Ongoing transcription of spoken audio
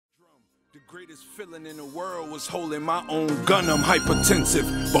The greatest feeling in the world was holding my own gun. I'm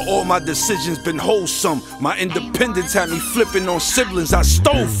hypertensive, but all my decisions been wholesome. My independence had me flipping on siblings I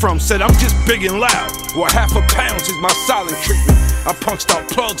stole from. Said I'm just big and loud. Well, half a pound is my silent treatment. I punched out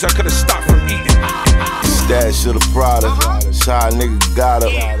plugs I could have stopped from eating. Stash of the product, shy nigga got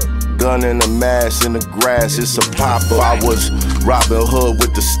a gun in the mask in the grass. It's a pop-up. I was Robin Hood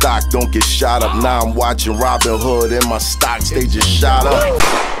with the stock. Don't get shot up. Now I'm watching Robin Hood and my stocks. They just shot up.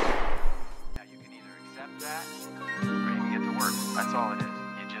 That's all it is.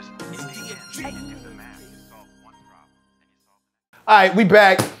 You just dig in and do the math. You solve one problem and you solve the next. All right, we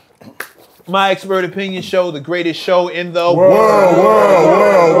back. My Expert Opinion Show, the greatest show in the world.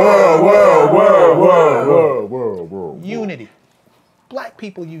 Unity. Black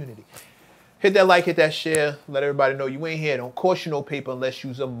people unity. Hit that like, hit that share. Let everybody know you ain't here. Don't cost you no paper unless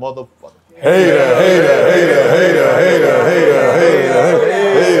you's a motherfucker. Hater.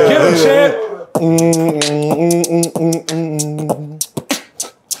 Get him, champ.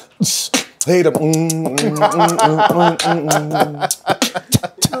 Hate him.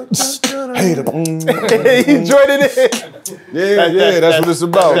 Hate him. You joined it in. Yeah, that's what it's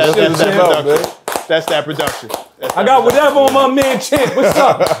about. That's what it's about, man. That's that production. I got whatever on my man Champ. What's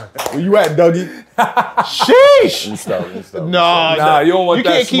up? Where you at, Dougie? Sheesh. Stop. Nah, you don't want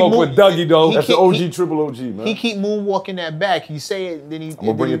that smoke with Dougie, though. That's the OG, triple OG, man. He keep moonwalking that back. He say it, then he... I'm going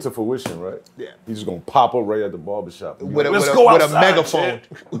to bring it to fruition, right? Yeah. He's just going to pop up right at the barbershop. With a megaphone.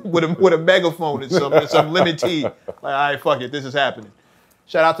 with a megaphone and some lemon tea. Like, all right, fuck it. This is happening.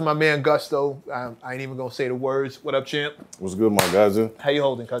 Shout out to my man Gusto. I ain't even gonna say the words. What up, champ? What's good, my guys? How you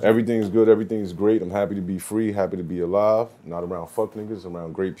holding, cousin? Everything's good. Everything's great. I'm happy to be free. Happy to be alive. Not around fuck niggas.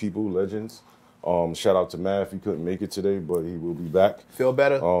 Around great people, legends. Shout out to Math. He couldn't make it today, but he will be back. Feel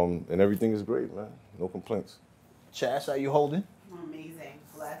better? And everything is great, man. No complaints. Chas, how you holding? Amazing,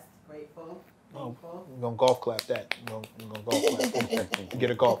 blessed, grateful, thankful. We're gonna golf clap that. We're gonna golf clap. Get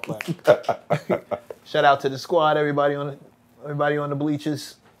a golf clap. Shout out to the squad. Everybody on the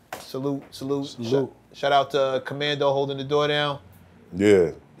bleachers. Salute. Shout out to Commando holding the door down.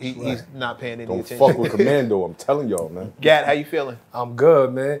 Yeah. He's not paying any Don't attention. fuck with Commando, I'm telling y'all, man. Gat, how you feeling? I'm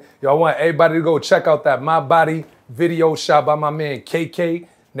good, man. Yo, I want everybody to go check out that My Body video shot by my man KK.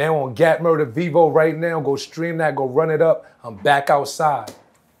 Now on Gat Murder Vivo right now. Go stream that, go run it up. I'm back outside.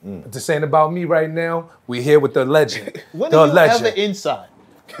 But this ain't about me right now. We here with the legend. When the are you legend. ever inside?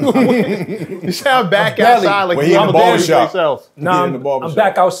 You sound back outside like when he in the barbershop. Nah, I'm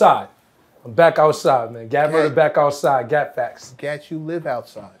back outside. I'm back outside, man. Gat Murder back outside. Gat facts. Gat, you live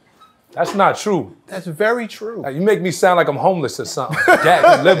outside. That's not true. That's very true. You make me sound like I'm homeless or something.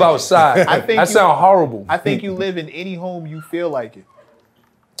 Gat, you live outside. That sound horrible. I think you live in any home you feel like it.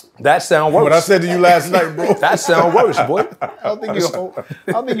 That sound worse. What I said to you last night, bro. That sound worse, boy. I don't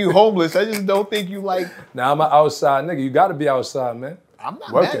think you homeless. I just don't think you like. Nah, I'm an outside nigga. You gotta be outside, man. I'm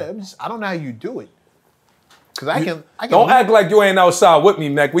not mad at it. I don't know how you do it. Cause I can don't act like you ain't outside with me,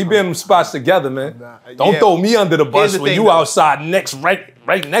 Mec. We been in them spots together, man. Don't throw me under the bus when you outside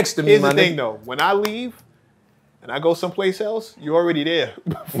right next to me, Here's my the thing, nigga. though. When I leave and I go someplace else, you're already there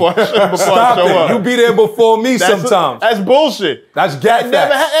before I show Stop up. it. You be there before me sometimes. That's bullshit. That's Gat It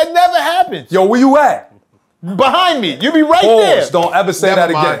facts. never happens. Yo, where you at? Behind me. You be right there. Don't ever say that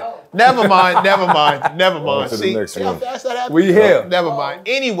again. Never mind. To the next one. That's not happening. We here. Never mind.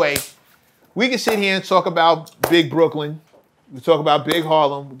 Anyway, we can sit here and talk about big Brooklyn. We can talk about big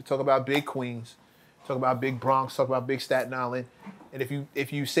Harlem. We can talk about big Queens. Talk about big Bronx. Talk about big Staten Island. And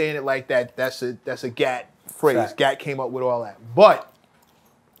if you saying it like that, that's a Gat phrase. Fact. Gat came up with all that. But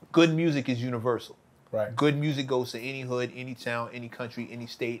good music is universal. Right. Good music goes to any hood, any town, any country, any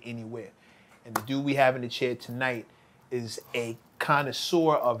state, anywhere. And the dude we have in the chair tonight is a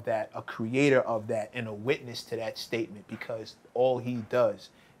connoisseur of that, a creator of that, and a witness to that statement, because all he does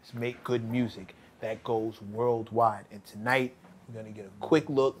is make good music that goes worldwide. And tonight, we're gonna get a quick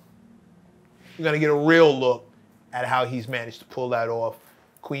look, we're gonna get a real look at how he's managed to pull that off.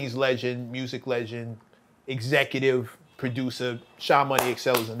 Queens legend, music legend, executive, producer, Sha Money XL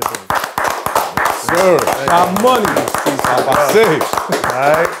is in the building. Sir. Got money. All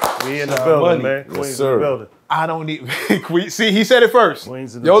right, we in the building, man. Yes, Queens sir. in the building. I don't need. See, he said it first.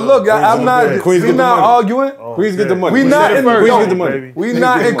 Queens in the Yo, building. look, I'm not. Queens We get the not money. arguing. Queens get the money. We not in. Queens yo, get the money. We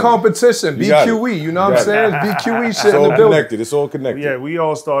not in competition. You got it. BQE. You know what I'm You saying? got BQE shit It's in all the building. connected. It's all connected. Yeah, we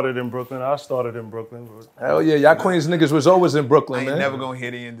all started in Brooklyn. I started in Brooklyn. Hell yeah, y'all Queens niggas was always in I Brooklyn, ain't man. never gonna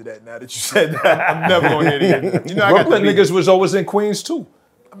hear the end of that. Now that you said that, I'm never gonna hear the end of that. You know, I got Brooklyn to leave. niggas was always in Queens too.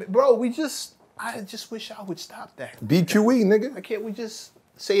 I mean, bro, I just wish I would stop that. BQE, nigga. Why can't we just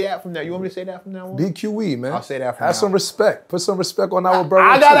say that from now. You want me to say that from now on? BQE, man. I'll say that from Have now some on. respect. Put some respect on our brother.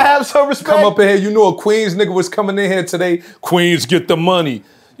 I gotta have some respect. Come up in here. You know a Queens nigga was coming in here today. Queens get the money.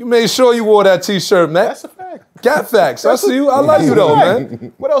 You made sure you wore that t-shirt, man. That's a fact. Got facts. I see you. I love you though,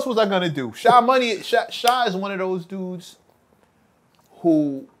 man. What else was I gonna do? Shy is one of those dudes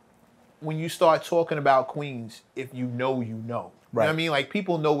who, when you start talking about Queens, if you know, you know. Right. You know what I mean? Like,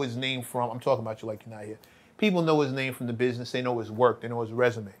 people know his name from, I'm talking about you like you're not here. People know his name from the business. They know his work. They know his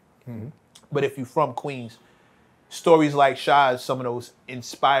resume. Mm-hmm. But if you're from Queens, stories like Shy is some of those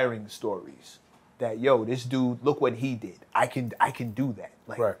inspiring stories that, yo, this dude, look what he did. I can do that.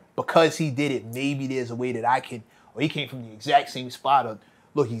 Like, Right. because he did it, maybe there's a way that I can, or he came from the exact same spot. Or,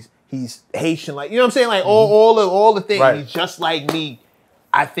 look, he's Haitian, like, you know what I'm saying? Like, all the things. Right. He's just like me.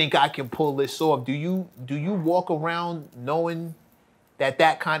 I think I can pull this off. Do you walk around knowing that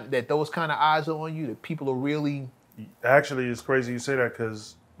those kind of eyes are on you, that people are really... Actually, it's crazy you say that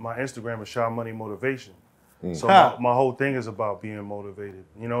because my Instagram is Shy Money Motivation. So Huh. my whole thing is about being motivated.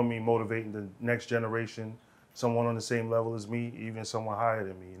 You know what I mean? Motivating the next generation, someone on the same level as me, even someone higher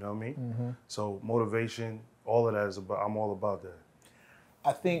than me. You know what I mean? So motivation, all of that is about. I'm all about that.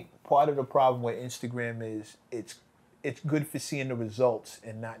 I think part of the problem with Instagram is it's good for seeing the results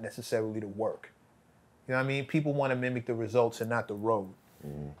and not necessarily the work. You know what I mean? People want to mimic the results and not the road.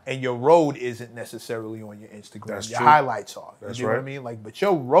 And your road isn't necessarily on your Instagram. That's your true. highlights are. That's you know what I right. mean? Like, but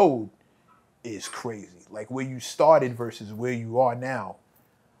your road is crazy. Like, where you started versus where you are now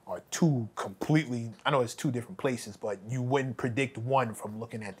are two completely, I know it's two different places, but you wouldn't predict one from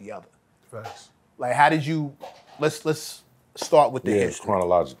looking at the other. Facts. Like, how did you, let's start with the Yeah, history.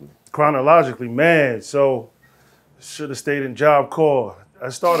 chronologically. Chronologically, man. So should have stayed in Job Corps. I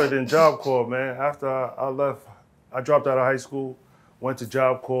started in Job Corps, man. After I left, I dropped out of high school, went to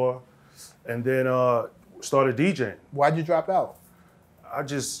Job Corps, and then started DJing. Why'd you drop out?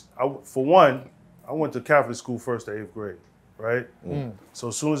 For one, I went to Catholic school first to 8th grade, right? So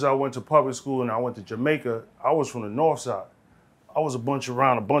as soon as I went to public school and I went to Jamaica, I was from the north side. I was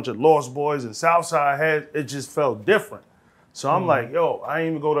around a bunch of lost boys and south side heads. It just felt different. So I'm like, yo, I ain't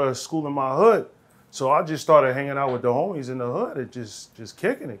even go to school in my hood. So I just started hanging out with the homies in the hood and just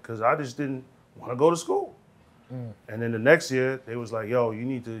kicking it because I just didn't want to go to school. And then the next year, they was like, yo,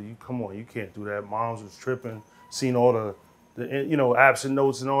 you come on, you can't do that. Moms was tripping, seen all the absent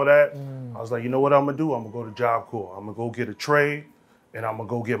notes and all that. I was like, you know what I'm gonna do? I'm gonna go to Job Corps. I'm gonna go get a trade and I'm gonna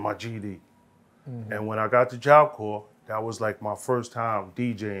go get my GED. And when I got to Job Corps, that was like my first time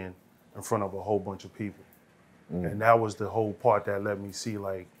DJing in front of a whole bunch of people. And that was the whole part that let me see,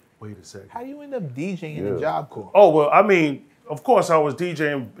 like, wait a second. How do you end up DJing in the Job Corps? Oh, well, I mean, of course I was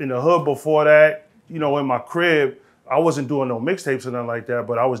DJing in the hood before that, in my crib. I wasn't doing no mixtapes or nothing like that,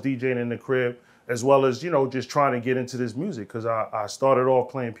 but I was DJing in the crib as well as, just trying to get into this music because I started off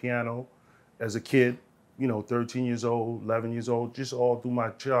playing piano as a kid, 13 years old, 11 years old, just all through my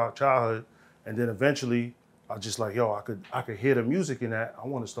childhood. And then eventually I just like, yo, I could hear the music in that. I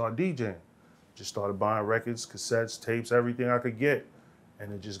want to start DJing. Just started buying records, cassettes, tapes, everything I could get.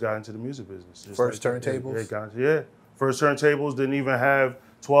 And it just got into the music business. Just First like, turntables? Yeah. First turntables, didn't even have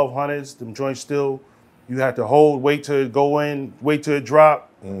 1200s. Them joints still, you had to hold, wait till it go in, wait till it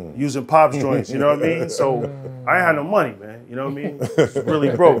drop, using Pops joints, you know what I mean? So I ain't had no money, man, you know what I mean? It's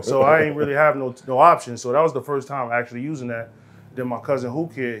really broke, so I ain't really have no options. So that was the first time actually using that. Then my cousin Who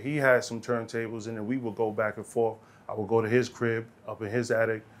Kid, he had some turntables and then we would go back and forth. I would go to his crib, up in his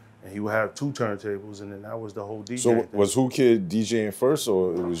attic, and he would have 2 turntables, and then that was the whole DJ So thing. was Who Kid DJing first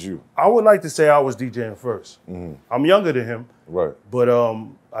or it was you? I would like to say I was DJing first. I'm younger than him, Right. but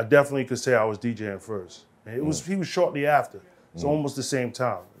I definitely could say I was DJing first. And he was shortly after. It's almost the same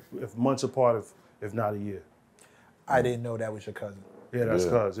time, if months apart, if not a year. I didn't know that was your cousin. Yeah, that's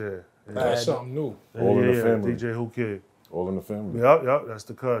cuz, yeah. That's something new. All in the family. DJ Who Kid. All in the family. Yep, that's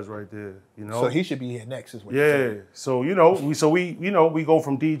the cuz right there. So he should be here next, is what you're saying. Yeah, so we go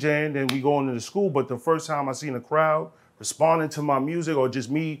from DJing, then we go into the school. But the first time I seen a crowd responding to my music or just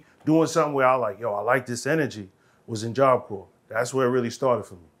me doing something where I like, yo, I like this energy, was in Job Corps. That's where it really started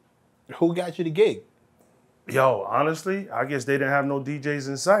for me. Who got you the gig? Yo, honestly, I guess they didn't have no DJs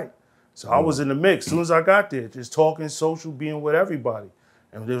in sight. So I was in the mix. As soon as I got there, just talking, social, being with everybody.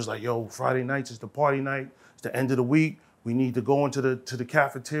 And they was like, yo, Friday nights is the party night. It's the end of the week. We need to go into the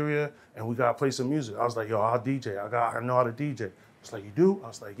cafeteria and we gotta play some music. I was like, yo, I'll DJ. I know how to DJ. It's like, you do? I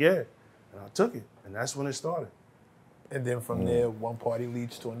was like, yeah. And I took it. And that's when it started. And then from there, one party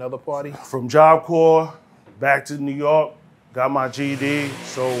leads to another party. From Job Corps back to New York, got my GED.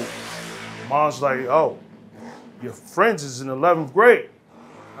 So mom's like, oh, your friends is in 11th grade.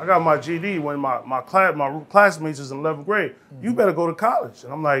 I got my GD when my classmates was in 11th grade. You better go to college.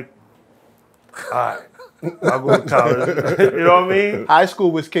 And I'm like, all right, I'll go to college. You know what I mean? High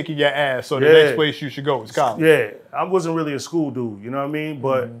school was kicking your ass, so the next place you should go is college. Yeah, I wasn't really a school dude, you know what I mean?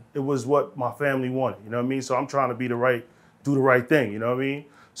 But it was what my family wanted, you know what I mean? So I'm trying to do the right thing, you know what I mean?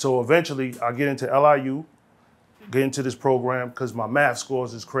 So eventually I get into LIU, get into this program because my math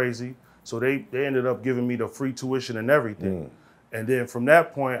scores is crazy. So they ended up giving me the free tuition and everything. And then from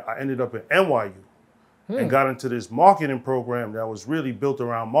that point, I ended up at NYU and got into this marketing program that was really built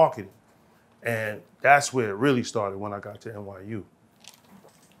around marketing. And that's where it really started when I got to NYU.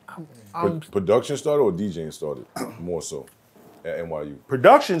 Production started or DJing started more so at NYU?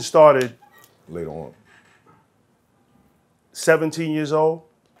 Production started later on. 17 years old.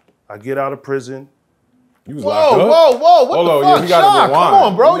 I get out of prison. You was locked up? Whoa, what the fuck? Yeah, we gotta Sean, rewind. come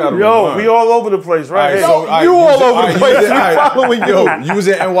on, bro. Yo, we all over the place, right? You all over the place. Yo, you was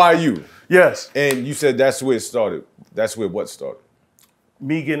at NYU. Yes. And you said that's where it started. That's where what started?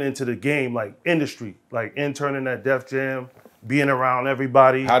 Me getting into the game, like industry, like interning at Def Jam, being around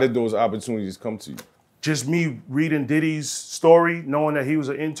everybody. How did those opportunities come to you? Just me reading Diddy's story, knowing that he was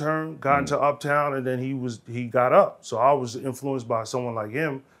an intern, got into Uptown, and then he got up. So I was influenced by someone like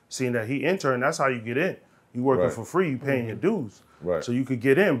him, seeing that he interned. That's how you get in. You working for free, you paying your dues. Right. So you could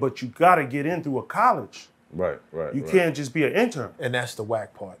get in, but you gotta get in through a college. Right. You can't just be an intern. And that's the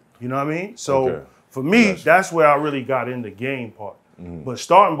whack part. You know what I mean? So for me, that's where I really got in the game part. But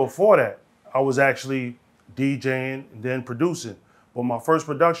starting before that, I was actually DJing and then producing. But my first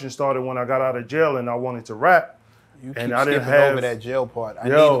production started when I got out of jail and I wanted to rap. You and keep I didn't skipping have over that jail part.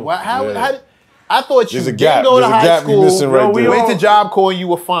 I thought you There's a didn't gap. go to There's a high gap you school. missing right there. Went to Job Corps and you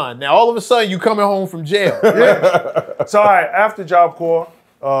were fine. Now all of a sudden you coming home from jail. So all right, after Job Corps.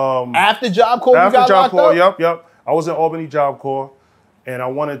 After Job Corps, after you got Job locked Corps, up? yep. I was in Albany Job Corps, and I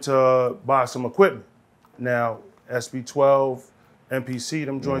wanted to buy some equipment. Now SB12, MPC,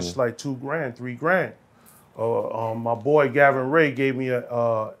 them joints is like $2 grand, $3 grand. My boy Gavin Ray gave me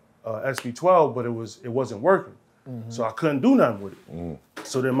a SB12, but it wasn't working, so I couldn't do nothing with it.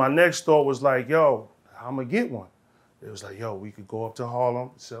 So then my next thought was like, yo, I'm gonna get one. It was like, yo, we could go up to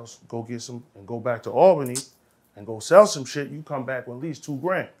Harlem, go get some, and go back to Albany, and go sell some shit. You come back with at least $2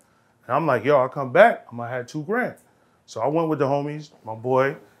 grand. And I'm like, yo, I come back, I'm gonna have $2 grand. So I went with the homies, my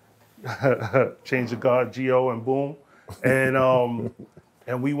boy, Change the Guard, Gio, and Boom,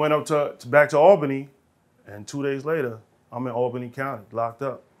 and we went up back to Albany, and 2 days later, I'm in Albany County, locked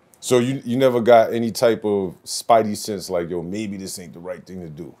up. So you never got any type of spidey sense like, yo, maybe this ain't the right thing to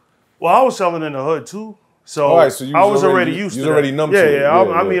do? Well, I was selling in the hood too, so, you I was already used to it. You was already numb to it.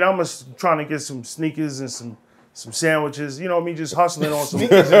 I mean, I was trying to get some sneakers and some sandwiches, you know me, just hustling on some. You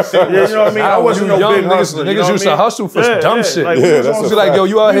know what I mean? I wasn't no big hustler. Niggas used to hustle for some dumb shit. Like, that's like, yo,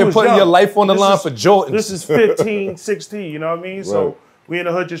 you out here putting your life on the line for Jordan. This is 15, 16, you know what I mean? So we in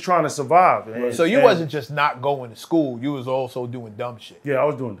the hood just trying to survive. So you wasn't just not going to school, you was also doing dumb shit. Yeah, I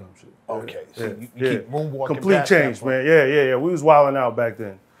was doing dumb shit. Okay, so you keep moonwalking. Complete change, man. Yeah. We was wilding out back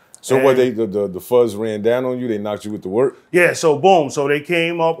then. So what the fuzz ran down on you? They knocked you with the work? Yeah, so boom. So they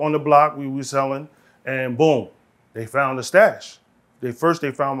came up on the block we were selling, and boom, they found the stash. First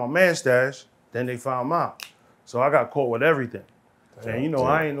they found my man's stash, then they found mine. So I got caught with everything. And you know,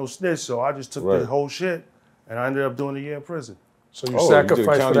 I ain't no snitch, so I just took the whole shit, and I ended up doing a year in prison. So you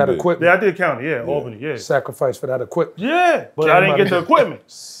sacrificed for that equipment? Yeah, I did county, Albany, yeah. Sacrifice for that equipment? Yeah, but I didn't get the equipment.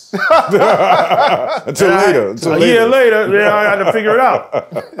 Until later. A year later, I had to figure it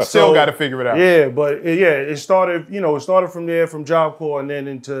out. Still got to figure it out. Yeah, but it started, it started from there, from Job Corps, and then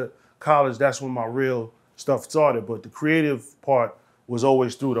into college. That's when my real stuff started. But the creative part was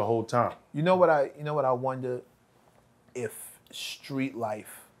always through the whole time. You know what I wonder, if street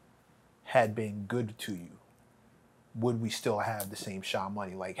life had been good to you, would we still have the same Sha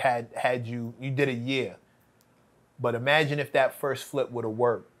money? Like had you did a year, but imagine if that first flip would have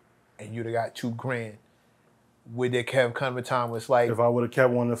worked and you'd have got $2 grand. Would there have come a time where it's like, if I would have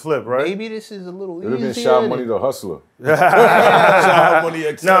kept one to flip, right? Maybe this is a little easier. It would have been Sha Money the hustler. Nah,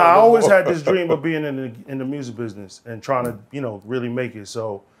 I always had this dream of being in the music business and trying to, really make it.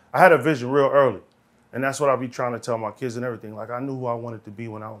 So I had a vision real early. And that's what I be trying to tell my kids and everything. Like, I knew who I wanted to be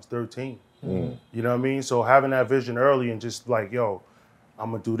when I was 13. You know what I mean? So having that vision early and just like, yo,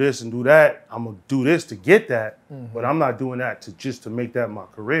 I'm gonna do this and do that. I'm gonna do this to get that, but I'm not doing that to make that my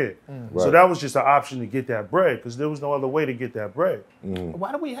career. So that was just an option to get that bread, because there was no other way to get that bread.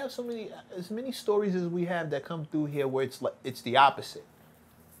 Why do we have as many stories as we have that come through here where it's the opposite?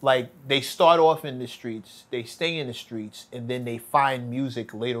 Like, they start off in the streets, they stay in the streets, and then they find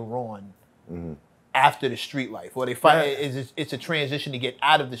music later on. after the street life, or they find it's a transition to get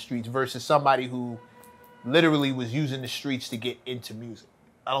out of the streets versus somebody who literally was using the streets to get into music.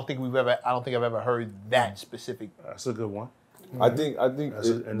 I don't think I've ever heard that specific. That's a good one. I think,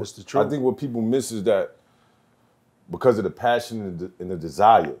 And it's the truth. I think what people miss is that because of the passion and the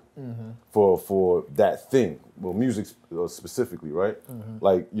desire for that thing, well, music specifically, right?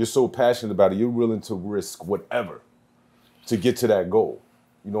 Like, you're so passionate about it, you're willing to risk whatever to get to that goal.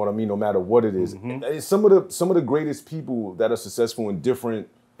 You know what I mean? No matter what it is. And some of the greatest people that are successful in different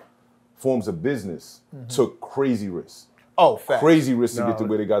forms of business took crazy risks. Oh, facts. Crazy risks to get to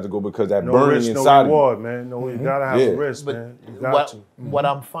where they got to go, because that No burning risk, inside no reward, man. No, you gotta have a risk, But man. You got to. what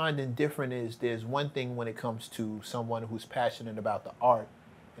I'm finding different is there's one thing when it comes to someone who's passionate about the art,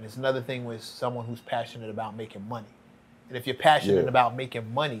 and it's another thing with someone who's passionate about making money. And if you're passionate about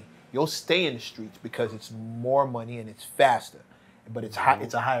making money, you'll stay in the streets because it's more money and it's faster, but it's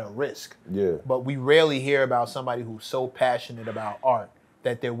it's a higher risk. Yeah. But we rarely hear about somebody who's so passionate about art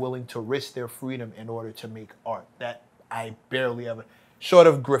that they're willing to risk their freedom in order to make art. That I barely ever, short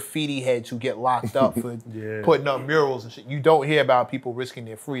of graffiti heads who get locked up for putting up murals and shit. You don't hear about people risking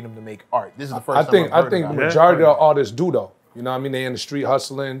their freedom to make art. This is the first time I think the majority of artists do though. You know what I mean? They in the street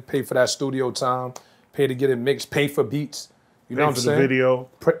hustling, pay for that studio time, pay to get it mixed, pay for beats. You know what I'm saying? The video,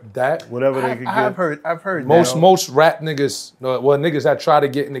 that whatever they could get. I've heard most rap niggas, well, niggas that try to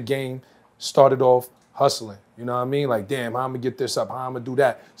get in the game started off hustling. You know what I mean? Like, damn, how I'm gonna get this up? How I'm gonna do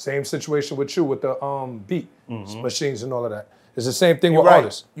that? Same situation with you with the beat machines and all of that. It's the same thing with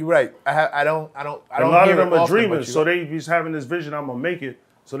artists. You're right. I don't. A lot of hear them it are often, dreamers, but so they just having this vision, I'm gonna make it.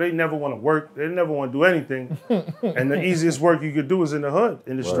 So they never want to work. They never want to do anything. And the easiest work you could do is in the hood,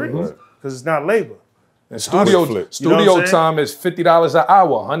 in the streets, because it's not labor. And studio time is $50 an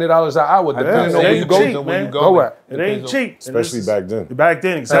hour, $100 an hour, depending on where you go at. It ain't cheap. Especially back then. Back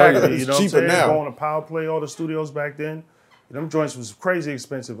then, exactly. You know what I'm cheaper saying? now. Going to Power Play, all the studios back then, them joints was crazy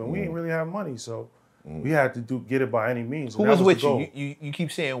expensive, and we didn't really have money, so we had to get it by any means. Who was with you? You keep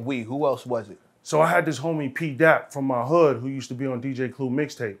saying we. Who else was it? So I had this homie P Dap from my hood who used to be on DJ Clue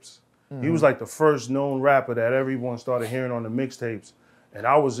mixtapes. He was like the first known rapper that everyone started hearing on the mixtapes. And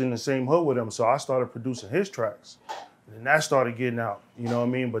I was in the same hood with him, so I started producing his tracks. And that started getting out, you know what I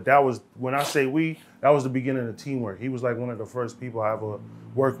mean? But that was, when I say we, that was the beginning of teamwork. He was like one of the first people I ever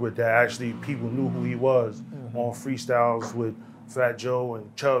worked with that actually people knew who he was on freestyles with Fat Joe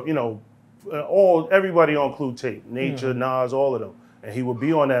and Chubb, you know, everybody on Clue tape, Nature, Nas, all of them. And he would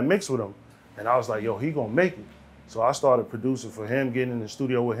be on that mix with him. And I was like, yo, he gonna make it. So I started producing for him, getting in the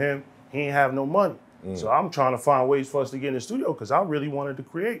studio with him. He ain't have no money. So I'm trying to find ways for us to get in the studio because I really wanted to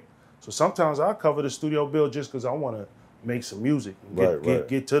create. So sometimes I cover the studio bill just because I want to make some music and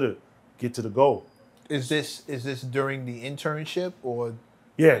get to the goal. Is this during the internship or?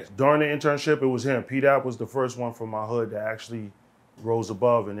 Yeah, during the internship it was him. P-Dap was the first one from my hood that actually rose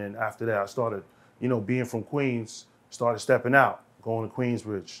above, and then after that I started, you know, being from Queens, started stepping out, going to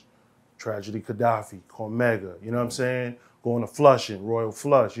Queensbridge, Tragedy Gaddafi, Cormega, you know what I'm saying? Going to Flushing, Royal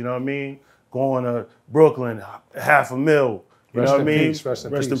Flush, you know what I mean? Going to Brooklyn, $500,000, you know what I mean? Rest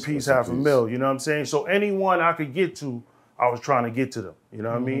in peace, $500,000, you know what I'm saying? So anyone I could get to, I was trying to get to them, you know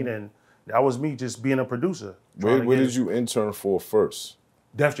what I mean? And that was me just being a producer. Where did you intern for first?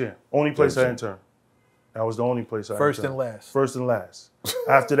 Def Jam, only place I interned. That was the only place I interned. First and last.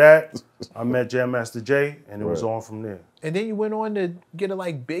 After that, I met Jam Master Jay, and it was on from there. And then you went on to get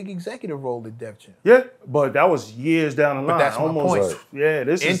a big executive role at Def Jam. Yeah, but that was years down the line. But that's my point. Yeah,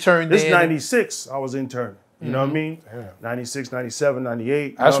 this is 96. I was interning. You know what I mean? 96, 97,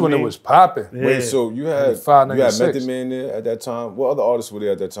 98. That's when it was popping. Yeah. Wait, so you had Method Man there at that time. What other artists were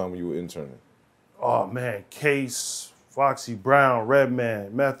there at that time when you were interning? Oh man, Case, Foxy Brown,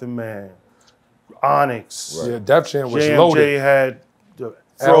 Redman, Method Man, Onyx. Yeah, Def Jam was JMJ loaded. had the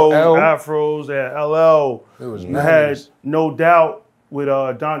LL. Afros, they had LL. It was you had No Doubt with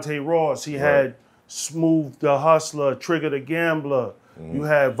Dante Ross. He had Smooth the Hustler, Trigger the Gambler. You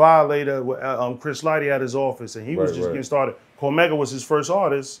had Violator with Chris Lighty at his office, and he was just getting started. Cormega was his first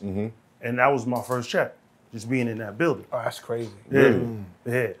artist, and that was my first check, just being in that building. Oh, that's crazy. Yeah,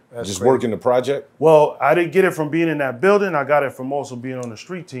 yeah. That's Just crazy. working the project? Well, I didn't get it from being in that building. I got it from also being on the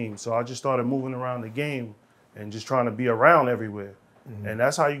street team. So I just started moving around the game and just trying to be around everywhere. And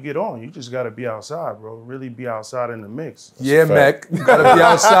that's how you get on. You just got to be outside, bro. Really be outside in the mix. Yeah, Mac. You gotta be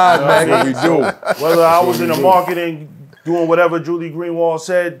outside, Mac. That's what we do. Whether I was in the marketing, doing whatever Julie Greenwald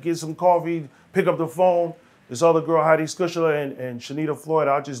said, get some coffee, pick up the phone. This other girl, Heidi Scushler and Shanita Floyd,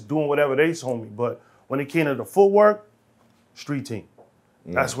 I was just doing whatever they told me. But when it came to the footwork, street team.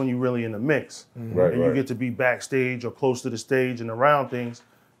 That's when you really in the mix. And you get to be backstage or close to the stage and around things.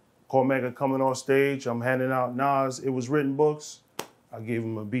 Cormega coming on stage. I'm handing out Nas. It Was Written books. I gave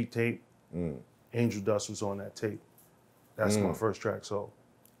him a beat tape. Angel Dust was on that tape. That's my first track. So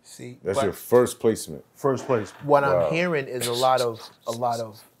See, That's your first placement. first place. what I'm hearing is a lot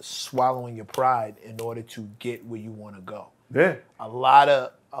of swallowing your pride in order to get where you want to go. Yeah. A lot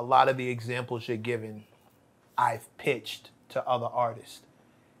of the examples you're giving, I've pitched to other artists.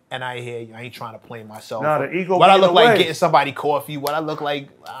 And I hear you. I ain't trying to play myself. Nah, the ego What I be in look the like way. getting somebody coffee. What I look like,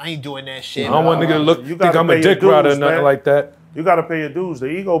 I ain't doing that shit. I don't want nigga to look, You think gotta I'm pay a your dick rider or dues, nothing man. like that. You got to pay your dues. The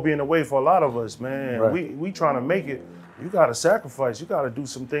ego be in the way for a lot of us, man. Right. We trying to make it. You got to sacrifice. You got to do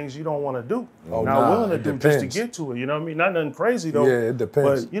some things you don't want to do. Oh, not nah, willing to it do just to depends. get to it. You know what I mean? Not nothing crazy though. Yeah, it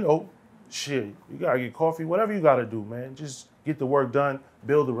depends. But you know, shit, you got to get coffee. Whatever you got to do, man. Just get the work done.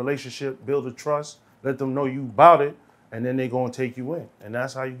 Build a relationship. Build a trust. Let them know you about it, and then they gonna take you in, and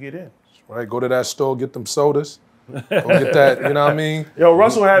that's how you get in. Right, go to that store, get them sodas. Go get that, you know what I mean? Yo,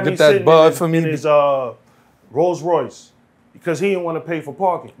 Russell had Get me that sitting bud for me. in his Rolls Royce because he didn't want to pay for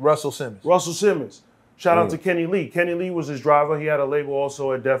parking. Russell Simmons. Russell Simmons. Shout out to Kenny Lee. Kenny Lee was his driver. He had a label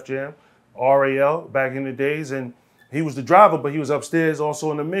also at Def Jam, RAL, back in the days. And he was the driver, but he was upstairs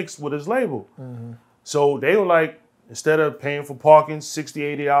also in the mix with his label. So they were like, instead of paying for parking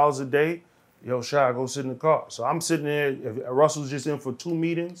 $60, $80 a day, yo, Shy, go sit in the car. So I'm sitting there. If Russell's just in for 2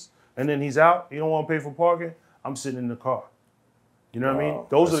 meetings and then he's out, he don't want to pay for parking, I'm sitting in the car. You know what I mean?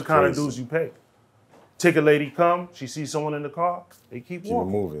 Those are the that's kind of crazy. dues you pay. Ticket lady come, she sees someone in the car, they keep Keep it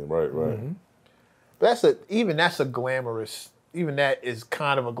walking. moving, right. That's a glamorous. Even that is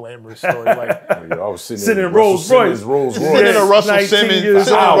kind of a glamorous story. Like Yeah, I was sitting Sitting in Russell Rolls Simmons' Royce. Rolls Sitting Royce. in a Russell 19 Simmons, years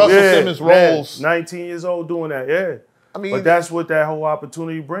sitting in old, Russell yeah, Simmons man, Rolls. 19 years old doing that, yeah. I mean, But that's what that whole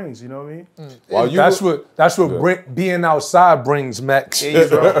opportunity brings, you know what I mean? While you That's were- what being outside brings, Max. there you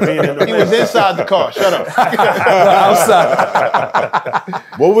go. Being in the He was mix. inside the car. Shut up. outside.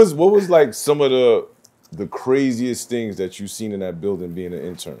 what was like some of the craziest things that you seen in that building being an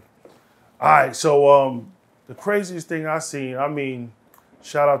intern? All right, so the craziest thing I seen, I mean,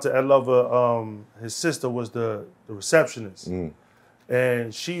 shout out to Ed Lover, his sister was the receptionist.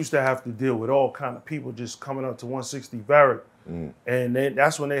 And she used to have to deal with all kind of people just coming up to 160 Barrack. And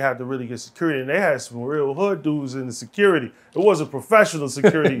that's when they had to really get security. And they had some real hood dudes in the security. It wasn't professional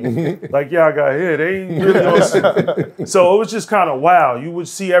security like y'all got here. They ain't really on. So it was just kind of wild. You would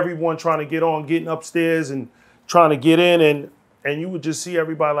see everyone trying to get on, getting upstairs and trying to get in. And you would just see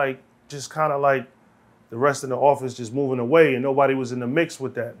everybody like, just kind of like the rest of the office just moving away. And nobody was in the mix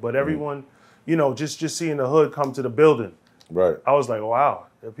with that. But everyone, you know, just seeing the hood come to the building. Right. I was like, wow,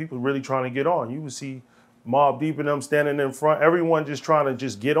 there are people really trying to get on. You would see Mobb Deep and them standing in front, everyone just trying to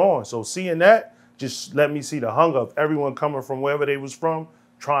just get on. So seeing that just let me see the hunger of everyone coming from wherever they was from,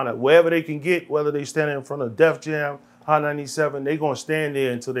 trying to, wherever they can get, whether they standing in front of Def Jam, Hot 97, they gonna stand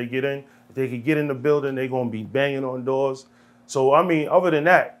there until they get in. If they can get in the building, they gonna be banging on doors. So, I mean, other than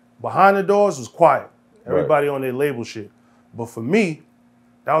that, behind the doors was quiet. Everybody on their label shit. But for me,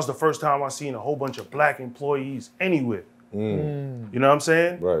 that was the first time I seen a whole bunch of black employees anywhere. You know what I'm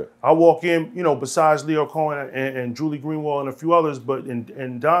saying? Right. I walk in, you know, besides Leo Cohen and Julie Greenwald and a few others, but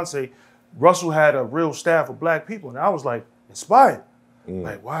in Dante, Russell had a real staff of black people. And I was like inspired.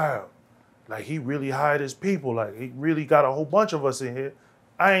 Like, wow. Like he really hired his people. Like he really got a whole bunch of us in here.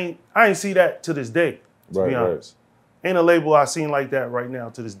 I ain't see that to this day, to be honest. Ain't a label I seen like that right now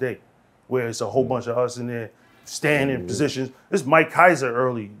to this day, where it's a whole bunch of us in there standing in positions. It's Mike Kaiser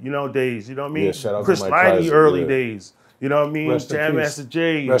early, you know, days. You know what I mean? Yeah, shout out to Chris Mike Liney Kaiser, early yeah. days. You know what I mean? Rest in Jam peace. Master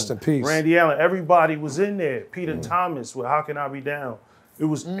Jay, Rest in peace. Randy Allen. Everybody was in there. Peter Thomas with How Can I Be Down? It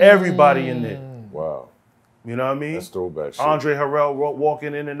was everybody in there. Wow. You know what I mean? That's throwback shit. Andre Harrell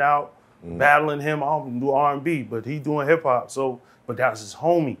walking in and out, battling him. I don't do R&B, but he doing hip hop. So, but that was his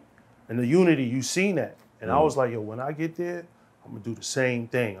homie. And the unity, you seen that. And I was like, yo, when I get there, I'm gonna do the same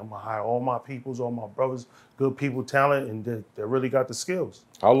thing. I'm gonna hire all my peoples, all my brothers, good people, talent, and that really got the skills.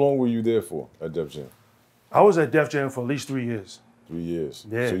 How long were you there for at Def Jam? I was at Def Jam for at least 3 years. 3 years.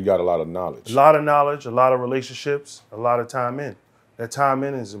 Yeah. So you got a lot of knowledge. A lot of knowledge, a lot of relationships, a lot of time in. That time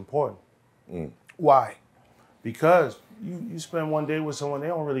in is important. Why? Because you spend one day with someone, they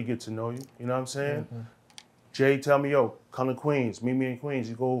don't really get to know you. You know what I'm saying? Jay tell me, yo, come to Queens, meet me in Queens.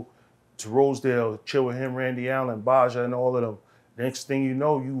 You go to Rosedale, chill with him, Randy Allen, Baja, and all of them. Next thing you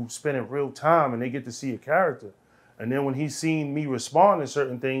know, you spending real time and they get to see your character. And then when he seen me respond to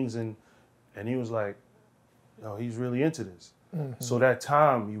certain things and he was like, yo, he's really into this. So that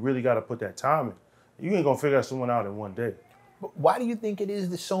time, you really got to put that time in. You ain't gonna figure someone out in one day. But why do you think it is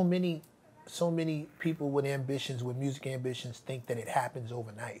that so many people with ambitions, with music ambitions, think that it happens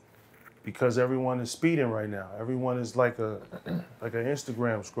overnight? because everyone is speeding right now. Everyone is like an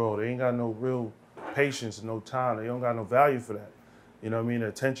Instagram scroll. They ain't got no real patience and no time. They don't got no value for that. You know what I mean?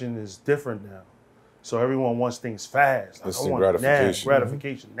 Attention is different now. So everyone wants things fast. Like, Instant I want gratification. now,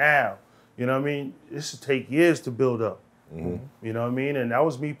 gratification now. You know what I mean? This should take years to build up. You know what I mean? And that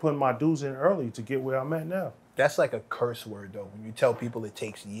was me putting my dues in early to get where I'm at now. That's like a curse word, though. When you tell people it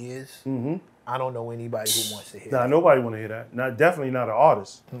takes years, I don't know anybody who wants to hear that. Nobody want to hear that. Definitely not an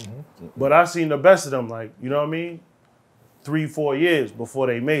artist. But I seen the best of them, like, you know what I mean? 3-4 years before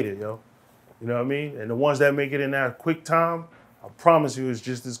they made it, yo. You know what I mean? And the ones that make it in that quick time, I promise you it's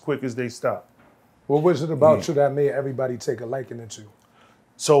just as quick as they stop. What was it about you that made everybody take a liking to you?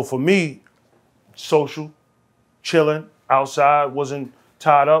 So for me, social, chilling, outside, wasn't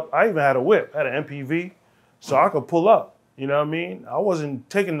tied up. I even had a whip, had an MPV, so I could pull up. You know what I mean? I wasn't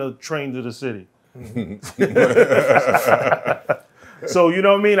taking the train to the city. So, you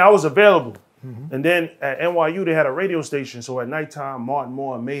know what I mean? I was available. And then at NYU, they had a radio station. So at nighttime, Martin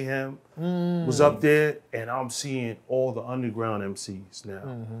Moore and Mayhem was up there, and I'm seeing all the underground MCs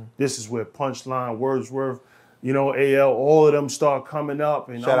now. This is where Punchline, Wordsworth, you know, AL, all of them start coming up.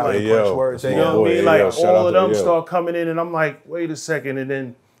 And Shout I'm out like, to Punch Words. you know what I mean? AL, Like, shout all out of to them AL. start coming in, and I'm like, wait a second. And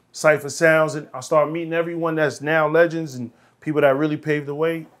then Cypher Sounds, and I start meeting everyone that's now legends and people that really paved the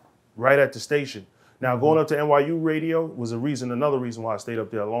way right at the station. Now, going up to NYU radio was another reason why I stayed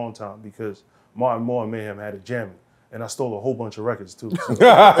up there a long time, because Martin Moore and Mayhem had it jamming. And I stole a whole bunch of records, too. So,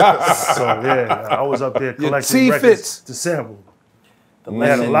 yeah, I was up there collecting records to sample. They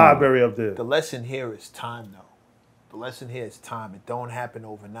had a library up there. The lesson here is time, though. The lesson here is time. It don't happen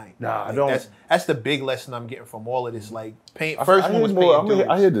overnight. Nah, like, I don't. That's the big lesson I'm getting from all of this. Like, I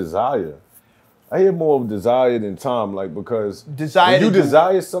I hear desire. I hear more of desire than time, like, because Desire when you to do-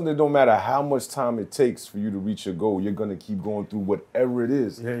 desire something, no matter how much time it takes for you to reach your goal, you're gonna keep going through whatever it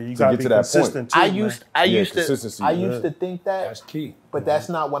is Yeah, you to gotta get be to that consistent point. too. I used consistency, to think that, That's key. but that's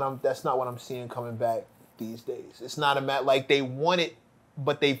not what I'm seeing coming back these days. It's not a matter like they want it,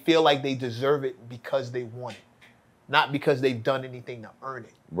 but they feel like they deserve it because they want it, not because they've done anything to earn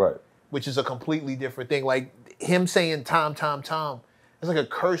it. Right. Which is a completely different thing. Like him saying time, it's like a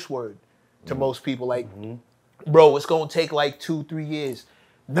curse word to most people. Like, bro, it's gonna take like 2-3 years.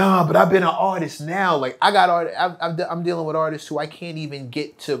 Nah, but I've been an artist now. Like I'm dealing with artists who I can't even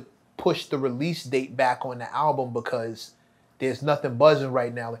get to push the release date back on the album because there's nothing buzzing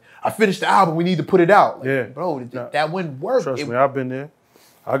right now. Like, I finished the album, we need to put it out. Like, Yeah. bro, that wouldn't work. Trust me, I've been there.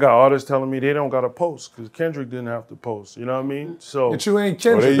 I got artists telling me they don't got to post because Kendrick didn't have to post. You know what I mean? So, But you ain't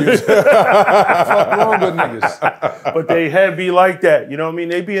Kendrick. Fuck wrong with niggas. but they had be like that. You know what I mean?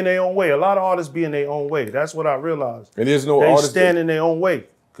 They be in their own way. A lot of artists be in their own way. That's what I realized. And there's no They artist stand in their own way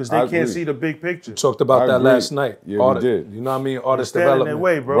because they I can't agree. see the big picture. Talked about I that agree. last night. Yeah, we did. You know what I mean? Artist Stand in their development.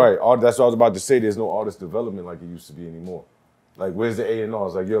 way, bro. Right. That's what I was about to say. There's no artist development like it used to be anymore. Like, where's the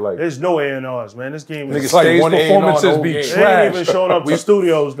A&Rs? Like, you're like, There's no A&Rs, man. This game is Niggas like Stage one A&R performances the whole be game. They trash. ain't even showing up to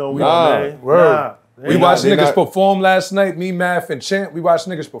studios no more, Nah, man. word. Nah. We They watched not- they niggas not- perform last night, me, Math, and Chant. We watched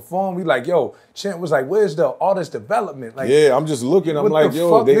niggas perform. We like, yo, Chant was like, where's the artist development? Like, yeah, I'm just looking. I'm What like, the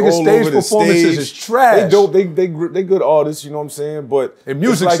yo, fuck? they Niggas all stage over the performances stage. is trash. They dope. They good artists. You know what I'm saying? But And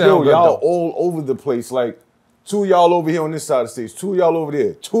music it's like, yo, sound good, y'all though. all over the place. Like, 2 of y'all over here on this side of the stage, 2 of y'all over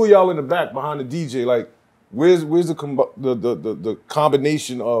there, 2 of y'all in the back behind the DJ. Like, where's the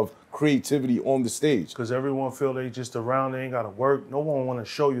combination of creativity on the stage? Because everyone feel they just around, they ain't got to work. No one want to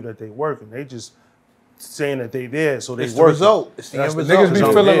show you that they working. They just saying that they there, so they It's the working. result. It's the That's end the result. Niggas be Because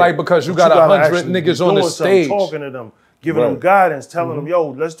I'm feeling there. like because you But got gotta 100 actually be niggas on the doing something, stage. talking to them, giving them Right. guidance, telling them, yo,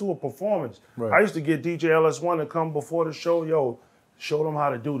 let's do a performance. Right. I used to get DJ LS1 to come before the show, yo, show them how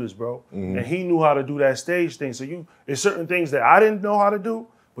to do this, bro. And he knew how to do that stage thing. So there's certain things that I didn't know how to do,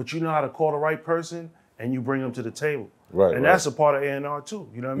 but you know how to call the right person and you bring them to the table. Right, And right. that's a part of A&R too.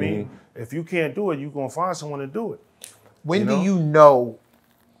 You know what I mean? If you can't do it, you're gonna find someone to do it. When You do know? you know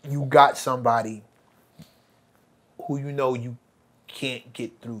you got somebody who you know you can't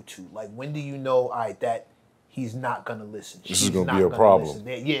get through to? Like, when do you know, all right, that he's not gonna listen? This is She's gonna not be a problem.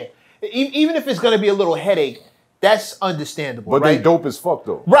 listen. Yeah. Even if it's gonna be a little headache, that's understandable, But right? they dope as fuck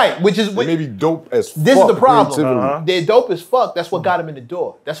though. Right, which is They may be dope as fuck. this is the problem. creativity. They're dope as fuck. That's what got them in the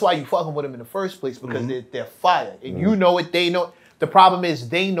door. That's why you fucking with them in the first place, because they're fire. And you know it, they know it. The problem is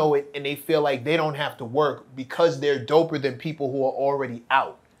they know it and they feel like they don't have to work because they're doper than people who are already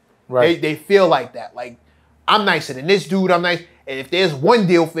out. Right. They feel like that. Like, I'm nicer than this dude, I'm nice. And if there's one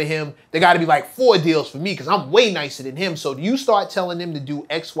deal for him, there gotta be like 4 deals for me because I'm way nicer than him. So you start telling them to do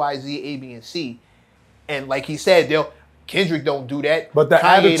X, Y, Z, A, B, and C. And like he said, Kendrick don't do that. But the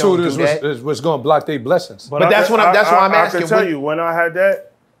Kanye don't attitude do that. is what's going to block their blessings. But that's why I'm asking, I can tell when- you, when I had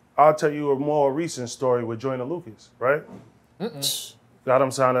that, I'll tell you a more recent story with Joyner Lucas, right? Got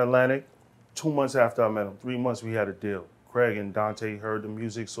him signed to Atlantic. 2 months after I met him, 3 months we had a deal. Craig and Dante heard the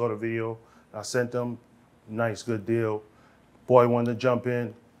music, saw the video. I sent them, nice, good deal. Boy wanted to jump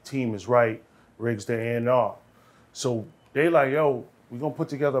in, team is right, Riggs the A&R. So they like, yo, we're gonna put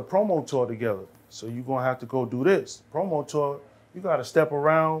together a promo tour together. So you're gonna have to go do this. Promo tour, you gotta step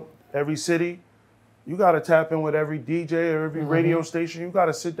around every city. You gotta tap in with every DJ or every radio station. You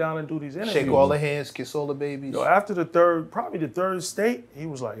gotta sit down and do these interviews. Shake all the hands, kiss all the babies. Yo, after the third, probably the third state, he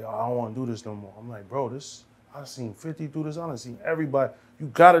was like, yo, I don't wanna do this no more. I'm like, bro, I've seen 50 do this, I've seen everybody. You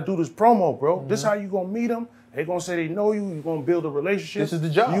gotta do this promo, bro. This how you gonna meet them. They gonna say they know you, you're gonna build a relationship. This is the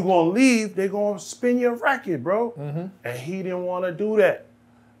job. You gonna leave, they gonna spin your record, bro. And he didn't wanna do that.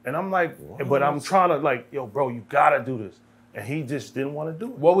 And I'm like, but I'm trying to like, yo, bro, you gotta do this. And he just didn't wanna do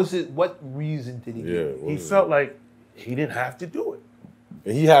it. What was it? What reason did he give? He felt like he didn't have to do it.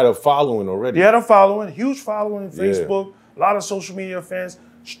 And he had a following already. He had a following, huge following on Facebook, a lot of social media fans.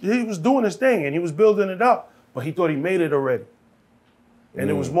 He was doing his thing and he was building it up, but he thought he made it already. And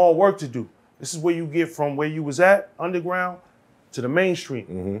there was more work to do. This is where you get from where you was at, underground, to the mainstream.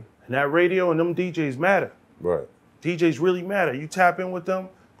 And that radio and them DJs matter. Right. DJs really matter. You tap in with them,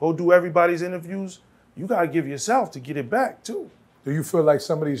 go do everybody's interviews. You gotta give yourself to get it back too. Do you feel like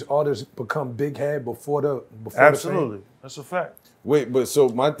some of these artists become big head before the Absolutely, that's a fact. Wait, but so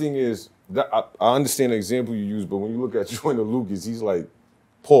my thing is, that I understand the example you use, but when you look at Joyner Lucas, he's like,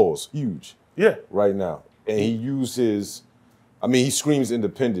 pause, huge. Yeah. Right now. And he uses, I mean, he screams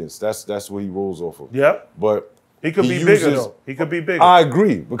independence. That's what he rolls off of. Yep. But he could be bigger though. He could be bigger. I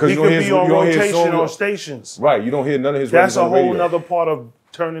agree. Because he you don't could hear be on you don't hear rotation songs on stations. Right, you don't hear none of his That's records a on radio. whole nother part of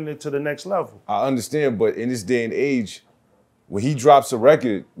turning it to the next level. I understand, but in this day and age, when he drops a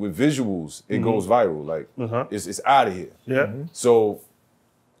record with visuals, it goes viral. Like, it's out of here. Yeah. So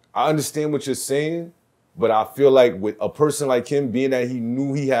I understand what you're saying, but I feel like with a person like him, being that he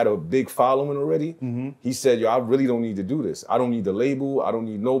knew he had a big following already, he said, yo, I really don't need to do this. I don't need the label. I don't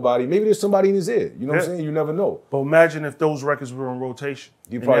need nobody. Maybe there's somebody in his ear. You know what I'm saying? You never know. But imagine if those records were in rotation.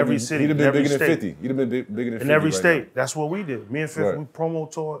 He'd In every city. He'd have been in every bigger than state. 50. He'd have been bigger than 50 In every right state. now. That's what we did. Me and Fifth, we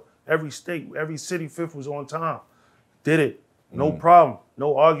promo toured every state, every city. Fifth was on time. Did it. No problem.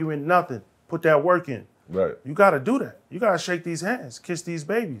 No arguing, nothing. Put that work in. Right. You got to do that. You got to shake these hands, kiss these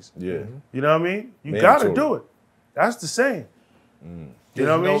babies. Yeah. You know what I mean? You Man, got to totally. do it. That's the saying. You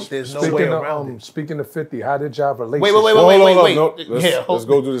know what I mean? There's no way around it. Speaking of 50, how did y'all relate? Wait. No, let's, Yeah, let's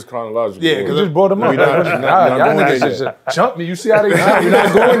go do this chronologically. Yeah, You because just brought him up. We're not Y'all going niggas there just yet. jump me. You see how they jump? You're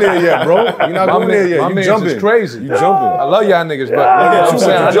not going there yet, bro. You're not going there yet. My You man's jumping. is crazy. You jumping. I love y'all niggas, but you know what I'm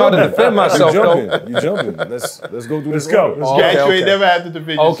saying? I know how to defend myself, You though. jumping. You jumping. Let's go do this. Let's go. order. Oh, Guys, you okay. ain't never had to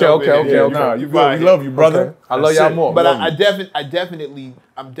defend Okay, yourself. okay. Nah, you good. We love you, brother. I love y'all more. But I'm definitely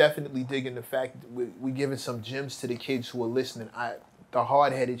digging the fact that we giving some gems to the kids who are listening. The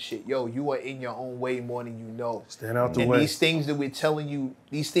hard-headed shit. Yo, you are in your own way more than you know. Stand out the And way. these things that we're telling you,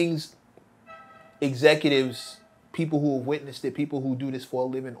 these things, executives, people who have witnessed it, people who do this for a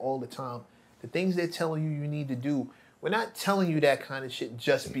living all the time, the things they're telling you need to do, we're not telling you that kind of shit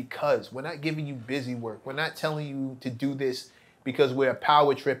just because. We're not giving you busy work. We're not telling you to do this because we're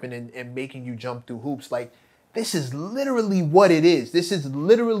power tripping and making you jump through hoops. Like, this is literally what it is. This is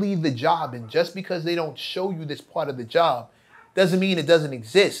literally the job. And just because they don't show you this part of the job doesn't mean it doesn't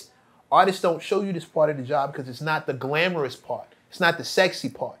exist. Artists don't show you this part of the job because it's not the glamorous part. It's not the sexy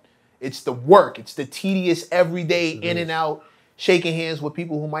part. It's the work. It's the tedious, everyday, in and out, shaking hands with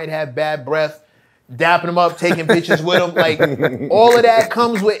people who might have bad breath, dapping them up, taking pictures with them. Like, all of that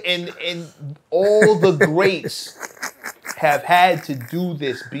comes with, and all the greats have had to do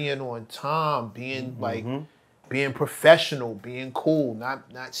this, being on time, being like, being professional, being cool,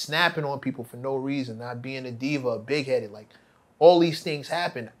 not snapping on people for no reason, not being a diva, big-headed. Like, all these things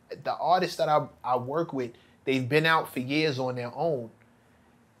happen. The artists that I work with, they've been out for years on their own.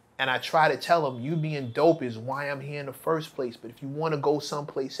 And I try to tell them, you being dope is why I'm here in the first place. But if you want to go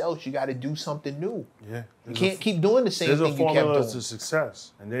someplace else, you got to do something new. Yeah. You can't keep doing the same There's thing a you kept formula doing. to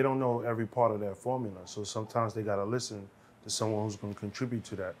success, and they don't know every part of that formula. So sometimes they got to listen to someone who's going to contribute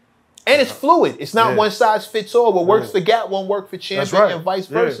to that. And it's fluid. It's not Yeah. one size fits all. What works for Gap won't work for That's Champion right. and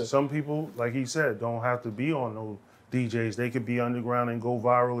vice Yeah. versa. Some people, like he said, don't have to be on those DJs. They could be underground and go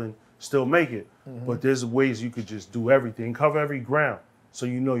viral and still make it. But there's ways you could just do everything, cover every ground, so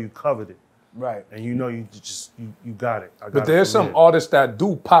you know you covered it. Right. And you know you got it. I got But it there's from some here. artists that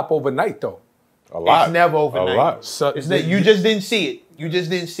do pop overnight, though. A lot. It's never overnight. A lot. So, It's that you just didn't see it. You just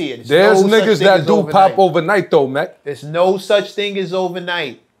didn't see it. It's there's no such niggas thing that as do overnight. pop overnight, though, Mac. There's no such thing as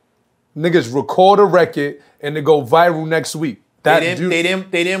overnight. Niggas record a record and they go viral next week. They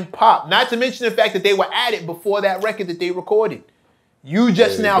didn't pop. Not to mention the fact that they were at it before that record that they recorded. You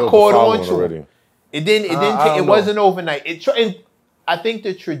just now caught on to it. It wasn't overnight. And I think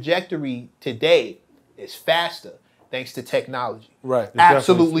the trajectory today is faster thanks to technology. Right.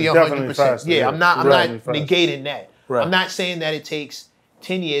 Absolutely, it's definitely 100%. faster, Yeah, yeah. I'm not negating that. Right. I'm not saying that it takes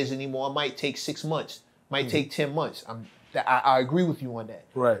 10 years anymore. It might take 6 months. It might take 10 months. I agree with you on that.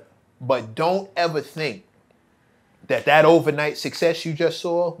 Right. But don't ever think that overnight success you just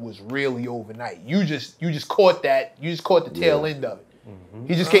saw was really overnight. You just caught that. You just caught the tail end of it.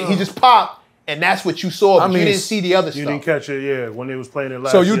 He just popped. And that's what you saw, but you didn't see the other stuff. You didn't catch it, yeah, when they was playing it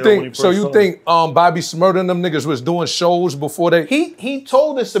last So year. you think Bobby Smurda and them niggas was doing shows before they? He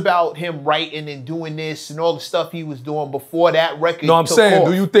told us about him writing and doing this and all the stuff he was doing before that record. No, I'm saying, off.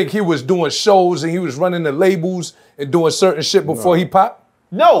 do you think he was doing shows and he was running the labels and doing certain shit before he popped?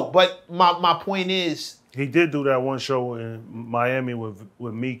 No, but my point is, he did do that one show in Miami with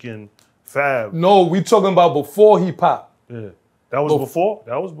Meek and Fab. No, we talking about before he popped. Yeah, that was before.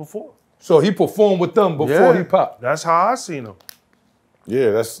 That was before. So he performed with them before he popped. That's how I seen him. Yeah,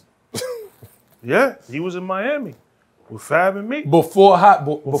 that's. Yeah, he was in Miami with Fab and Meek. Before Hot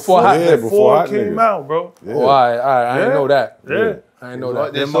Before it came out, bro. Yeah. Oh, all right. I didn't know that. Yeah. I didn't know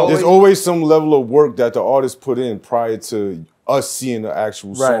that. There's always some level of work that the artist put in prior to us seeing the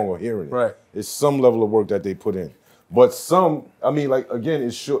actual song or hearing it. Right. It's some level of work that they put in. But some, I mean, like, again,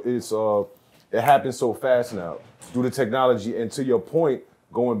 it happens so fast now through the technology. And to your point,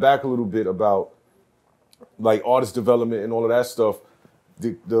 going back a little bit about like artist development and all of that stuff,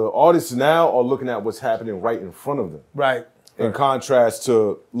 the artists now are looking at what's happening right in front of them. right. In contrast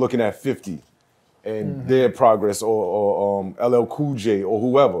to looking at 50 and their progress or LL Cool J or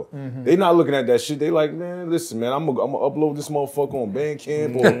whoever. They not looking at that shit. They like, man, listen, man, I'm gonna upload this motherfucker on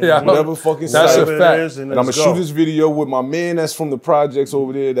Bandcamp or whatever fucking That's site. a fact. And I'm gonna shoot this video with my man that's from the projects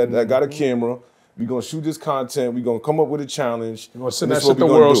over there that got a camera. We're gonna shoot this content. We're gonna come up with a challenge. We're gonna send that shit to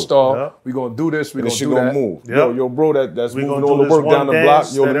World Star. Yep. We're gonna do this. We're And gonna this shit do gonna that. move. Yep. Yo, bro, that's We moving gonna all do the this work one down the block.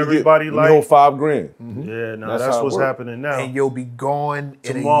 dance Yo, that let me everybody get $5,000. Yeah, no, That's that's how it what's work. happening now. And you'll be gone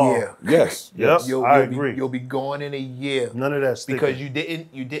in Tomorrow. a year. Yes. Yep, I agree. You'll be gone in a year. None of that sticking. Because you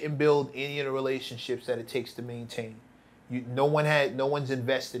didn't build any of the relationships that it takes to maintain. No one's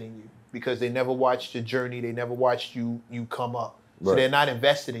invested in you because they never watched your journey. They never watched you come up. So Right. they're not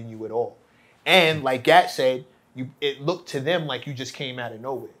invested in you at all. And like Gat said, it looked to them like you just came out of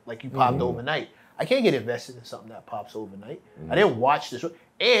nowhere, like you popped overnight. I can't get invested in something that pops overnight. I didn't watch this.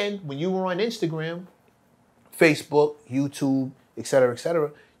 And when you were on Instagram, Facebook, YouTube, et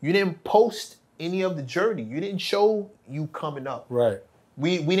cetera, you didn't post any of the journey. You didn't show you coming up. Right.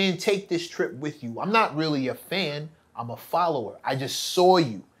 We didn't take this trip with you. I'm not really a fan. I'm a follower. I just saw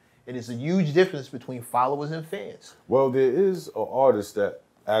you. It is a huge difference between followers and fans. Well, there is an artist that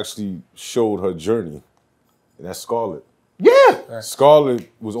actually showed her journey, and that's Scarlett. Yeah. Scarlett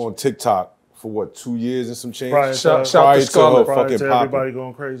was on TikTok for what, 2 years and some change? Prior Shout to to her Scarlett. prior fucking to popping. everybody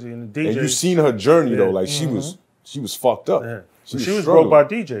going crazy and the DJs. And you seen her journey though, Yeah. like she was fucked up. Yeah. She She was was struggling. broke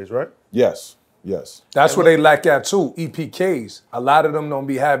by DJs, right? Yes, yes. That's what they lack at too. EPKs. A lot of them don't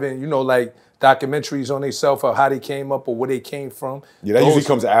be having, like documentaries on themselves of how they came up or where they came from. Yeah, that usually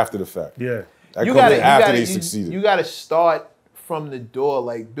comes after the fact. Yeah. That You comes gotta, in after they you succeeded. gotta start from the door.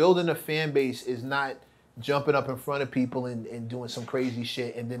 Like building a fan base is not jumping up in front of people and doing some crazy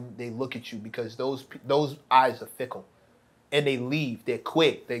shit and then they look at you because those eyes are fickle and they leave. They're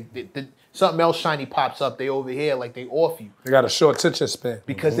quick. They something else shiny pops up. They over here like they off you They got a short attention span.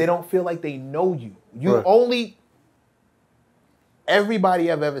 because they don't feel like they know you. You Right. only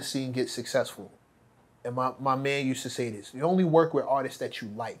everybody I've ever seen get successful. And my man used to say this: you only work with artists that you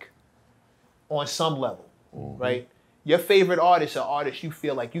like on some level, right? Your favorite artists are artists you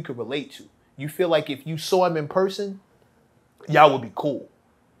feel like you could relate to. You feel like if you saw him in person, y'all would be cool.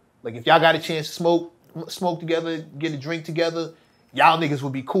 Like if y'all got a chance to smoke together, get a drink together, y'all niggas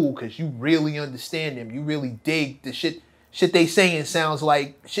would be cool because you really understand them. You really dig the shit they saying sounds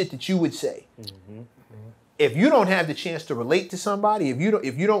like shit that you would say. If you don't have the chance to relate to somebody, if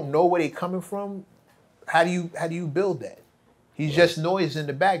you don't know where they coming from, how do you build that? He's just noise in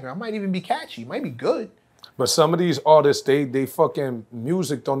the background. Might even be catchy. Might be good. But some of these artists, they fucking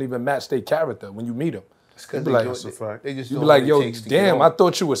music don't even match their character when you meet them. Because be like, that's a fact. they just You don't be like, know what yo, it takes to damn, get I on.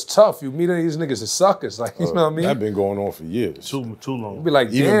 thought you was tough. You meeting these niggas as suckers. Like, you know what I mean? That been going on for years. Too long. You be like,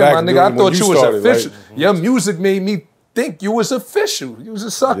 Even damn, back my nigga, during I when thought you you was started, official. right? Your music made me think you was official. You was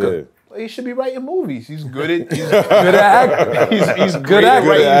a sucker. Yeah. Well, he should be writing movies. He's good at Good at acting. he's Good great at at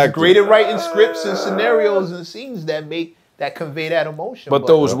writing. acting. He's great at writing scripts and scenarios and scenes that make that convey that emotion. But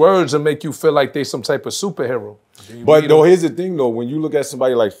those words will make you feel like they some type of superhero. But though, here's the thing though, when you look at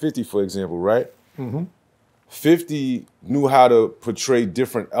somebody like 50, for example, right? 50 knew how to portray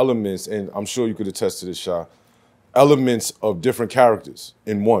different elements, and I'm sure you could attest to this, Shah, elements of different characters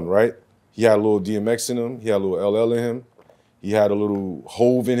in one, right? He had a little DMX in him, he had a little LL in him, he had a little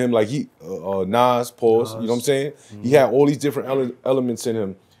Hove in him, like Nas, pause, you know what I'm saying? He had all these different elements in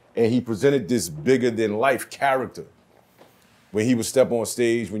him, and he presented this bigger than life character. When he would step on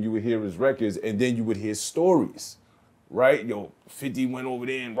stage, when you would hear his records, and then you would hear stories, right? Yo, 50 went over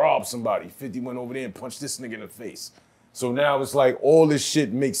there and robbed somebody. 50 went over there and punched this nigga in the face. So now it's like all this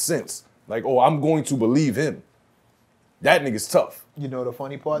shit makes sense. Like, oh, I'm going to believe him. That nigga's tough. You know the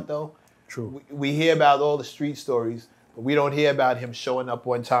funny part though? True. We hear about all the street stories, but we don't hear about him showing up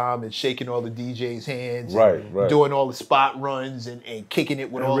one time and shaking all the DJs' hands. Right, and right. doing all the spot runs and kicking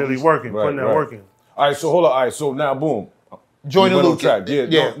it with And all really these. working, Right, putting that right. work in. All right, so hold on. All right, so now, boom. Join You the went on loop. track. Yeah,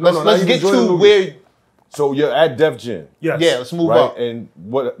 no, no, let's now get you can join the to loop. where. So you're at Def Jam, Yes. Yeah, let's move right? up. And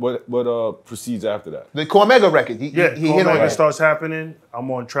what proceeds after that? The Cormega record. He Yeah, hit on Cormega that. starts happening.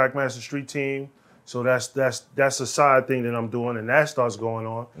 I'm on Trackmaster Street Team. So that's a side thing that I'm doing, and that starts going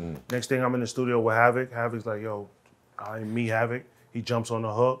on. Next thing, I'm in the studio with Havoc. Havoc's like, yo, I'm me, Havoc. He jumps on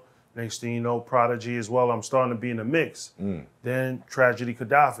the hook. Next thing you know, Prodigy as well. I'm starting to be in the mix. Then Tragedy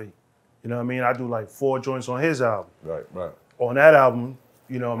Gaddafi. You know what I mean? I do like 4 joints on his album. Right, right. On that album,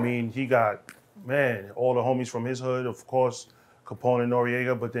 you know what I mean, he got, man, all the homies from his hood, of course, Capone and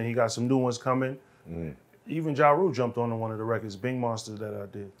Noriega, but then he got some new ones coming. Even Ja Rule jumped on one of the records, Bing Monsters, that I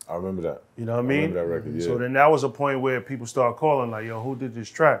did. I remember that. You know what I I mean? remember that record, yeah. So then that was a point where people start calling, like, yo, who did this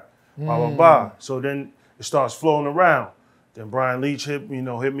track? Blah, blah, blah. So then it starts flowing around. Then Brian Leach hit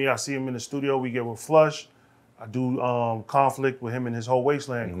me. I see him in the studio. We get with Flush. I do Conflict with him and his whole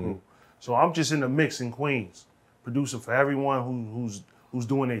Wasteland crew. So I'm just in the mix in Queens, producing for everyone who's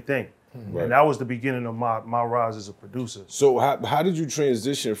doing their thing. Right. And that was the beginning of my rise as a producer. So how did you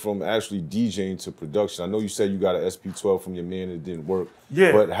transition from actually DJing to production? I know you said you got an SP12 from your man and it didn't work.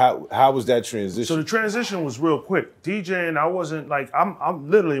 Yeah. But how was that transition? So the transition was real quick. DJing, I wasn't like, I'm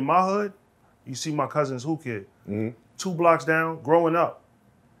literally in my hood. You see my cousin's Who Kid. 2 blocks down, growing up,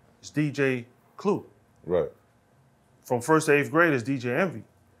 it's DJ Clue. Right. From 1st to 8th grade, it's DJ Envy.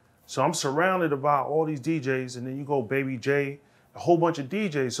 So I'm surrounded about all these DJs, and then you go Baby J, a whole bunch of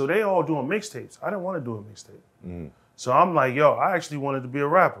DJs. So they all doing mixtapes. I didn't want to do a mixtape. So I'm like, yo, I actually wanted to be a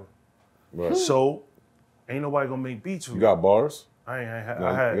rapper. Right. So ain't nobody gonna make beats for You me. got bars? I had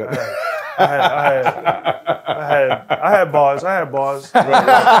bars.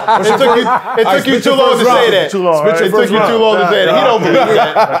 It took you too long to say that. Too long. It took you too long to say that. He don't believe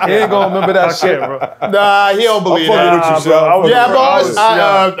that. He ain't gonna remember that shit. Bro. Nah, he don't believe that. Yeah, boss. You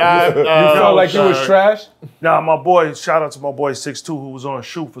felt like you was trash? Nah, my boy, shout out to my boy 6'2", who was on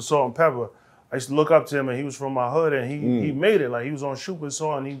Shoot for Salt and Pepper. I used to look up to him, and he was from my hood, and he made it. Like, he was on Shoot for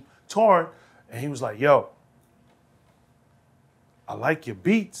Salt, and he touring, and he was like, yo, I like your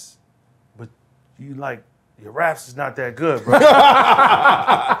beats, but your raps is not that good, bro.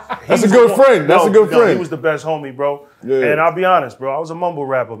 That's a good friend. That's a good friend. He was the best homie, bro. Yeah. And I'll be honest, bro, I was a mumble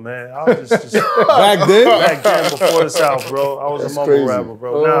rapper, man. I was just Back then? back then before the South, bro. I was That's a mumble crazy. rapper,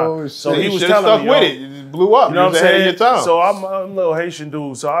 bro. Oh, So shit. he was should've telling stuck me, with yo, it. It blew up. you know what I'm ahead of your saying? time. So I'm a little Haitian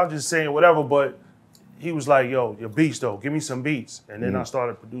dude, so I'm just saying whatever, but he was like, yo, your beats though, give me some beats. And then I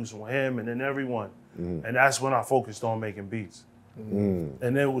started producing with him and then everyone. And that's when I focused on making beats.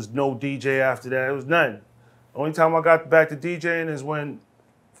 And there was no DJ after that. It was nothing. The only time I got back to DJing is when,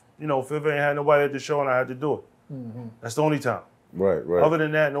 Fifth ain't had nobody at the show and I had to do it. That's the only time. Right, right. Other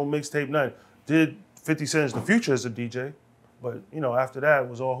than that, no mixtape, nothing. Did 50 Cent's The Future as a DJ, but after that, it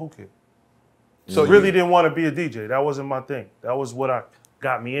was all Who Kid. So really didn't want to be a DJ. That wasn't my thing. That was what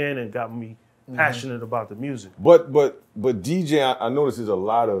got me in and got me passionate about the music. But DJ, I notice there's a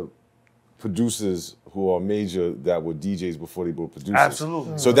lot of producers who are major that were DJs before they were producers.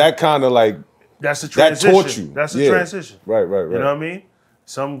 Absolutely. So that kind of like, That's a that transition. taught you. That's a Yeah. transition. Right, right, right. You know what I mean?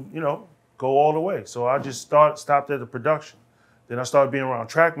 Some, go all the way. So I just stopped at the production. Then I started being around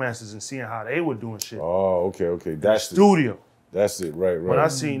track masters and seeing how they were doing shit. Oh, okay. That's it. Studio. That's it, right, right. When I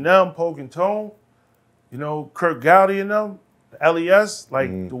seen them, Poke and Tone, Kirk Gowdy and them, the LES,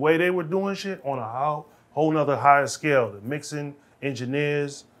 like the way they were doing shit on a whole nother higher scale. The mixing,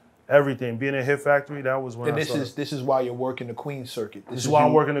 engineers, everything. Being a Hit Factory, that was when And I started. this is why you're working the Queen circuit. This is why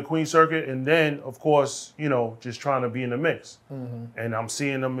I'm working the Queen Circuit, and then, of course, just trying to be in the mix. And I'm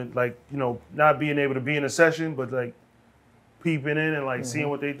seeing them, not being able to be in a session, but like peeping in and like seeing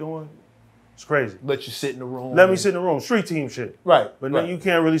what they're doing. It's crazy. Let you sit in the room. Let me sit in the room. Street team shit. Right. But right. then you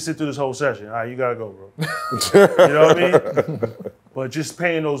can't really sit through this whole session. All right, you gotta go, bro. You know what I mean? But just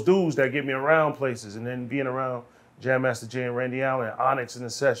paying those dues that get me around places, and then being around Jam Master Jay and Randy Allen, Onyx in the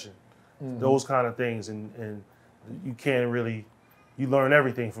session, those kind of things, and you can't really, you learn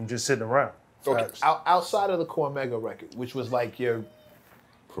everything from just sitting around. Okay. Outside of the Cormega record, which was like your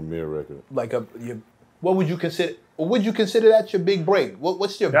Premier record. like what would you consider? Or would you consider that your big break?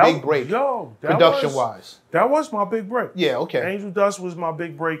 What's your big break? Yo, production wise. That was my big break. Yeah, okay. Angel Dust was my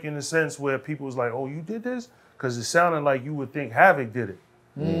big break in the sense where people was like, "Oh, you did this?" Because it sounded like you would think Havoc did it.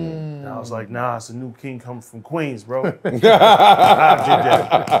 And I was like, "Nah, it's a new king coming from Queens, bro." I did that.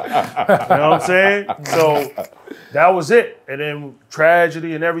 You know what I'm saying? So that was it. And then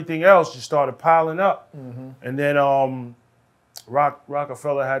Tragedy and everything else just started piling up. And then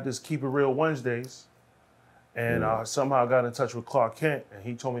Rockefeller had this Keep It Real Wednesdays. And I somehow got in touch with Clark Kent, and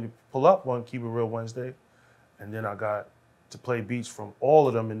he told me to pull up one Keep It Real Wednesday. And then I got to play beats from all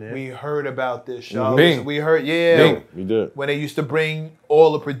of them in there. We heard about this show. Bing. We heard, yeah. Bing. We did. When they used to bring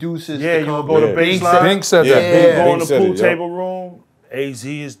all the producers. Yeah, to you come. would go to Baseline. Bing said Yeah. that. You Yeah. go in Bing the said pool it, table room. AZ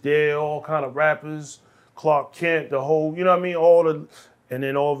is there, all kind of rappers. Clark Kent, the whole, you know what I mean? And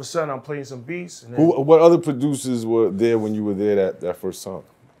then all of a sudden I'm playing some beats. And then, What other producers were there when you were there that first time?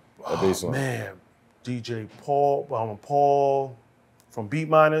 At Baseline? man, DJ Paul from Beat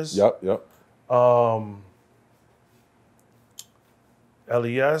Miners. Yep.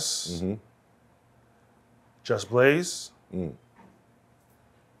 LES. Just Blaze. This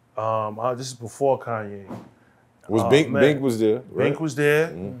is before Kanye. Was man. Bink was there? Right? Bink was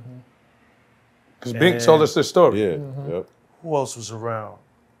there. Because Bink told us this story. Yeah. Yep. Who else was around?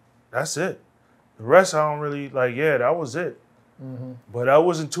 That's it. The rest I don't really like. Yeah, that was it. But there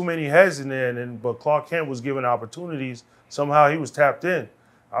wasn't too many heads in there. But Clark Kent was given opportunities. Somehow he was tapped in.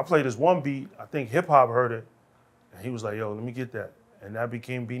 I played this one beat. I think Hip Hop heard it, and he was like, "Yo, let me get that." And that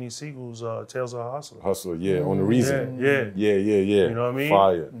became Beanie Siegel's Tales of a Hustler. Hustler, yeah, on the Reason. Yeah. Yeah. You know what I mean?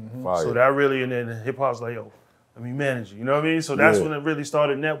 Fire. So that really, and then Hip Hop's like, "Yo, let me manage you." You know what I mean? So that's when it really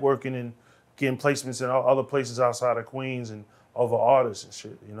started networking and getting placements in other places outside of Queens and other artists and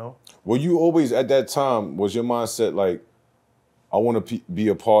shit. You know? Were you always at that time? Was your mindset like, I want to be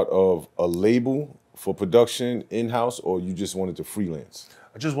a part of a label for production in-house, or you just wanted to freelance?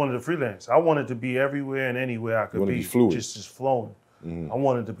 I just wanted to freelance. I wanted to be everywhere and anywhere I could be fluid. just flowing. I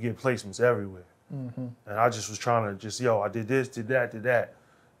wanted to get placements everywhere. And I just was trying to I did this, did that.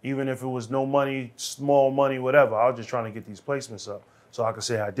 Even if it was no money, small money, whatever, I was just trying to get these placements up so I could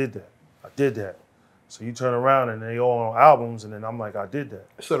say I did that. So you turn around and they all on albums, and then I'm like, I did that.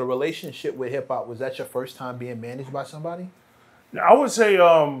 So the relationship with hip hop, was that your first time being managed by somebody? Now, I would say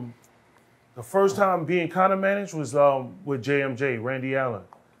the first time being kind of managed was with JMJ, Randy Allen.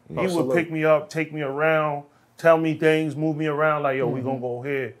 He would pick me up, take me around, tell me things, move me around, like, yo, we gonna go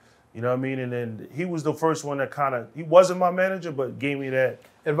here. You know what I mean? And then he was the first one that he wasn't my manager, but gave me that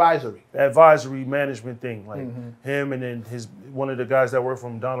advisory management thing. Like him and then one of the guys that worked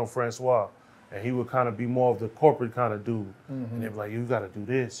from Donald Francois. And he would kind of be more of the corporate kind of dude. And they'd be like, you gotta do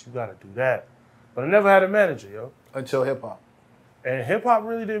this, you gotta do that. But I never had a manager, yo. Until hip hop. And hip hop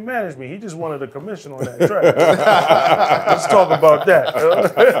really didn't manage me. He just wanted a commission on that track. Let's talk about that.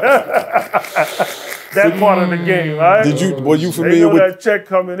 That part of the game, all right? Were you They familiar know with that check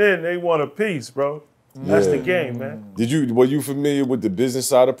coming in, they want a piece, bro. That's the game, man. Were you familiar with the business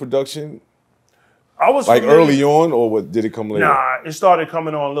side of production? I was Like familiar. early on, or did it come later? Nah, it started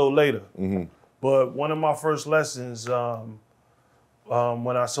coming on a little later. But one of my first lessons,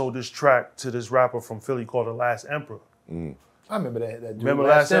 when I sold this track to this rapper from Philly called The Last Emperor. I remember that dude. Remember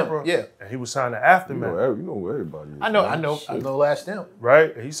Last Emperor? Yeah. And he was signed to Aftermath. You know everybody. I know Last Emperor.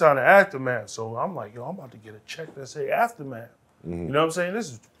 Right? He signed to Aftermath. So I'm like, yo, I'm about to get a check that say Aftermath. You know what I'm saying?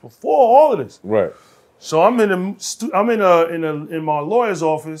 This is before all of this. Right. So I'm in my lawyer's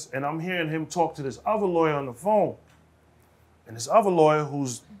office, and I'm hearing him talk to this other lawyer on the phone. And this other lawyer,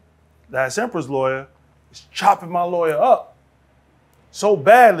 who's Last Emperor's lawyer, is chopping my lawyer up so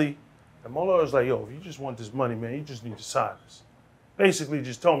badly. And my lawyer's like, yo, if you just want this money, man, you just need to sign this. Basically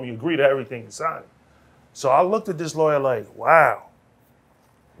just told me you agree to everything and sign it. So I looked at this lawyer like, wow.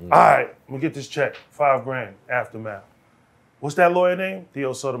 All right, I'm gonna get this check, $5,000, Aftermath. What's that lawyer name?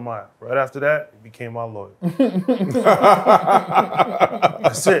 Theo Sotomayor. Right after that, he became my lawyer.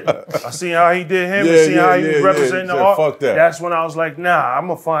 That's it. I seen how he did him and see how he was representing the art. Fuck that. That's when I was like, nah, I'm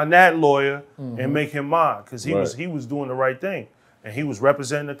gonna find that lawyer and make him mine. Because he was doing the right thing. And he was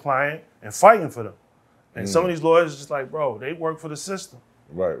representing the client and fighting for them. And some of these lawyers just like, bro, they work for the system.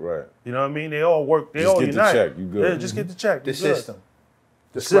 Right. You know what I mean? They all work, they Just all get the unite. check, you good. Yeah, just get the check. The you good. system.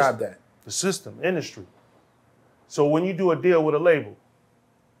 Describe that. The system, industry. So when you do a deal with a label,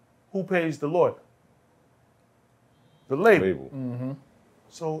 who pays the lawyer? The label.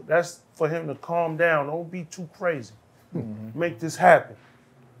 So that's for him to calm down. Don't be too crazy. Make this happen.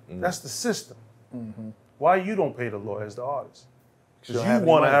 That's the system. Why you don't pay the lawyer as the artist? Because you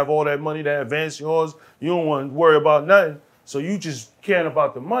want to have all that money to advance yours. You don't want to worry about nothing. So you just caring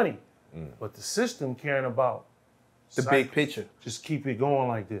about the money. But the system caring about The big picture. Just keep it going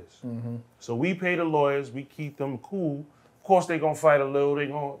like this. So we pay the lawyers. We keep them cool. Of course, they're going to fight a little. They're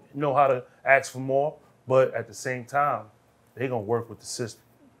going to know how to ask for more. But at the same time, they're going to work with the system.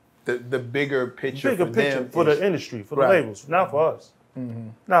 The bigger picture Bigger for picture them for is, the industry, for the labels, not for us.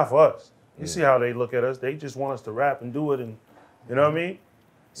 Not for us. You see how they look at us. They just want us to rap and do it, and you know what I mean?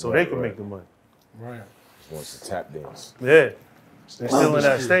 So they can make the money. Right. Just wants to tap dance. Yeah. They're still in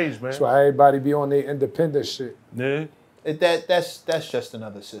that stage, man. That's why everybody be on their independent shit. Yeah. That's just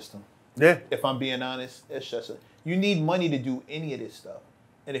another system. Yeah. If I'm being honest, it's just you need money to do any of this stuff.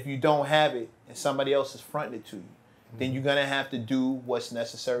 And if you don't have it and somebody else is fronting it to you, then you're gonna have to do what's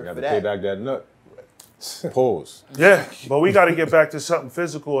necessary You have for to pay that. back that nut. Pause. Yeah, but we got to get back to something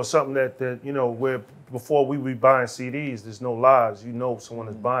physical or something that you know, where before we be buying CDs, there's no lies. You know, someone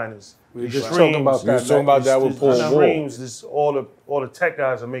is buying this. We just talking about We that. was talking about that with Paul Wall. Streams, this all the tech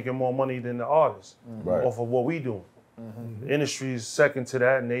guys are making more money than the artists Right. off of what we doing. The industry is second to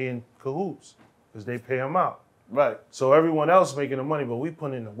that, and they in cahoots because they pay them out. Right. So everyone else making the money, but we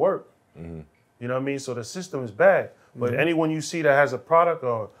put in the work. You know what I mean? So the system is bad. But anyone you see that has a product,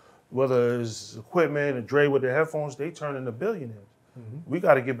 or whether it's equipment and Dre with their headphones, they turn into billionaires. We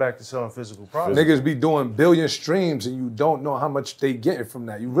got to get back to selling physical products. Niggas be doing billion streams and you don't know how much they getting from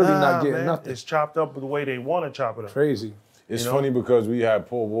that. You really not getting man, nothing. It's chopped up the way they want to chop it up. Crazy. It's You know? funny because we had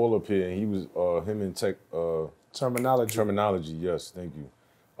Paul Wall up here, and he was him and Tech Terminology. Yes, thank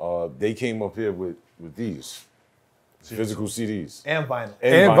you. They came up here with these physical CDs And vinyl.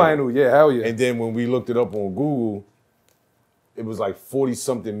 And vinyl, yeah, hell yeah. And then when we looked it up on Google, it was like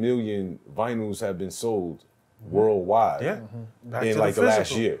 40-something million vinyls have been sold worldwide. Yeah. Back in to like the last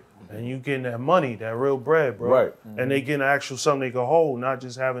physical. year. And you getting that money, that real bread, bro. Right. And they getting actual something they can hold, not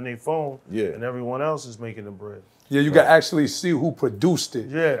just having their phone. Yeah. And everyone else is making the bread. Yeah, you can actually see who produced it.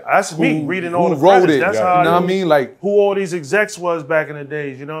 Yeah, that's me reading all who the wrote credits. it. That's You how I know what I knew mean? Like, who all these execs was back in the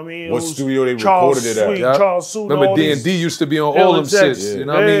days. You know what I mean? What It was studio they Charles recorded it at. Sweet, Yep. Charles Suit, Remember all these D&D used to be on ill all them execs. shits. Yeah. You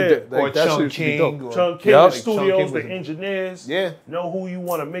know what I mean? Yeah. Or That Chung shit used to be King, dope. or- Chung King, Yup. the Chung studios, King was the a- engineers. Yeah. Know who you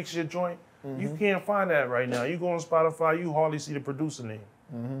want to mix your joint. You can't find that right now. You go on Spotify, you hardly see the producer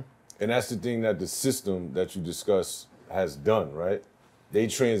name. And that's the thing that the system that you discuss has done, right? They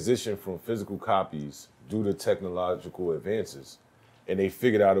transitioned from physical copies due to technological advances. And they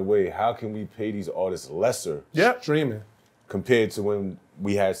figured out a way, how can we pay these artists lesser Streaming. compared to when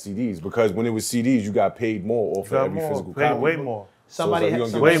we had CDs? Because when it was CDs, you got paid more off of Got every more, physical paid copy. way more. Somebody, so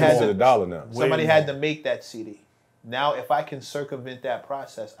it's like, way you're gonna more. give us to the dollar now. somebody more. had to make that CD. Now, if I can circumvent that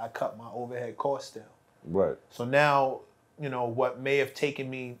process, I cut my overhead costs down. Right. So now, you know, what may have taken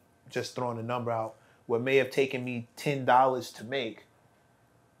me, just throwing a number out, what may have taken me $10 to make,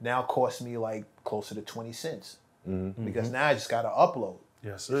 now costs me like closer to 20 cents. Because now I just got to upload.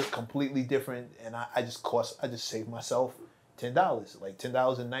 Yes, sir. Completely different, and I just saved myself $10, like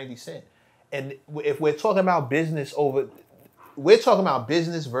 $10.90. And if we're talking about business we're talking about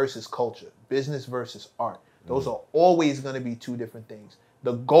business versus culture, business versus art. Those are always going to be two different things.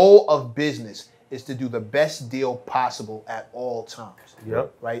 The goal of business is to do the best deal possible at all times.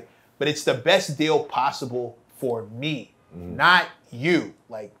 Yep. Right? But it's the best deal possible for me, not you.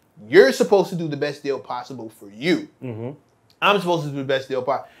 Like, you're supposed to do the best deal possible for you. I'm supposed to do the best deal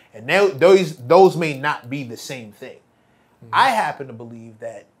possible. And now those may not be the same thing. I happen to believe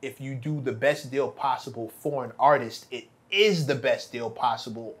that if you do the best deal possible for an artist, it is the best deal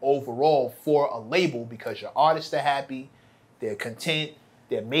possible overall for a label, because your artists are happy, they're content,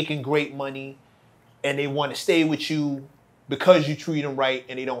 they're making great money, and they want to stay with you because you treat them right,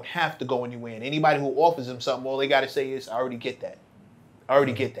 and they don't have to go anywhere. And anybody who offers them something, all they got to say is, I already get that. I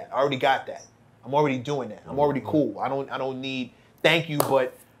already get that. I already got that. I'm already doing that. I'm already cool. I don't need thank you,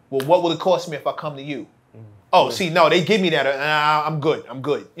 but well, what will it cost me if I come to you? Oh, see, no, they give me that. I'm good. I'm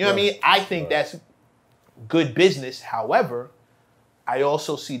good. You know what I mean? I think that's good business. However, I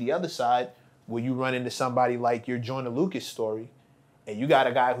also see the other side where you run into somebody like your Joyner Lucas story, and you got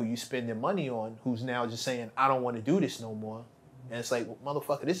a guy who you spending money on who's now just saying, I don't want to do this no more. And it's like, well,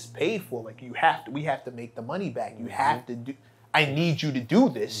 motherfucker, this is paid for. Like, we have to make the money back. You have to do, I need you to do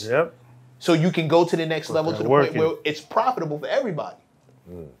this. Yep. So you can go to the next level, to the working. point where it's profitable for everybody.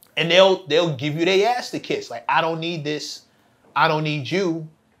 And they'll give you their ass to kiss. Like, I don't need this. I don't need you.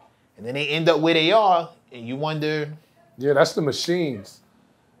 And then they end up where they are, and you wonder. Yeah, that's the machines.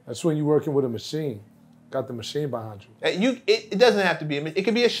 That's when you're working with a machine. Got the machine behind you. It doesn't have to be. It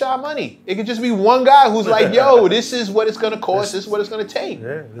could be a Sha Money. It could just be one guy who's like, "Yo, this is what it's gonna cost. This is what it's gonna take."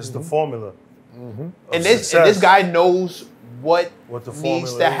 Yeah, this is the formula. And this guy knows what the needs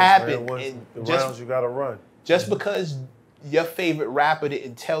formula to is, happen. man, And the rounds you gotta run. Just because your favorite rapper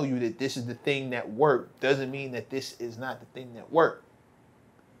didn't tell you that this is the thing that worked doesn't mean that this is not the thing that worked.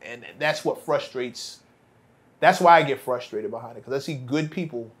 And that's what frustrates. That's why I get frustrated behind it, because I see good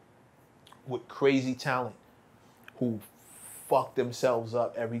people with crazy talent who fuck themselves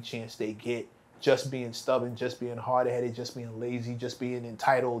up every chance they get, just being stubborn, just being hard-headed, just being lazy, just being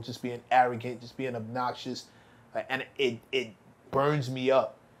entitled, just being arrogant, just being obnoxious. And it burns me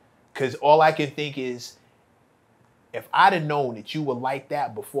up, because all I can think is, if I'd have known that you were like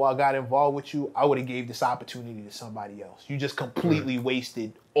that before I got involved with you, I would have gave this opportunity to somebody else. You just completely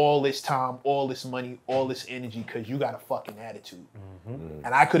wasted all this time, all this money, all this energy because you got a fucking attitude.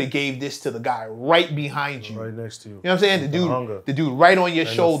 And I could have gave this to the guy right behind you. Right next to you. You know what I'm saying? The dude right on your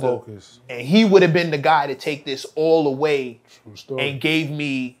shoulder. And he would have been the guy to take this all away and gave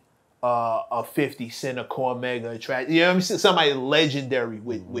me a 50 Cent, a Cormega, a track. You know what I'm saying? Somebody legendary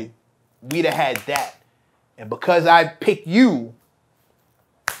with we'd have had that. And because I picked you.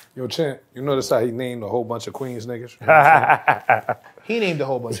 Yo, Champ, you notice how he named a whole bunch of Queens niggas? He named a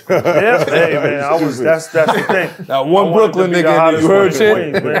whole bunch of Queens. Yeah, hey, man, that's the thing. That one Brooklyn nigga, you heard,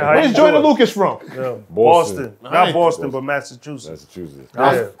 Champ? Where's Jordan Lucas from? Yeah, Boston. Not Boston, but Massachusetts.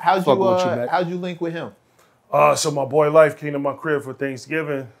 How'd you link with him? So my boy Life came to my crib for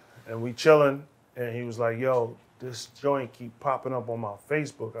Thanksgiving, and we chilling, and he was like, yo, this joint keep popping up on my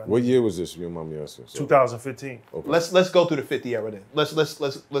Facebook. What year was this? You remind me asking. 2015. Okay. Let's go through the 50 era then.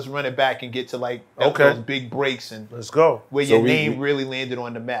 Let's run it back and get to like those big breaks and let's go. Where your name really landed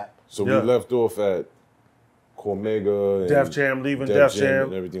on the map. So we left off at Cormega and Def Jam, leaving Def Jam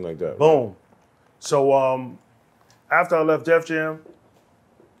and everything like that. Boom. Right? So after I left Def Jam,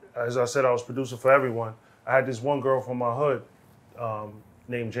 as I said, I was producer for everyone. I had this one girl from my hood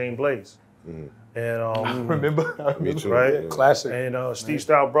named Jane Blaze. And I remember. Me too. Right? Yeah. Classic. And Steve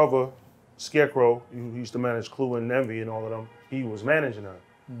Style brother, Scarecrow, who used to manage Clue and Envy and all of them, he was managing her.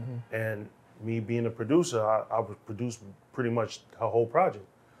 And me being a producer, I would produce pretty much her whole project.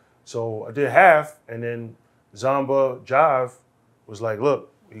 So I did half, and then Zamba Jive was like,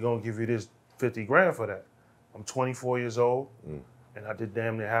 look, we're gonna give you this 50 grand for that. I'm 24 years old, and I did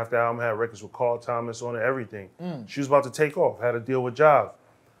damn near half the album, had records with Carl Thomas on it, everything. She was about to take off, had a deal with Jive.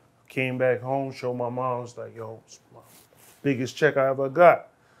 Came back home, showed my mom, was like, yo, it's my biggest check I ever got.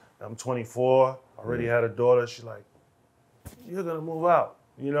 I'm 24, already had a daughter. She's like, you're gonna move out.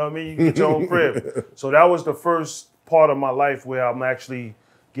 You know what I mean? You get your own crib. So that was the first part of my life where I'm actually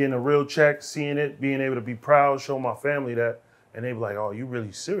getting a real check, seeing it, being able to be proud, show my family that, and they were like, oh, you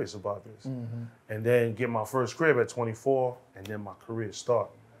really serious about this? And then get my first crib at 24, and then my career start.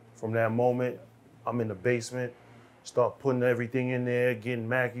 From that moment, I'm in the basement, start putting everything in there, getting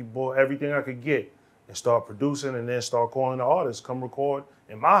Mackie Boy, everything I could get, and start producing, and then start calling the artists, come record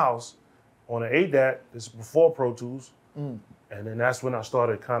in my house on an ADAT. This is before Pro Tools. And then that's when I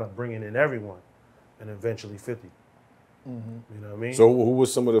started kind of bringing in everyone, and eventually 50. You know what I mean? So who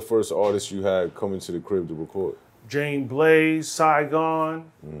was some of the first artists you had coming to the crib to record? Jane Blaze,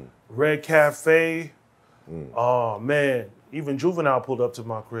 Saigon, Red Cafe. Oh, man. Even Juvenile pulled up to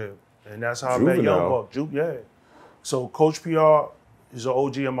my crib, and that's how I met Young Buck. Yeah. So Coach PR is an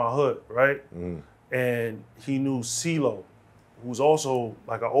OG in my hood, right? And he knew CeeLo, who's also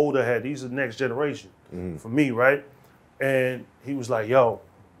like an older head. He's the next generation for me, right? And he was like, yo,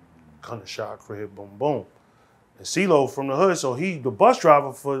 come to Shot crib, boom, boom. And CeeLo from the hood, so he the bus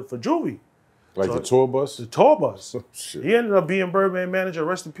driver for Juvie. Like so, the tour bus? The tour bus. Shit. He ended up being Birdman manager.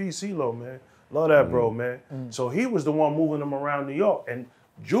 Rest in peace, CeeLo, man. Love that bro, man. So he was the one moving them around New York. And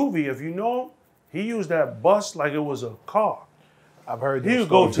Juvie, if you know him, he used that bus like it was a car. I've heard He'd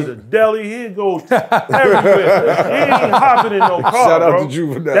go to the deli. He'd go everywhere. He ain't hopping in no car, Shout out bro. to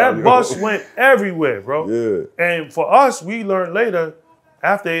Juvenile, That bus went everywhere, bro. Yeah. And for us, we learned later,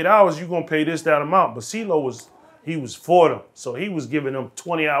 after 8 hours, you're going to pay this, that amount. But CeeLo was for them. So he was giving them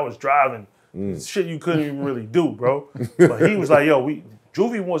 20 hours driving. Shit you couldn't even really do, bro. But he was like, yo,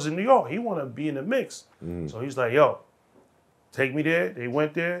 Juvie was in New York. He wanted to be in the mix. So he's like, yo, take me there. They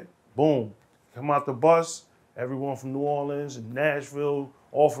went there. Boom. Come out the bus. Everyone from New Orleans and Nashville,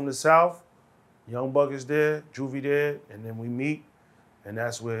 all from the South. Young Buck is there, Juvie there, and then we meet. And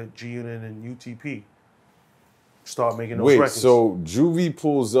that's where G-Unit and UTP start making those records. So Juvie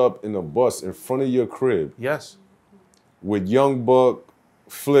pulls up in a bus in front of your crib. Yes. With Young Buck,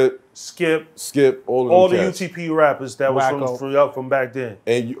 Flip, Skip, all the cats. UTP rappers that was Wacko. from back then.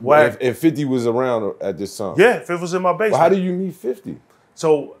 And Wack. and 50 was around at this time. Yeah, Fifth was in my basement. Well, how did you meet 50?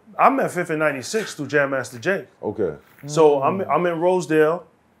 So I met Fifth in '96 through Jam Master Jay. Okay. So I'm in Rosedale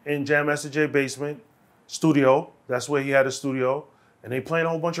in Jam Master Jay basement studio. That's where he had a studio, and they playing a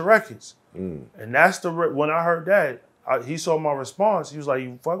whole bunch of records. And that's when I heard that, he saw my response. He was like,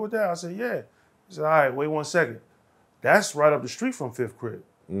 "You fuck with that?" I said, "Yeah." He said, "All right, wait 1 second. That's right up the street from Fifth crib."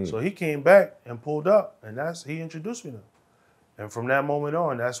 So he came back and pulled up, and he introduced me to him. And from that moment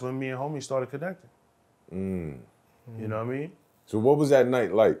on, that's when me and homie started connecting. You know what I mean? So what was that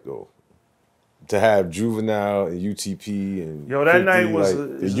night like though? To have Juvenile and UTP and Yo, that 50, night was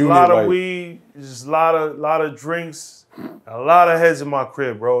like, a lot of weed, just a lot of drinks, a lot of heads in my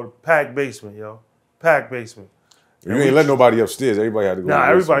crib, bro. Packed basement, yo. Packed basement. You ain't let nobody upstairs. Everybody had to go. Nah,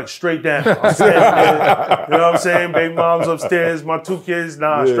 everybody straight down. Upstairs, you know what I'm saying? Baby mom's upstairs, my 2 kids,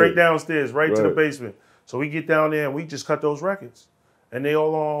 straight downstairs, right to the basement. So we get down there and we just cut those records. And they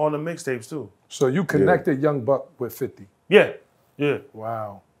all on the mixtapes too. So you connected Young Buck with 50? Yeah.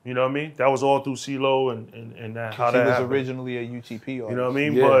 Wow. You know what I mean? That was all through CeeLo and that, how that was happened. originally a UTP artist. You know what I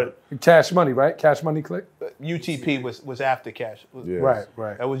mean? Yeah. But Cash Money, right? Cash Money Click? UTP was after Cash. Right.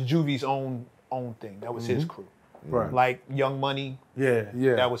 That was Juvie's own thing. That was his crew. Right. Like Young Money. Yeah.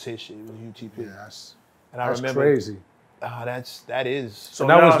 That was his shit. It was UTP. Yes. And I That's remember crazy. That is. So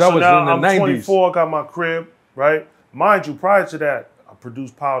that was in the I'm 90s. 24, got my crib, right? Mind you, prior to that, I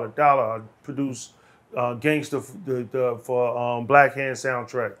produced Power the Dollar. I produced Gangsta for Black Hand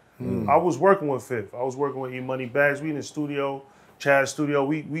soundtrack. I was working with Fifth. I was working with E-Money Bags. We in the studio, Chad's studio.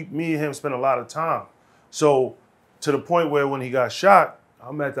 Me and him spent a lot of time. So to the point where when he got shot,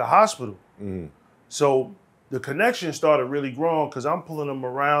 I'm at the hospital. So the connection started really growing because I'm pulling him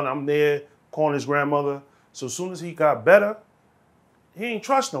around. I'm there calling his grandmother. So as soon as he got better, he ain't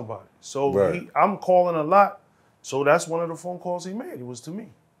trust nobody. So I'm calling a lot. So that's one of the phone calls he made. It was to me.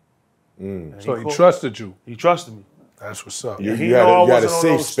 So he trusted you. He trusted me. That's what's up. He You knew had I a wasn't on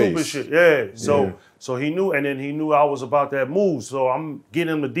safe no stupid space. shit. Yeah. So he knew, and then he knew I was about that move. So I'm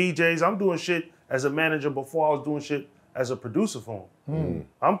getting him the DJs. I'm doing shit as a manager before I was doing shit as a producer for him.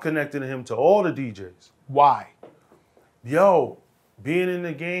 I'm connecting him to all the DJs. Why? Yo, being in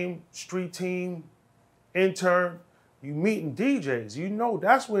the game, street team, intern, you meeting DJs. You know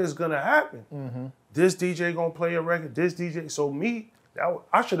that's where it's gonna happen. This DJ gonna play a record. This DJ. So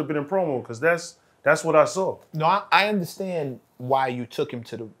I should have been in promo because that's what I saw. No, I understand why you took him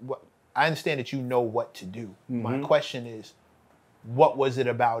to the. I understand that you know what to do. My question is, what was it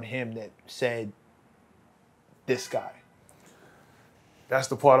about him that said, this guy? That's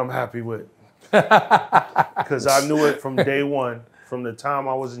the part I'm happy with. Because I knew it from day one, from the time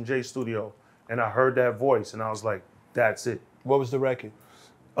I was in Jay's studio, and I heard that voice, and I was like, that's it. What was the record?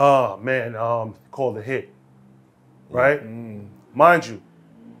 Oh, man, called The Hit, right? Mind you,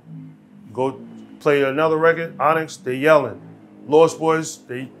 go play another record, Onyx, they yelling. Lost Boys,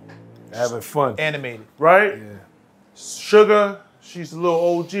 they having fun. Animated. Right? Yeah. Sugar, she's a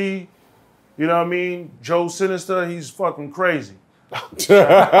little OG. You know what I mean? Joe Sinister, he's fucking crazy.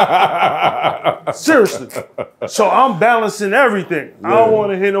 Seriously. So I'm balancing everything. I don't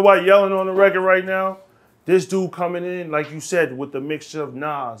want to hear nobody yelling on the record right now. This dude coming in, like you said, with the mixture of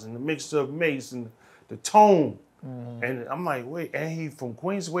Nas and the mixture of Mace and the tone. And I'm like, wait, and he from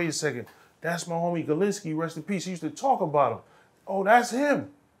Queens? Wait a second. That's my homie Galinsky, rest in peace. He used to talk about him. Oh, that's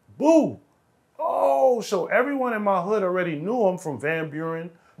him. Boo. Oh, so everyone in my hood already knew him from Van Buren,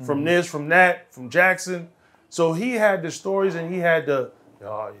 from this, from that, from Jackson. So he had the stories and he had the,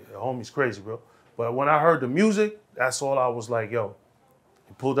 homie's crazy, bro. But when I heard the music, that's all I was like, yo.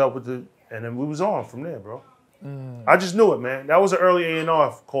 He pulled up with and then we was on from there, bro. I just knew it, man. That was an early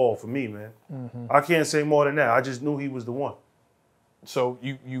A&R call for me, man. I can't say more than that. I just knew he was the one. So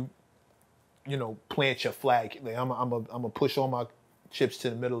you plant your flag. Like, I'm gonna push all my chips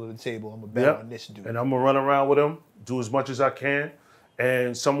to the middle of the table. I'm gonna bet on this dude. And I'm gonna run around with him, do as much as I can.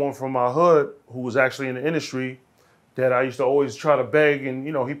 And someone from my hood who was actually in the industry that I used to always try to beg, and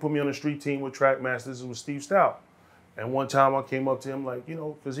he put me on the street team with Track Masters. It was Steve Stout. And one time I came up to him like,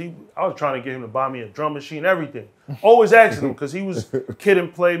 because I was trying to get him to buy me a drum machine, everything. Always asking him because he was kid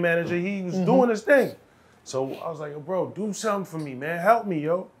and play manager. He was doing his thing. So I was like, yo, bro, do something for me, man. Help me,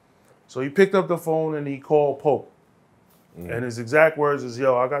 yo. So he picked up the phone and he called Pope. And his exact words is,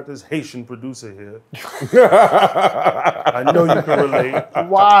 yo, I got this Haitian producer here. I know you can relate.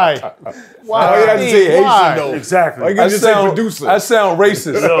 Why? Why you have to say Haitian though? Exactly. Like, just say producer. I sound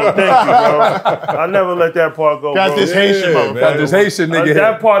racist. Yo, thank you, bro. I never let that part go, Got bro. this Haitian, Got this Haitian nigga.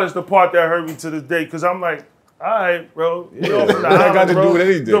 That part is the part that hurt me to this day, because I'm like, all right, bro. Yeah. We off from the What I island, got to bro. do with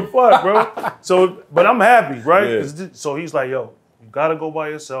anything? The fuck, bro? So, but I'm happy, right? Yeah. 'Cause so he's like, yo, you gotta go by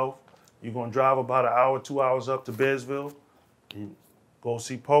yourself. You're gonna drive about an hour, 2 hours up to Bearsville. You go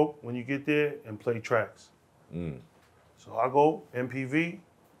see Pope when you get there and play tracks. So I go, MPV,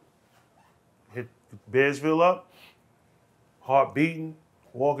 hit Bearsville up, heart beating,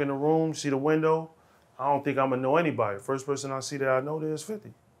 walk in the room, see the window. I don't think I'm gonna know anybody. First person I see that I know there is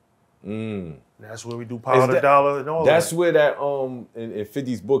 50. And that's where we do Power the Dollar and all That's that. where that in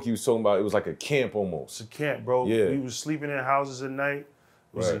 50's book he was talking about. It was like a camp almost. It's a camp, bro. Yeah. We was sleeping in houses at night.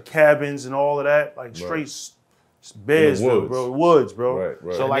 We was in Right. cabins and all of that, like straight beds, woods. bro. Woods, bro. Right.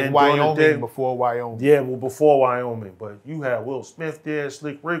 So And like then during the Wyoming day- before Wyoming. Yeah, well, before Wyoming, but you had Will Smith there,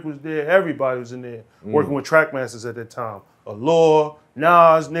 Slick Rick was there, everybody was in there working with Trackmasters at that time. Allure,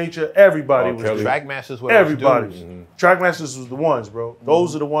 Nas, Nature, everybody R. was Kelly. there. Trackmasters were Everybody. those dudes. Trackmasters was the ones, bro.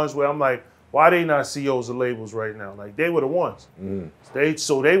 Those are the ones where I'm like, why they not CEOs of labels right now? Like they were the ones.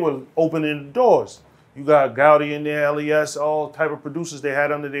 So they were opening the doors. You got Gowdy in there, LES, all type of producers they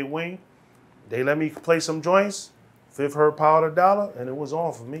had under their wing. They let me play some joints. Fifth heard Power the Dollar, and it was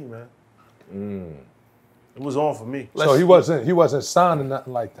on for me, man. It was on for me. So he wasn't signing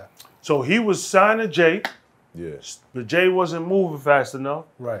nothing like that. So he was signed to Jay, Yeah. but Jay wasn't moving fast enough.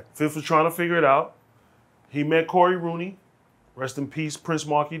 Right. Fifth was trying to figure it out. He met Corey Rooney, rest in peace, Prince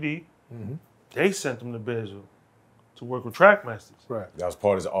Marky D. They sent him to Bearsville to work with Trackmasters, Right. That was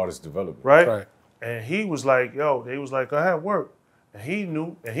part of his artist development. right? Right. And he was like, yo, they was like, go ahead, work. And he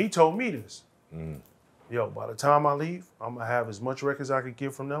knew, and he told me this. Yo, by the time I leave, I'm gonna have as much records I could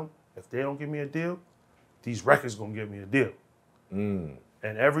get from them. If they don't give me a deal, these records gonna give me a deal. And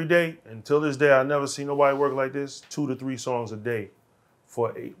every day, until this day, I never seen nobody work like this, 2 to 3 songs a day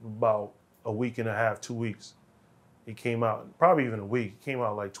for about a week and a half, 2 weeks. He came out, probably even a week, he came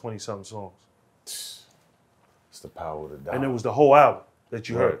out like 20-something songs. It's the power of the dollar. And it was the whole album that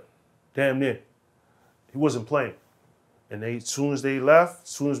you Right. heard. Damn near. He wasn't playing. And as soon as they left, as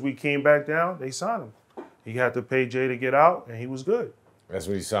soon as we came back down, they signed him. He had to pay Jay to get out, and he was good. That's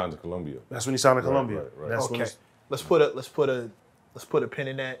when he signed to Columbia. That's when he signed to Columbia. right. That's when Okay. it's- Let's put a pin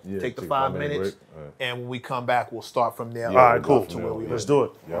in that. Yeah, take the take a 5 5-minute minutes, break. All right. and when we come back, we'll start from there. Yeah, All right, we'll cool. go from there. Let's do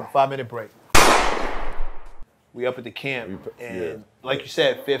it. Yeah. 5-minute break. We up at the camp, and like you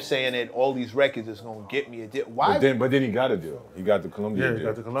said, Fifth saying that all these records is gonna get me a deal. Why? But then he got a deal. He got the Columbia Yeah, he deal.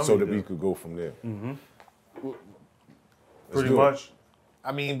 got the Columbia so that deal. we could go from there. Pretty do it. much.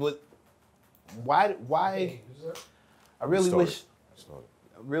 I mean, but why? I really Started. wish.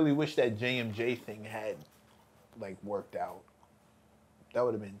 I really wish that JMJ thing had like worked out. That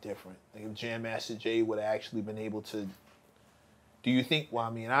would have been different. Like if Jam Master Jay would have actually been able to. Do you think? Well, I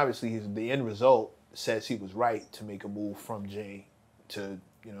mean, obviously, the end result says he was right to make a move from Jay to,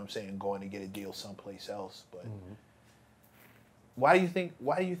 you know what I'm saying, going to get a deal someplace else. But why do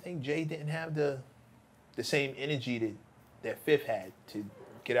you think Jay didn't have the same energy that Fifth had to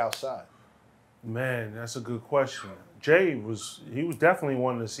get outside? Man, that's a good question. Jay was definitely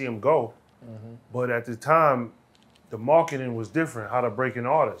wanting to see him go. But at the time, the marketing was different, how to break an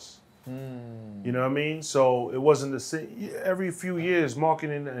artist. You know what I mean? So it wasn't the same. Every few years,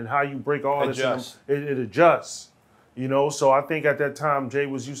 marketing and how you break artists, Adjusts. it adjusts. You know, so I think at that time, Jay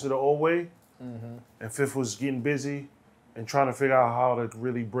was used to the old way, and Fifth was getting busy and trying to figure out how to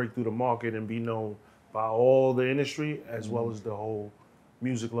really break through the market and be known by all the industry as well as the whole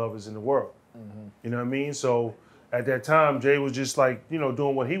music lovers in the world. You know what I mean? So at that time, Jay was just like, you know,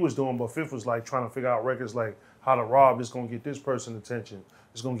 doing what he was doing, but Fifth was like trying to figure out records like how to rob, it's gonna get this person attention.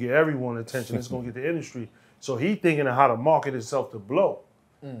 It's gonna get everyone attention. It's gonna get the industry. So he thinking of how to market himself to blow.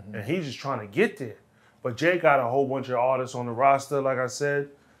 And he's just trying to get there. But Jay got a whole bunch of artists on the roster, like I said.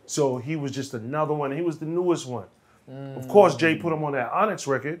 So he was just another one. He was the newest one. Of course, Jay put him on that Onyx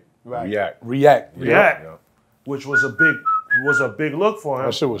record, React. React. React, Yeah. which was a big look for him.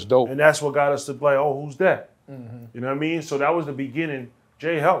 That shit was dope. And that's what got us to play, oh, who's that? You know what I mean? So that was the beginning.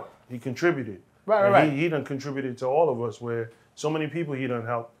 Jay helped. He contributed. And He done contributed to all of us where so many people he done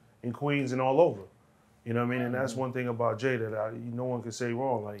helped in Queens and all over. You know what I mean? And that's one thing about Jay that no one can say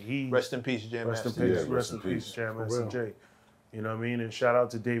wrong. Like Rest in peace, Jam Rest in Master. peace, Yeah, rest in peace, Jam Master Jay. You know what I mean? And shout out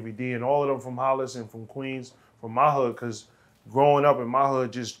to Davey D and all of them from Hollis and from Queens, from my hood, because growing up in my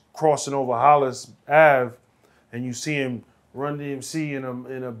hood, just crossing over Hollis Ave, and you see him Run DMC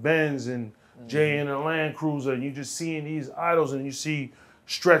in a Benz and Jay in a Land Cruiser, and you just seeing these idols, and you see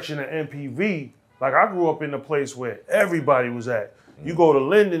Stretch in an MPV. Like I grew up in a place where everybody was at. You go to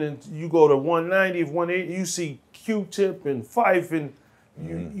Linden and you go to 190, 180, you see Q-Tip and Fife, and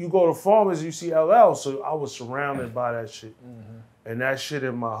you go to Farmers, you see LL. So I was surrounded by that shit. And that shit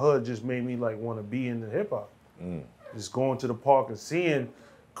in my hood just made me like want to be in the hip hop. Just going to the park and seeing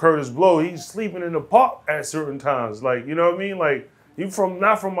Curtis Blow, he's sleeping in the park at certain times. Like, you know what I mean? Like, he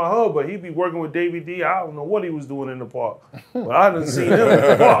not from my hood, but he'd be working with Davey D. I don't know what he was doing in the park. But I done seen him in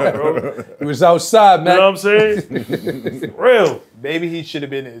the park, bro. He was outside, man. You know what I'm saying? Real. Maybe he should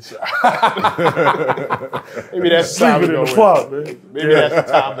have been inside. Maybe that's the time to Sleeping go in the park, man. Maybe that's the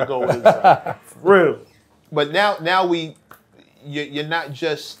time to go inside. Real. But now you're not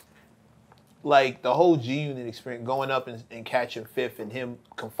just like the whole G Unit experience, going up and catching fifth and him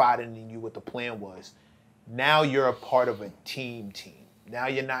confiding in you what the plan was. Now you're a part of a team. Now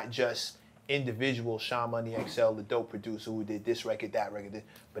you're not just individual Sean Money XL, the dope producer who did this record, that record,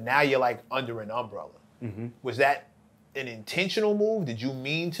 but now you're like under an umbrella. Was that an intentional move? Did you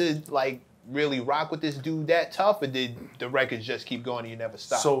mean to like really rock with this dude that tough, or did the records just keep going and you never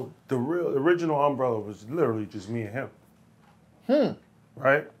stop? So the original umbrella was literally just me and him.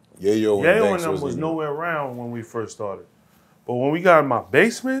 Right? Yayo and them was nowhere around when we first started. But when we got in my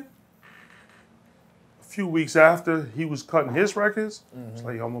basement, a few weeks after he was cutting his records, it's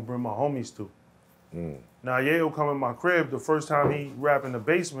like, I'm gonna bring my homies too. Now Yayo come in my crib, the first time he rap in the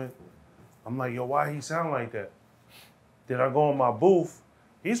basement, I'm like, yo, why he sound like that? Then I go in my booth,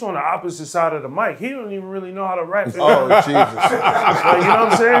 he's on the opposite side of the mic. He don't even really know how to rap. Oh, Jesus. Like, you know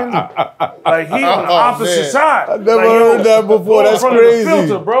what I'm saying? Like, he on the opposite side. I never like, heard that before. That's in front crazy. Of the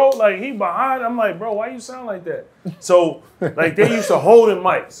filter, bro. Like, he behind. I'm like, bro, why you sound like that? So, like, they used to holding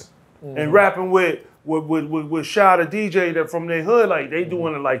mics and rapping with Shy, the DJ that from their hood. Like, they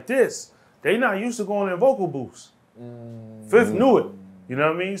doing it like this. They not used to going in vocal booths. Fifth knew it. You know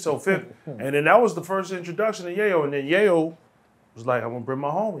what I mean? So Fifth, and then that was the first introduction to Yayo. And then Yayo was like, I'm gonna bring my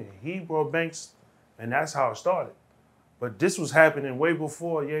homie. He brought Banks, and that's how it started. But this was happening way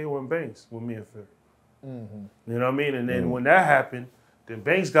before Yayo and Banks with me and Fifth. You know what I mean? And then when that happened, then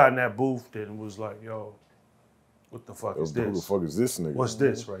Banks got in that booth and was like, yo, what the fuck is this? Who the fuck is this nigga? What's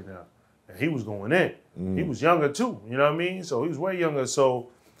this right now? And he was going in. He was younger too, you know what I mean? So he was way younger. So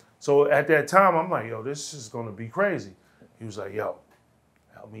at that time, I'm like, yo, this is gonna be crazy. He was like, yo,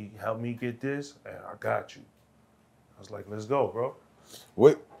 help me get this, and I got you. I was like, let's go, bro.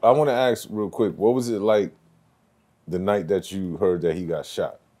 What I want to ask real quick, what was it like the night that you heard that he got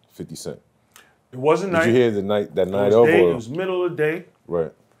shot, 50 Cent? It wasn't night. Did you hear that night It was of? day. Or? It was middle of the day.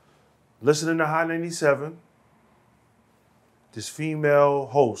 Right. Listening to Hot 97. This female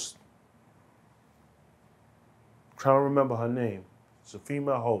host. I'm trying to remember her name. It's a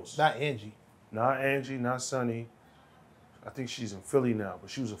female host. Not Angie. Not Angie, not Sunny. I think she's in Philly now, but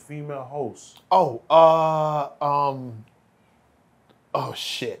she was a female host. Oh, oh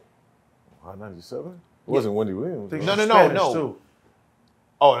shit. Hot 97? It wasn't Wendy Williams. I think No, she's no, Spanish, no. too.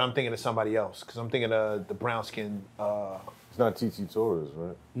 Oh, and I'm thinking of somebody else because I'm thinking of the brown skin. It's not T.T. Torres,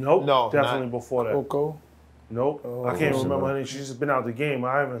 right? Nope. No, definitely not- before that. Coco? Nope. I can't she remember not? her name. She's just been out the game.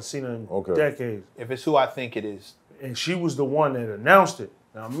 I haven't seen her in decades. If it's who I think it is. And she was the one that announced it.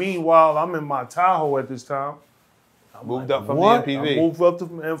 Now, meanwhile, I'm in my Tahoe at this time. Moved up from What? the I MPV. moved up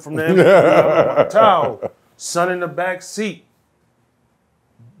from the MPV. I'm in my Tahoe. Son in the back seat.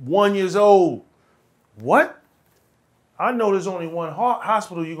 1 year old. What? I know there's only one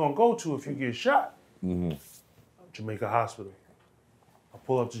hospital you're going to go to if you get shot. Jamaica Hospital. I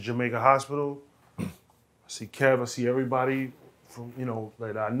pull up to Jamaica Hospital. I see Kev. I see everybody from,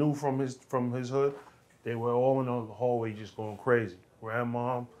 that I knew from his hood. They were all in the hallway just going crazy.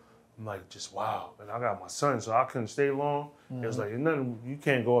 Grandmom. I'm like, just wow. And I got my son, so I couldn't stay long. It was like, nothing, you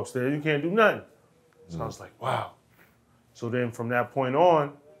can't go upstairs. You can't do nothing. So I was like, wow. So then from that point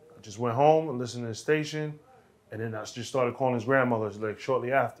on, I just went home and listened to the station. And then I just started calling his grandmother like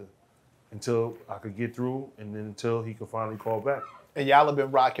shortly after until I could get through and then until he could finally call back. And y'all have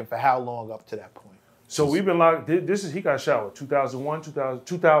been rocking for how long up to that point? So we've been like, he got shot with 2001,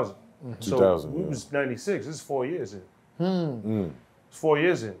 2000. So 2000, we was 96. This is 4 years in. It's 4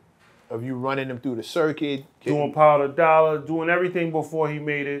 years in. Of you running him through the circuit? Doing Powder Dollar, doing everything before he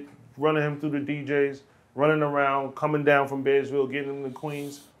made it, running him through the DJs, running around, coming down from Bearsville, getting him to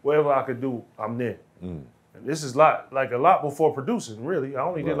Queens, whatever I could do, I'm there. And this is a lot before producing, really. I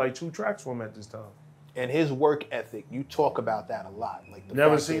only did like 2 tracks for him at this time. And his work ethic, you talk about that a lot. Like the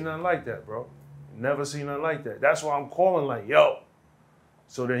Never fact seen that- nothing like that, bro. Never seen nothing like that. That's why I'm calling like, yo.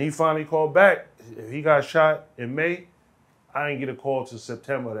 So then he finally called back. He got shot in May. I didn't get a call till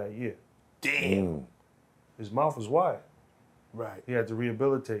September that year. Damn. His mouth was wide. Right. He had to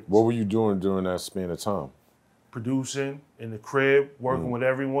rehabilitate. What were you doing during that span of time? Producing in the crib, working with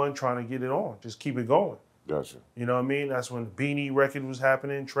everyone, trying to get it on. Just keep it going. Gotcha. You know what I mean? That's when the Beanie record was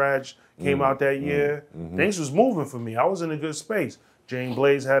happening. Traj came out that year. Things was moving for me. I was in a good space. Jane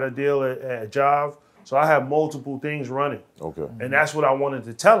Blaze had a deal at Jive. So I had multiple things running. Okay. And that's what I wanted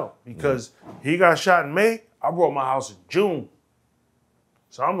to tell him because he got shot in May. I brought my house in June.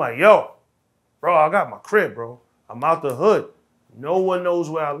 So I'm like, yo, bro, I got my crib, bro. I'm out the hood. No one knows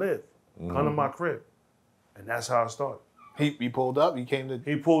where I live. Come to my crib. And that's how I started. He pulled up. He came to.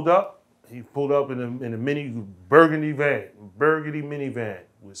 He pulled up. He pulled up in a mini burgundy minivan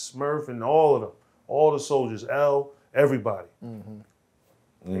with Smurf and all of them, all the soldiers, L, everybody.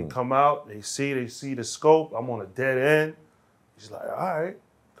 They come out. They see the scope. I'm on a dead end. He's like, all right,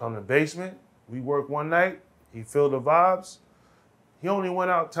 come to the basement. We work one night. He filled the vibes. He only went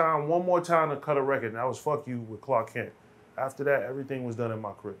out town one more time to cut a record, and that was Fuck You with Clark Kent. After that, everything was done in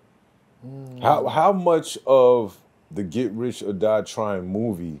my crib. How much of the Get Rich or Die Trying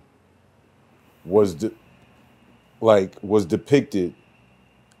movie was depicted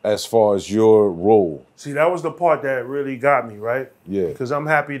as far as your role? See, that was the part that really got me, right? Yeah. Because I'm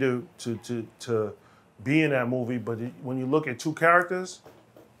happy to be in that movie, but when you look at two characters,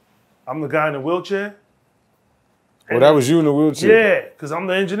 I'm the guy in the wheelchair. Oh, that was you in the wheelchair? Yeah, because I'm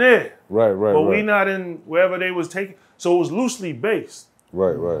the engineer. Right. But we not in wherever they was taking. So it was loosely based.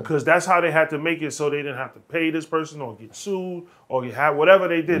 Right. Because that's how they had to make it so they didn't have to pay this person or get sued or get whatever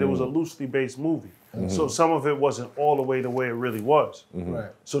they did. It was a loosely based movie. So some of it wasn't all the way it really was. Right.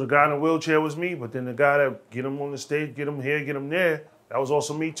 So the guy in the wheelchair was me, but then the guy that get him on the stage, get him here, get him there, that was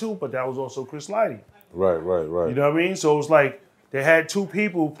also me too, but that was also Chris Lighty. Right. You know what I mean? So it was like they had two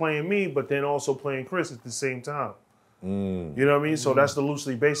people playing me, but then also playing Chris at the same time. You know what I mean? So that's the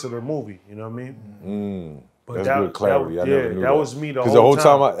loosely based of the movie. You know what I mean? But That's good clarity. I never knew that was me the Because whole the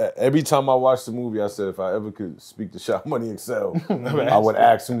whole time, every time I watched the movie, I said if I ever could speak to Shot Money Excel, I would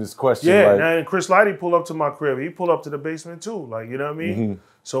ask him this question. Yeah, like, and Chris Lighty pulled up to my crib. He pulled up to the basement too. Like, you know what I mean?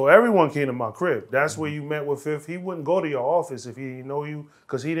 So everyone came to my crib. That's where you met with Fifth. He wouldn't go to your office if he didn't know you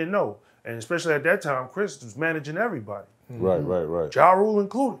because he didn't know. And especially at that time, Chris was managing everybody. Right. Ja Rule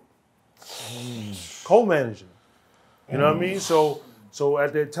included. Co-managing. You know what I mean? So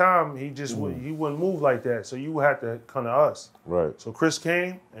at that time, he just he wouldn't move like that. So you had to come to us. Right. So Chris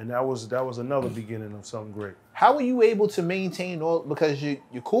came, and that was another beginning of something great. How were you able to maintain all? Because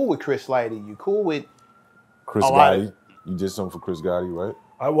you're cool with Chris Lighty, you're cool with Chris Gotti. You did something for Chris Gotti, right?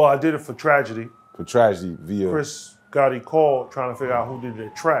 I did it for Tragedy. For Tragedy via Chris Gotti called trying to figure out who did the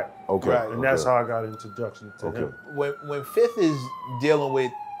track. Okay. Right. And that's how I got an introduction to him. when Fifth is dealing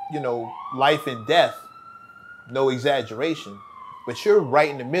with life and death, no exaggeration. But you're right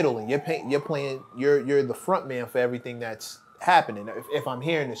in the middle, and you're the front man for everything that's happening. If I'm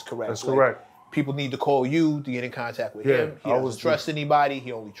hearing this correct, That's correct. People need to call you to get in contact with him. He doesn't trust anybody.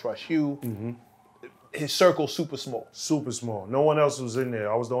 He only trusts you. His circle's super small. Super small. No one else was in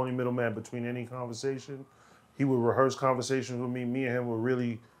there. I was the only middleman between any conversation. He would rehearse conversations with me. Me and him would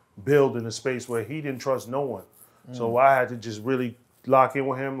really build in a space where he didn't trust no one. So I had to just really lock in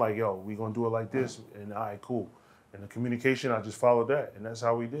with him, like, yo, we gonna do it like this, and all right, cool. And the communication, I just followed that, and that's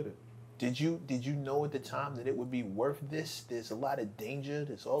how we did it. Did you know at the time that it would be worth this? There's a lot of danger.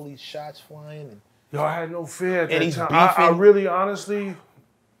 There's all these shots flying. And Yo, I had no fear at And that he's time. beefing. I really, honestly,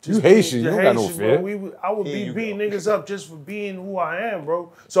 You Haitian, you don't got no Haitian, fear. bro, I would Here be you beating go. niggas up just for being who I am,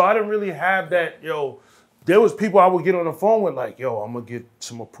 bro. So I didn't really have that, there was people I would get on the phone with like, I'm gonna get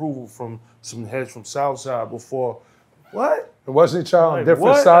some approval from some heads from Southside before. What? Wasn't y'all on Like, different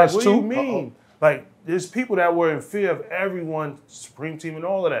what? sides Like, too? What do you mean? Like, there's people that were in fear of everyone, Supreme Team and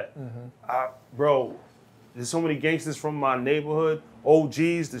all of that. Bro, there's so many gangsters from my neighborhood,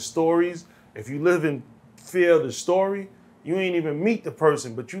 OGs, the stories. If you live in fear of the story, you ain't even meet the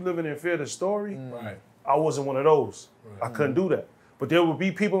person, but you living in fear of the story. Right. I wasn't one of those. I couldn't do that. But there would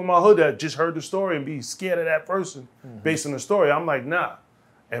be people in my hood that just heard the story and be scared of that person based on the story. I'm like, nah.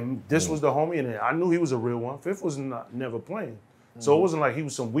 And this was the homie, and I knew he was a real one. Fifth was never playing. So it wasn't like he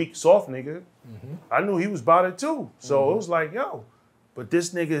was some weak, soft nigga. I knew he was about it too. So it was like, but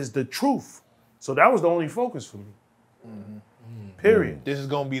this nigga is the truth. So that was the only focus for me. Period. this is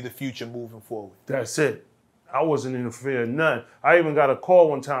gonna be the future moving forward. That's it. I wasn't in fear of none. I even got a call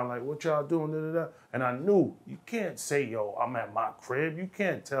one time like, what y'all doing? Da, da, da. And I knew, you can't say, I'm at my crib. You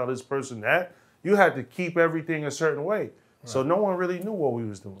can't tell this person that. You had to keep everything a certain way. So no one really knew what we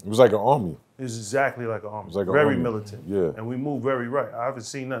was doing. It was like an army. It was exactly like an army. was like an very army. militant. Yeah. And we moved very right. I haven't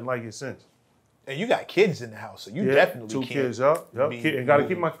seen nothing like it since. And you got kids in the house, so you Yeah, definitely two can't. kids, yup. be And got to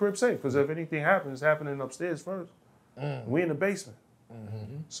keep my crib safe because if anything happens, it's happening upstairs first. We in the basement.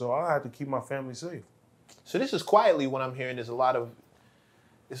 So I had to keep my family safe. So this is quietly what I'm hearing. There's a lot of,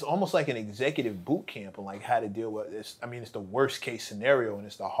 it's almost like an executive boot camp on like how to deal with this. I mean, it's the worst case scenario and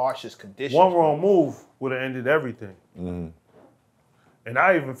it's the harshest conditions. One wrong move would have ended everything. And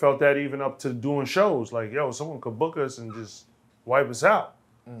I even felt that even up to doing shows. Like, yo, someone could book us and just wipe us out.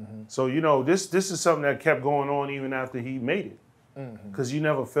 So, you know, this is something that kept going on even after he made it. Because you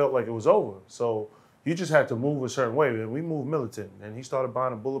never felt like it was over. So you just had to move a certain way. And we moved militant. And he started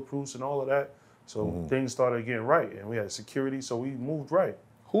buying the bulletproofs and all of that. So things started getting right. And we had security, so we moved right.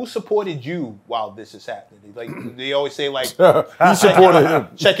 Who supported you while this is happening? Like they always say, like He supported him.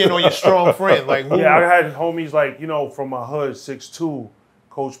 check in on your strong friend. Like who? Yeah, I had homies like, you know, from my hood, 6'2",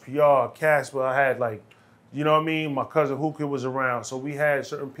 Coach PR, Casper. I had like, you know what I mean? My cousin Hookah was around. So we had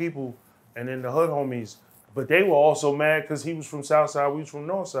certain people and then the hood homies. But they were also mad because he was from Southside, we was from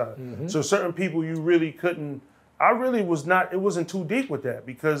Northside. So certain people you really couldn't, I really was not, it wasn't too deep with that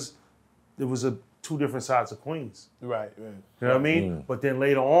because it was two different sides of Queens. Right. You know what I mean? But then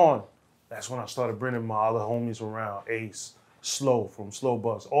later on, that's when I started bringing my other homies around. Ace, Slow from Slow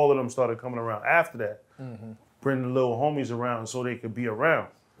Bus. All of them started coming around after that. Bringing the little homies around so they could be around.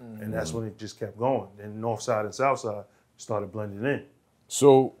 And that's when it just kept going. Then North Side and South Side started blending in.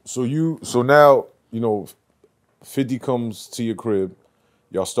 So now, you know, 50 comes to your crib,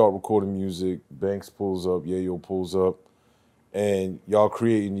 y'all start recording music, Banks pulls up, Yayo pulls up, and y'all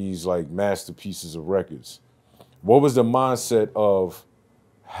creating these like masterpieces of records. What was the mindset of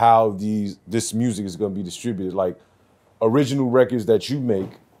how this music is gonna be distributed? Like original records that you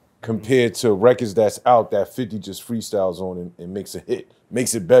make compared to records that's out that 50 just freestyles on and makes a hit,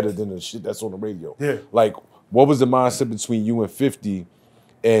 makes it better than the shit that's on the radio. Yeah. Like what was the mindset between you and 50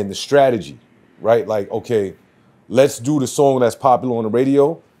 and the strategy, right? Like, okay, let's do the song that's popular on the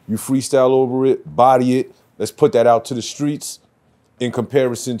radio, you freestyle over it, body it, let's put that out to the streets in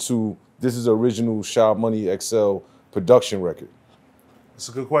comparison to this is original Sha Money XL production record. It's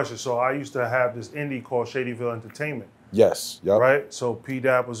a good question. So I used to have this indie called Shadyville Entertainment. Yes, yep. Right? So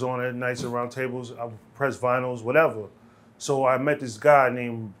P-Dap was on it, nights around tables, I would press vinyls, whatever. So I met this guy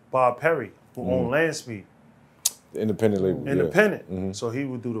named Bob Perry who owned Landspeed. The independent label. Independent. Yeah. So he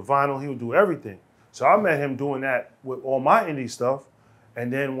would do the vinyl, he would do everything. So I met him doing that with all my indie stuff.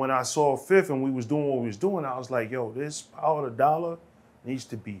 And then when I saw Fifth and we was doing what we was doing, I was like, yo, this Power of the Dollar needs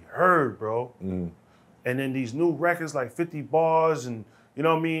to be heard, bro. And then these new records like 50 Bars and, you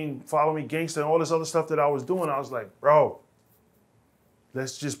know what I mean, Follow Me Gangsta and all this other stuff that I was doing, I was like, bro,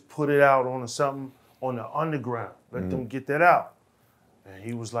 let's just put it out on something on the underground. Let them get that out. And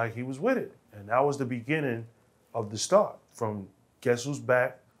he was like, he was with it. And that was the beginning of the start from Guess Who's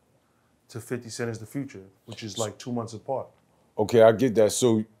Back to 50 Cent Is the Future, which is like 2 months apart. Okay, I get that.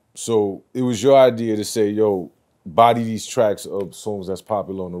 So it was your idea to say, yo, body these tracks of songs that's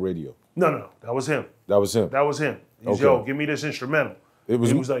popular on the radio. No, that was him. That was him. That was him. He's, Okay. yo, give me this instrumental. He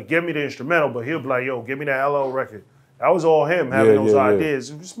was like, give me the instrumental, but he'll be like, yo, give me that LL record. That was all him having those ideas.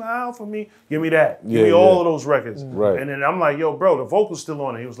 If you smile for me, give me that. Give me all of those records. Right. And then I'm like, yo, bro, the vocal's still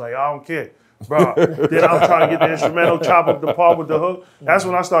on it. He was like, I don't care. Bro, then I'm trying to get the instrumental, chop up the part with the hook. That's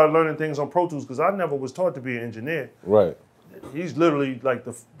when I started learning things on Pro Tools because I never was taught to be an engineer. Right. He's literally like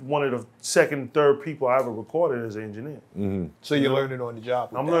one of the second, third people I ever recorded as an engineer. So you're learning on the job.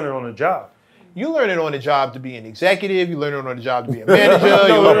 I'm learning on the job. You learning on the job to be an executive. You learning on the job to be a manager.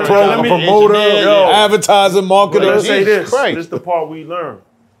 You learning A promoter, advertiser, marketer. Let's say this. Christ. This is the part we learn.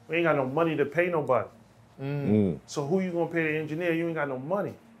 We ain't got no money to pay nobody. So who you gonna pay the engineer? You ain't got no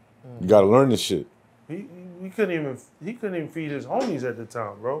money. You gotta learn this shit. He couldn't even feed his homies at the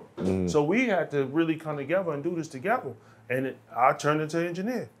time, bro. So we had to really come together and do this together. And I turned into an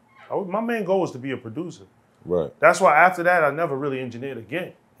engineer. My main goal was to be a producer. Right. That's why after that, I never really engineered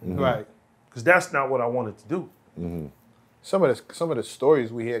again. Right. Because that's not what I wanted to do. Some of the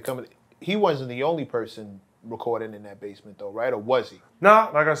stories we hear coming. He wasn't the only person recording in that basement though, right? Or was he? Nah,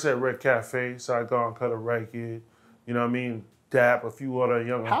 like I said, Red Cafe, Saigon, Cut a Record, you know what I mean? Dap, a few other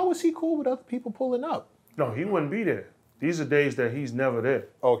young. How was he cool with other people pulling up? No, he wouldn't be there. These are days that he's never there.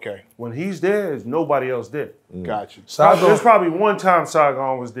 Okay. When he's there, there's nobody else there. Got you. There's probably one time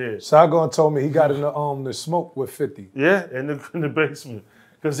Saigon was there. Saigon told me he got in the smoke with 50. Yeah, in the basement.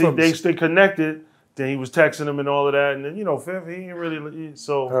 Because they stay connected. Then he was texting him and all of that. And then, you know, Fifth, he ain't really,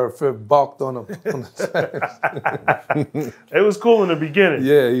 so. Her Fifth balked on him. It was cool in the beginning.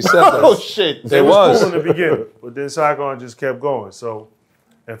 Yeah, he said that. Oh, shit. It was cool in the beginning. But then Saigon just kept going. So,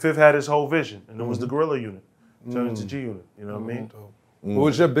 and Fifth had his whole vision. And it was the Gorilla Unit. Turned into G Unit. You know what I mean? What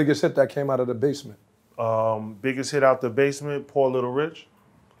was your biggest hit that came out of the basement? Biggest hit out the basement, Poor Little Rich.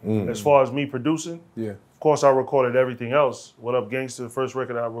 As far as me producing. Yeah. Of course, I recorded everything else. What Up Gangsta, the first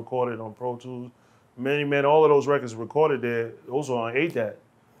record I recorded on Pro Tools. Many Men, all of those records recorded there. Those were on ADAT.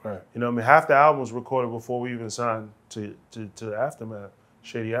 Right. You know what I mean? Half the album was recorded before we even signed to Aftermath,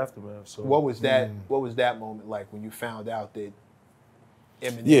 Shady Aftermath. So What was that? What was that moment like when you found out that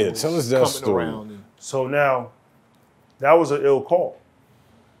Eminem Yeah, was tell us that coming story. around and- So now, that was an ill call,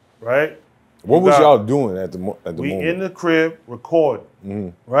 right? What You was got- y'all doing at the We moment? in the crib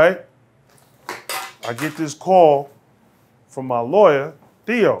recording, right? I get this call from my lawyer,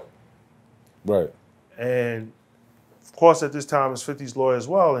 Theo. Right. And of course, at this time, it's 50's lawyer as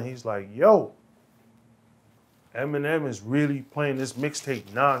well. And he's like, yo, Eminem is really playing this mixtape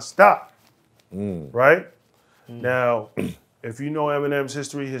nonstop, right? Now, if you know Eminem's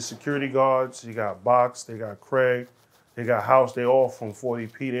history, his security guards, you got Box, they got Craig, they got House, they all from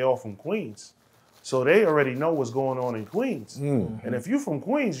 40P, they all from Queens. So they already know what's going on in Queens. And if you're from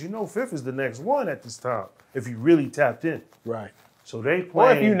Queens, you know Fifth is the next one at this time, if you really tapped in. Right. So they Or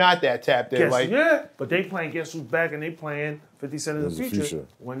playing. if you're not that tapped in, Guess, like yeah, but they playing Guess Who's Back and they playing 50 Cent in the future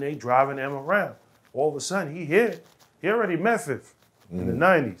when they driving them around. All of a sudden, he here. He already met Fifth in the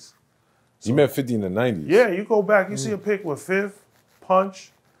 90s. You met 50 in the 90s. Yeah, you go back, you see a pic with Fifth,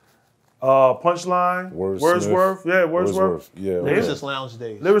 Punch, Punchline, Wordsworth. Yeah, Wordsworth. Yeah. Lyricist Lounge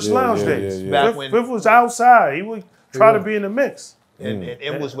days. Lyricist Yeah, Lounge yeah, days. yeah, yeah. Back Fifth, when- Fifth was outside. He would try to be in the mix. And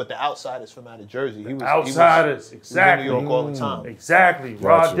it was with the outsiders from out of Jersey. He was Outsiders, he was exactly. in New York all the time. Exactly. Gotcha.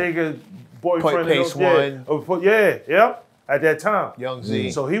 Rod Digger, boyfriend. Pace of those- One. Yeah. At that time. Young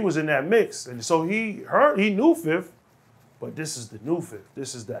Z. So he was in that mix. And so he knew Fifth, but this is the new Fifth.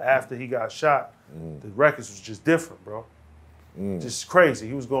 This is the after he got shot. The records was just different, bro. Just crazy.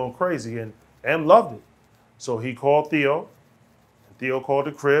 He was going crazy. And M loved it. So he called Theo. And Theo called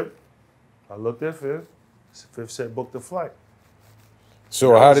the crib. I looked at Fifth. Fifth said, book the flight.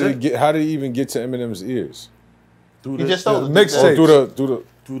 So how did was it get? How did he even get to Eminem's ears? Through He the- just told the us mixtape. Oh, through the.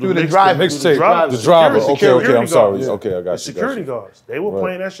 Through the driver. Mixtape. The driver. Security Okay. I'm sorry. guards. Okay, I got The you. security guards. They were Right.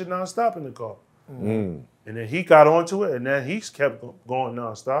 playing that shit nonstop in the car. And then he got onto it, and then he kept going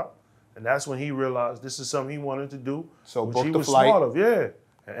nonstop. And that's when he realized this is something he wanted to do. So which book he the was flight. smart of, yeah.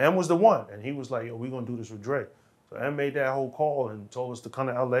 And M was the one. And he was like, yo, we're going to do this with Dre. So M made that whole call and told us to come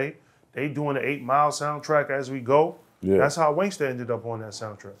to LA. They doing the 8 Mile soundtrack as we go. Yeah. That's how Wangster ended up on that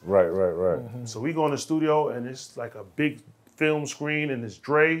soundtrack. Right. So we go in the studio, and it's like a big film screen, and it's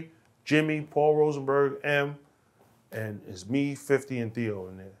Dre, Jimmy, Paul Rosenberg, M, and it's me, 50, and Theo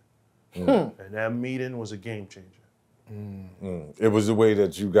in there. And that meeting was a game changer. It was the way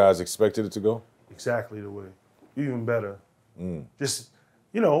that you guys expected it to go. Exactly the way. Even better. Just,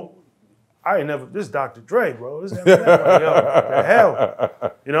 you know, I ain't never, this Dr. Dre, bro. This Eminem, like, yo, what the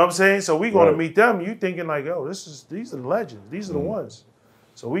hell? You know what I'm saying? So we going to meet them. You thinking like, yo, these are the legends. These are the ones.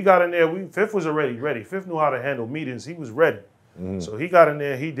 So we got in there. Fifth was already ready. Fifth knew how to handle meetings. He was ready. So he got in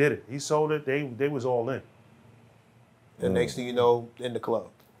there. He did it. He sold it. They was all in. The next thing you know, in the club.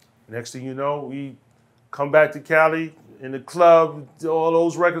 Next thing you know, we come back to Cali in the club. All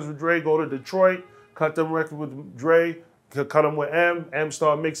those records with Dre. Go to Detroit. Cut them records with Dre. Cut them with M. M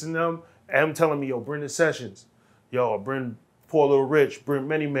start mixing them. M telling me, yo, bring the sessions. Yo, bring Poor Little Rich. Bring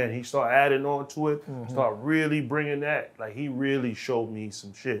Many Men. He start adding on to it. Start really bringing that. Like, he really showed me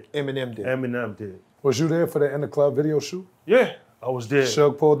some shit. Eminem did. Eminem did. Was you there for the In the Club video shoot? Yeah, I was there.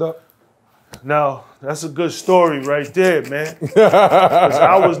 Suge pulled up? Now, that's a good story right there, man. 'Cause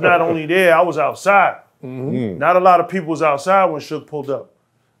I was not only there, I was outside. Not a lot of people was outside when Suge pulled up.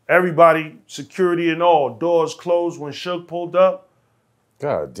 Everybody, security and all, doors closed when Suge pulled up.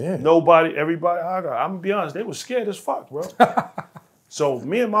 God damn. Nobody, everybody, I'm gonna be honest, they was scared as fuck, bro. So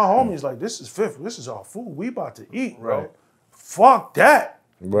me and my homies like, this is Fifth, this is our food, we about to eat, bro. Right. Fuck that.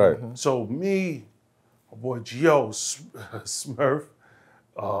 Right. So me, my boy Gio, Smurf,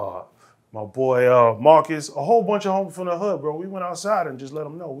 my boy Marcus, a whole bunch of homies from the hood, bro. We went outside and just let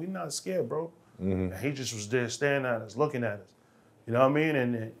them know we not scared, bro. And he just was there staring at us, looking at us. You know what I mean?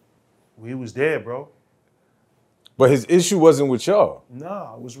 And we was there, bro. But his issue wasn't with y'all.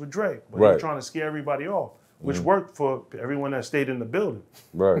 Nah, it was with Dre. But he Right. was trying to scare everybody off, which worked for everyone that stayed in the building.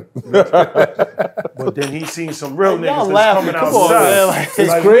 Right. But then he seen some real niggas y'all that's laughing. coming Come on, outside. man. Like,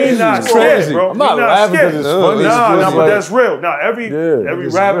 Like, crazy. we not It's scared, crazy. bro. I'm not We laughing 'cause scared. it's funny. It's Nah, just but like- that's real. Now every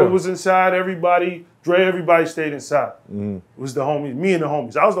it's rapper real. was inside. Everybody, Dre, everybody stayed inside. It was the homies, me and the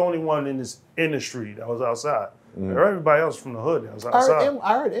homies. I was the only one in this industry that was outside. Everybody else from the hood that was outside.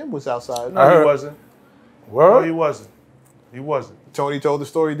 I heard M was outside. No, he wasn't. No, Word? he wasn't. He wasn't. Tony told the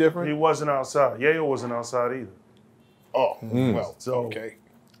story different. He wasn't outside. Yayo wasn't outside either. Oh, well, So okay.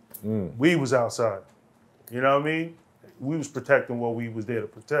 we was outside. You know what I mean? We was protecting what we was there to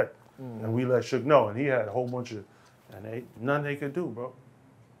protect. And we let Suge know. And he had a whole bunch of, and nothing they could do, bro.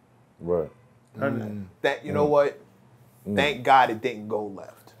 Right. Nothing. That you know what? Thank God it didn't go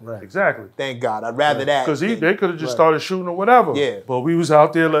left. Right. Exactly. Thank God. I'd rather that. Because than- they could have just started shooting or whatever. Yeah. But we was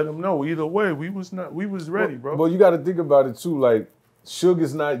out there letting them know. Either way, we was ready, bro. Well, you got to think about it too. Like,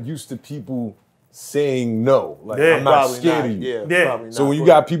 Sugar's not used to people saying no. Like, Yeah, I'm not Probably scared not. of you. Yeah. Yeah. Probably So not. when you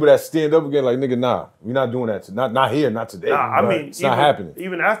got people that stand up again, like, nigga, nah, we're not doing that. Not here, not today. Nah, I mean, it's not happening.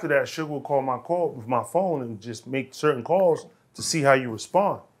 Even after that, Sugar will call with my phone and just make certain calls to see how you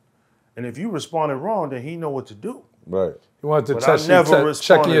respond. And if you responded wrong, then he know what to do. Right. You wanted to But I never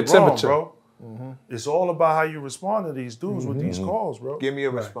checking your responded wrong, temperature. bro. It's all about how you respond to these dudes with these calls, bro. Give me a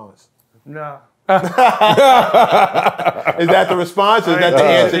response. Nah. Is that the response, or is that the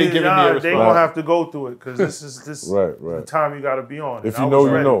answer they giving me a response? They gonna have to go through it because this is Right. the time you got to be on. If And you I was know,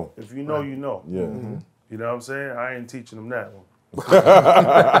 you ready. know. If you know, you know. Yeah. You know what I'm saying? I ain't teaching them that one.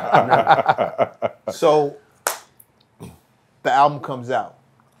 So the album comes out,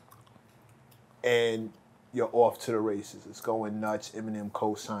 and you're off to the races. It's going nuts. Eminem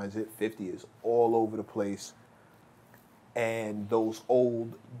co-signs it. 50 is all over the place. And those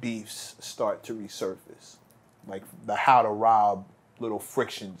old beefs start to resurface. Like the how to rob little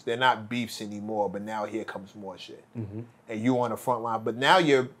frictions. They're not beefs anymore, but now here comes more shit. And you on the front line. But now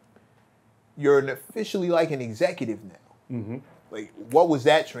you're officially like an executive now. Like, what was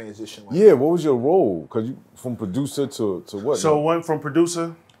that transition like? Yeah, what was your role? Because you from producer to what? So went from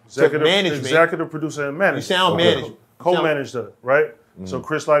producer, executive producer, and manager. You sound managed. Co-managed it, right? So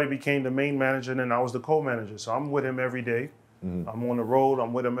Chris Lighty became the main manager, and then I was the co-manager. So I'm with him every day. I'm on the road.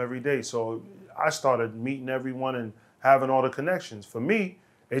 I'm with him every day. So I started meeting everyone and having all the connections. For me,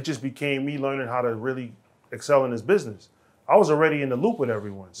 it just became me learning how to really excel in this business. I was already in the loop with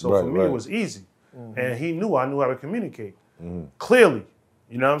everyone. So for me, it was easy. And he knew I knew how to communicate clearly,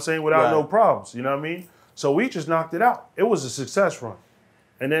 you know what I'm saying, without no problems, you know what I mean? So we just knocked it out. It was a success run.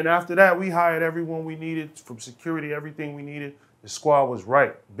 And then after that, we hired everyone we needed, from security, everything we needed. The squad was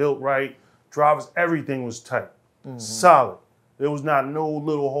right, built right, drivers, everything was tight, solid. There was not no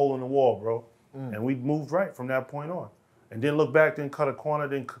little hole in the wall, bro. And we moved right from that point on. And didn't look back, didn't cut a corner,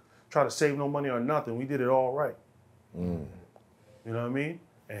 didn't try to save no money or nothing. We did it all right. You know what I mean?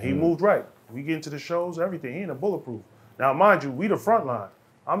 And he moved right. We get into the shows, everything. He in the bulletproof. Now, mind you, we the front line.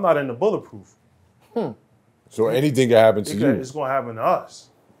 I'm not in the bulletproof. So anything can happen to you. It's going to happen to us.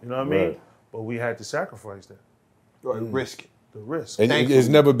 You know what I mean? Right. But we had to sacrifice that. Risk it. The risk. And it's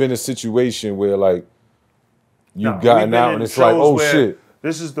never been a situation where, like, you've We've gotten been out in and it's like, shows oh, where shit.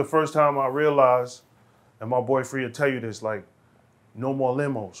 This is the first time I realized, and my boy Free will tell you this, like, no more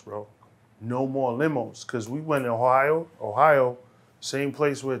limos, bro. No more limos. Because we went to Ohio, same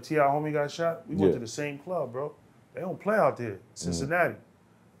place where T.I. homie got shot. We went to the same club, bro. They don't play out there, Cincinnati.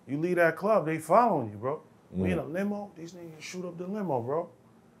 You leave that club, they following you, bro. We in a limo, these niggas shoot up the limo, bro.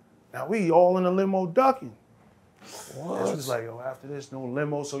 Now we all in the limo ducking. What? It's just like, oh, after this, no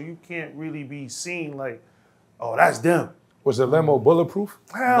limo, so you can't really be seen like, oh, that's them. Was the limo bulletproof?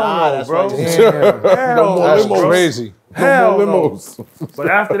 Hell Nah, no, that's bro. right. Damn. Hell no, That's bro. crazy. Hell No no. limos. But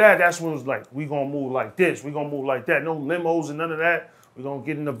after that, that's when it was like, we gonna move like this, we gonna move like that. No limos and none of that. We gonna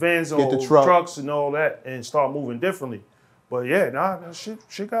get in the vans or the truck. trucks and all that and start moving differently. But yeah, that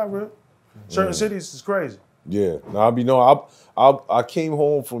shit got real. Certain cities is crazy. Yeah. I came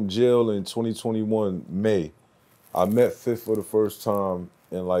home from jail in 2021, May. I met Fifth for the first time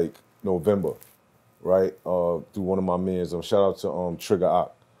in like November, right? Through one of my mans. Shout out to Trigger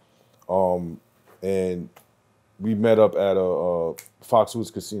Ock. And we met up at a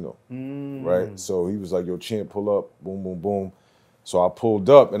Foxwoods Casino, right? So he was like, yo, Champ, pull up, boom, boom, boom. So I pulled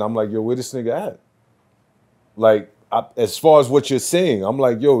up and I'm like, yo, where this nigga at? Like, as far as what you're saying, I'm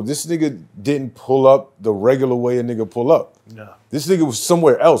like, yo, this nigga didn't pull up the regular way a nigga pull up. No. This nigga was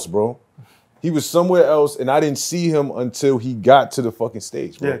somewhere else, bro. He was somewhere else, and I didn't see him until he got to the fucking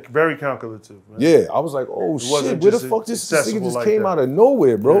stage, bro. Yeah, very calculative, man. Yeah, I was like, oh shit, wasn't where the just fuck this accessible nigga just like came that. out of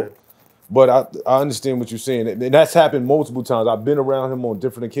nowhere, bro. Yeah. But I understand what you're saying, and that's happened multiple times. I've been around him on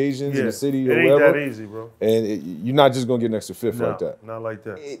different occasions in the city or it ain't whatever. that easy, bro. And you're not just gonna get next to Fifth No, like that. not like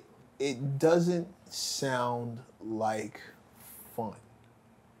that. It doesn't sound like fun.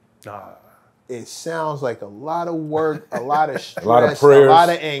 Nah. It sounds like a lot of work, a lot of stress, lot of prayers. a lot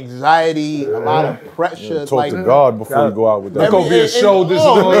of anxiety, a lot of pressure. Talk to God before you go out with that. It's gonna be a show. This is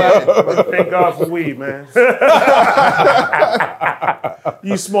all that. Thank God for weed, man.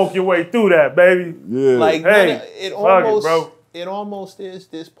 You smoke your way through that, baby. Yeah. Like Hey, it fuck it, almost, bro. it almost is.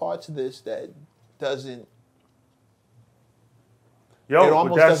 There's parts of this that doesn't. Yo, It but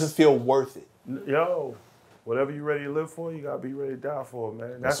almost that's- doesn't feel worth it. Yo, whatever you ready to live for, you gotta be ready to die for,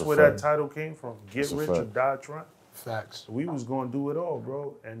 man. That's That's a where fact. that title came from. Get That's a rich or fact. die trying. Facts. We was gonna do it all,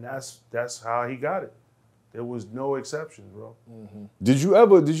 bro, and that's how he got it. There was no exceptions, bro. Did you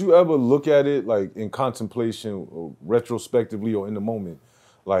ever look at it like in contemplation, or retrospectively, or in the moment,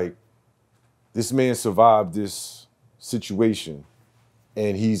 like this man survived this situation,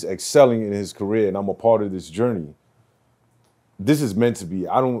 and he's excelling in his career, and I'm a part of this journey. This is meant to be.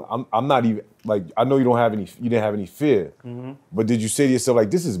 I'm not even like, I know you didn't have any fear, but did you say to yourself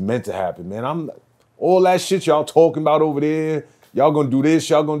like, this is meant to happen, man? All that shit y'all talking about over there, y'all gonna do this,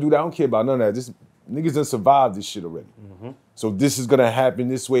 y'all gonna do that. I don't care about none of that. This niggas done survived this shit already. So this is gonna happen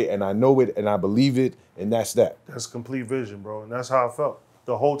this way, and I know it, and I believe it, and that's that. That's complete vision, bro, and that's how I felt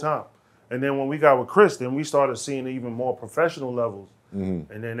the whole time. And then when we got with Chris, then we started seeing even more professional levels, and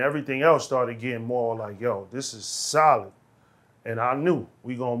then everything else started getting more like, yo, this is solid. And I knew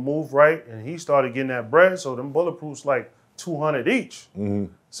we gonna move right, and he started getting that bread, so them bulletproofs like 200 each.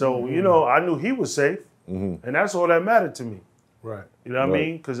 So, you know, I knew he was safe, and that's all that mattered to me. Right. You know what I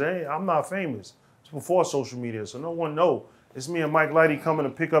mean? Because I'm not famous. It's before social media, so no one know. It's me and Mike Lighty coming to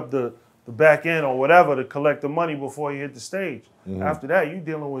pick up the back end or whatever to collect the money before he hit the stage. After that, you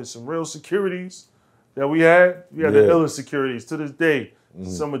dealing with some real securities that we had. We had the illest securities to this day.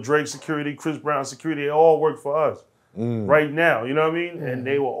 Some of Drake's security, Chris Brown's security, they all work for us. Right now, you know what I mean? And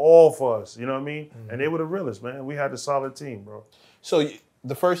they were all for us, you know what I mean? And they were the realest, man. We had a solid team, bro. So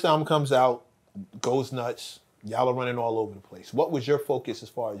the first album comes out, goes nuts. Y'all are running all over the place. What was your focus as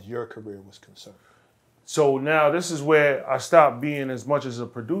far as your career was concerned? So now this is where I stopped being as much as a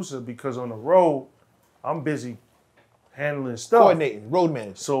producer, because on the road, I'm busy handling stuff. Coordinating, road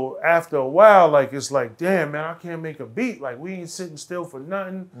management. So after a while, like, it's like, damn, man, I can't make a beat. Like, we ain't sitting still for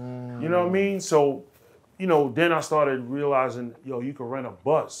nothing. You know what I mean? So, you know, then I started realizing, yo, you can rent a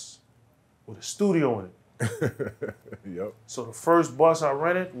bus with a studio in it. Yep. So the first bus I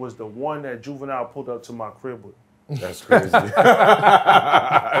rented was the one that Juvenile pulled up to my crib with. That's crazy.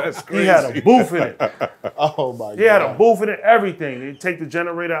 That's crazy. He had a booth in it. Oh my God. He had a booth in it, everything. They take the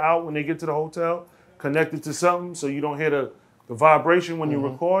generator out when they get to the hotel, connect it to something so you don't hear the vibration when you're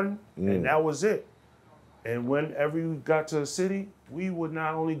recording, and that was it. And whenever we got to a city, we would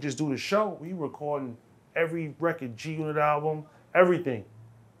not only just do the show, we recording every record, G-Unit album, everything.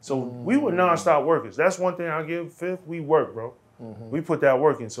 So we were non-stop workers. That's one thing I give Fifth, we work, bro. We put that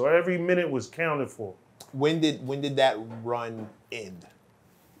work in. So every minute was counted for. When did that run end?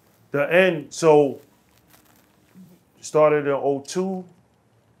 The end, so started in 02,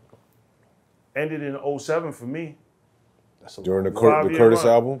 ended in 07 for me. That's a During the Five-year Curtis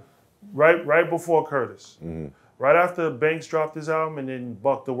run. album? Right before Curtis. Right after Banks dropped his album, and then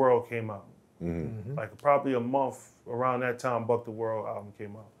Buck the World came out. Like probably a month around that time, Buck the World album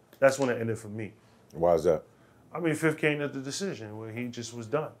came out. That's when it ended for me. Why is that? I mean, Fifth came to the decision where he just was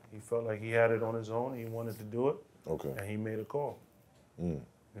done. He felt like he had it on his own. He wanted to do it. Okay. And he made a call. You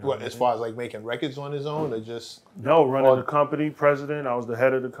know What, as far as like making records on his own, or just? No, running the company, president. I was the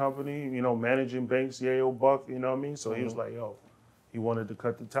head of the company, you know, managing Banks, Yayo, Buck, you know what I mean? So he was like, yo, he wanted to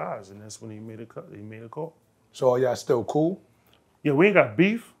cut the ties, and that's when he made a cut. He made a call. So are y'all still cool? Yeah, we ain't got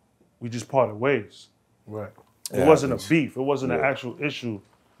beef. We just parted ways. Right. It wasn't a beef. It wasn't an actual issue.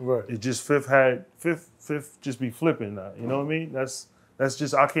 Right. It just Fifth just be flipping now. You know what I mean? That's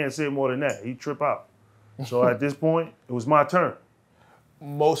just, I can't say more than that. He trip out. So at this point, it was my turn.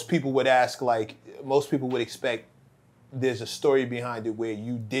 Most people would ask, like, most people would expect there's a story behind it where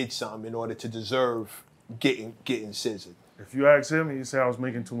you did something in order to deserve getting scissored. If you ask him, he'd say I was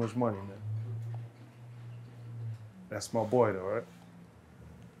making too much money, man. That's my boy, though, right?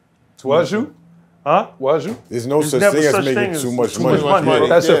 Was you? Huh? Was you? There's no such never thing as such making thing as too much too much money. money.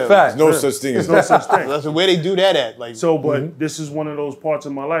 That's a fact. There's no such thing as No such thing. That's where they do that at. Like, So, but this is one of those parts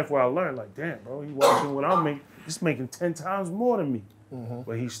of my life where I learned, like, damn, bro, he watching what I'm making. He's making 10 times more than me.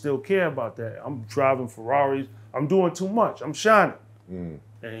 But he still care about that. I'm driving Ferraris. I'm doing too much. I'm shining.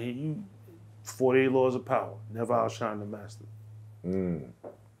 And 48 laws of power. Never outshine the master.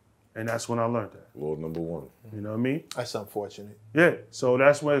 And that's when I learned that. Lord number one. You know what I mean? that's unfortunate. Yeah. So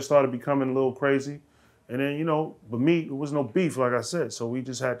that's when it started becoming a little crazy. And then, you know, but me, it was no beef, like I said. So we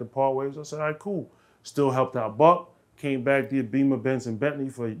just had to part ways. I said, all right, cool. Still helped out Buck. Came back, did Beamer, Benz, and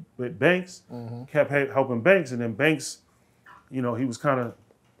Bentley with Banks. Kept helping Banks. And then Banks, you know, he was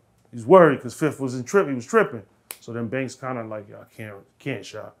worried because Fifth was he was tripping. So then Banks kind of like, I can't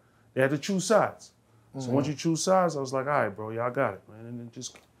shot. They had to choose sides. So once you choose sides, I was like, all right, bro, y'all got it, man. And then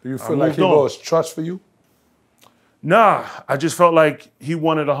just Do you I feel like moved he on. lost trust for you? Nah, I just felt like he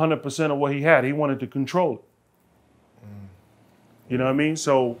wanted 100% of what he had. He wanted to control it. You know what I mean?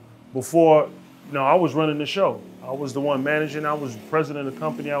 So before, you know, I was running the show. I was the one managing. I was president of the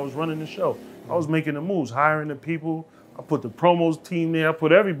company. I was running the show. I was making the moves, hiring the people. I put the promos team there. I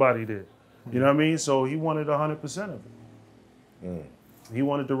put everybody there. You know what I mean? So he wanted 100% of it. He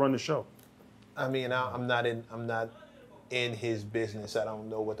wanted to run the show. I mean, I'm not in his business. I don't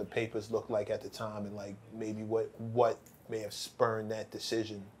know what the papers looked like at the time, and like maybe what may have spurned that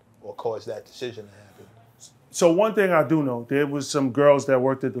decision or caused that decision to happen. So one thing I do know, there was some girls that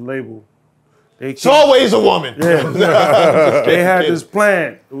worked at the label. It's always a woman. Yeah. They had this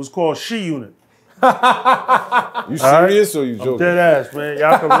plan. It was called She Unit. You serious or you joking? Dead ass, man.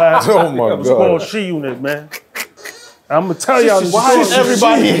 Y'all can laugh. Oh my God. It was called She Unit, man. I'm gonna tell y'all this. Why is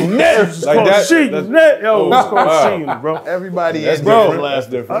everybody in net? It's called She Unit. Yo, it's called She Unit, bro. Everybody That's in different. net. That's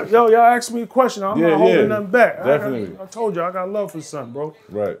different. Yo, y'all asked me a question. I'm not holding nothing back. Definitely. I told you I got love for something, bro.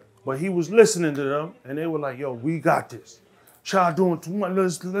 Right. But he was listening to them, and they were like, yo, we got this. Y'all doing too much.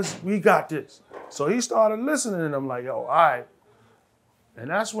 Listen, we got this. So he started listening to them like, yo, all right. And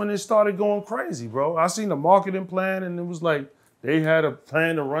that's when it started going crazy, bro. I seen the marketing plan, and it was like they had a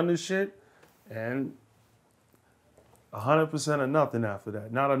plan to run this shit, and 100% of nothing after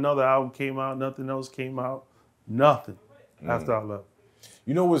that. Not another album came out, nothing else came out, nothing after I left.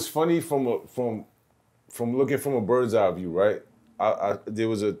 You know what's funny from looking from a bird's eye view, right? There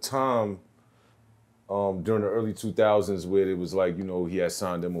was a time during the early 2000s where it was like, you know, he had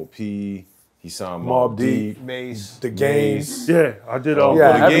signed MOP, he signed Mobb Deep, Mace, The Game. Yeah, I did.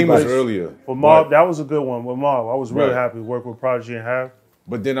 The Game was earlier. For Mobb, that was a good one. With Mobb, I was really Right. happy to work with Prodigy and Have.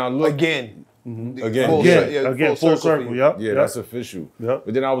 But then I looked again. Again, full circle. Yep. Yeah, that's official. Yep.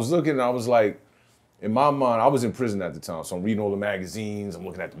 But then I was looking and I was like, in my mind, I was in prison at the time. So I'm reading all the magazines, I'm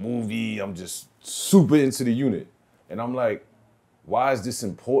looking at the movie, I'm just super into the unit. And I'm like, why is this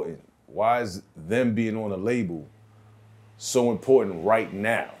important? Why is them being on a label so important right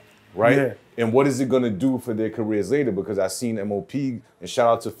now? Right? Yeah. And what is it gonna do for their careers later? Because I seen MOP, and shout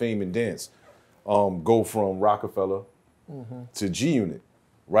out to Fame and Dance, go from Rockefeller to G Unit.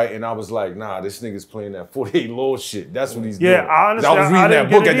 Right, and I was like, nah, this nigga's playing that 48 Law shit. That's what he's doing. Yeah, honestly, I was reading didn't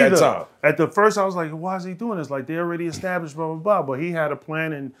that book get at it that either. time. At the first, I was like, why is he doing this? Like, they already established, blah, blah, blah. But he had a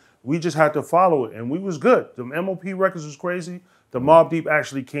plan, and we just had to follow it, and we was good. The MOP records was crazy. The Mobb Deep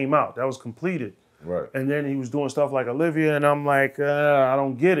actually came out. That was completed. Right. And then he was doing stuff like Olivia, and I'm like, I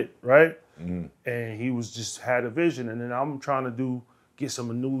don't get it, right? And he was just had a vision, and then I'm trying to get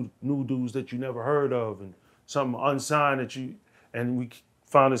some new dudes that you never heard of, and something unsigned that you, and we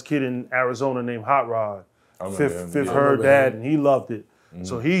found this kid in Arizona named Hot Rod. Fifth heard that, and he loved it.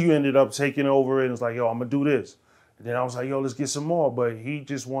 So he ended up taking over it and was like, yo, I'm gonna do this. And then I was like, yo, let's get some more. But he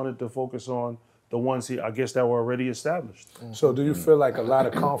just wanted to focus on the ones I guess that were already established. So do you feel like a lot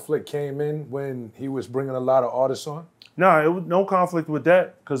of conflict came in when he was bringing a lot of artists on? No, it was no conflict with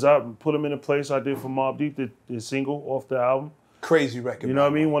that, because I put him in a place I did for Mobb Deep, the single off the album. Crazy record. You know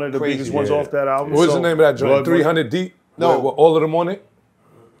what I mean? One of the Crazy, biggest ones off that album. What was the name of that joint? 300 Deep? No. Were all of them on it?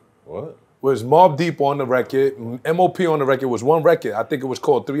 What? Was Mobb Deep on the record, MOP on the record, was one record. I think it was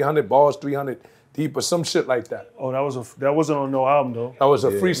called 300 Bars, 300 Deep or some shit like that. Oh, that wasn't on no album though. That was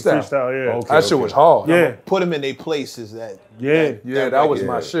a freestyle. Freestyle, yeah. That shit was hard. Yeah. Put them in their places. That that was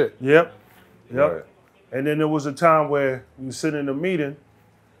my shit. Yep. Right. And then there was a time where we were sitting in a meeting,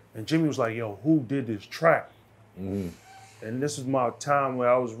 and Jimmy was like, yo, who did this track? And this was my time where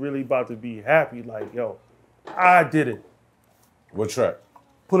I was really about to be happy, like, yo, I did it. What track?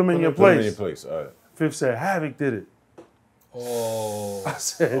 Put him in your Put him in place. your place. All right. Fifth said, Havoc did it. Oh. I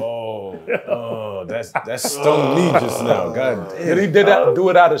said, that stung me just now. God damn. Did he do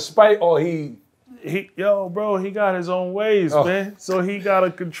it out of spite or he bro, he got his own ways, man. So he got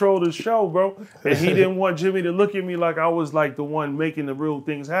to control the show, bro. And he didn't want Jimmy to look at me like I was like the one making the real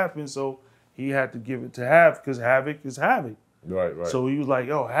things happen. So he had to give it to Havoc, because Havoc is Havoc. Right. So he was like,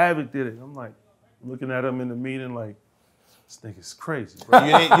 yo, Havoc did it. I'm like, looking at him in the meeting like, this nigga's crazy, bro.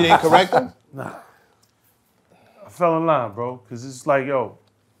 You didn't correct him? Nah. I fell in line, bro, because it's like, yo,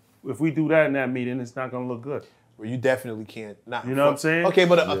 if we do that in that meeting, it's not going to look good. Well, you definitely can't. You know what I'm saying? Okay,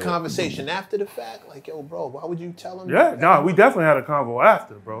 but a conversation after the fact, like, yo, bro, why would you tell him? Yeah, nah, we definitely had a convo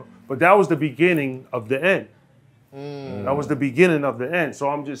after, bro. But that was the beginning of the end. That was the beginning of the end. So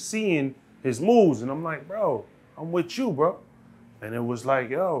I'm just seeing his moves, and I'm like, bro, I'm with you, bro. And it was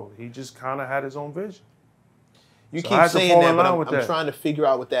like, yo, he just kind of had his own vision. You So keep I had to saying fall that, in but line I'm with that. trying to figure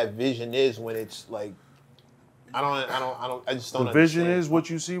out what that vision is when it's like, I just don't The vision understand. is what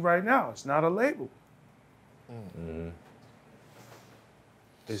you see right now. It's not a label.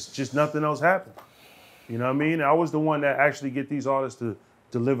 It's just nothing else happened. You know what I mean? I was the one that actually get these artists to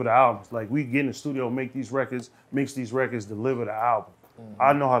deliver the albums. Like, we get in the studio, make these records, mix these records, deliver the album.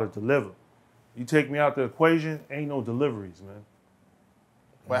 I know how to deliver. You take me out the equation, ain't no deliveries, man.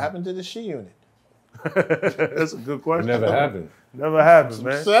 What happened to the She Unit? That's a good question. It never happened. Never happened,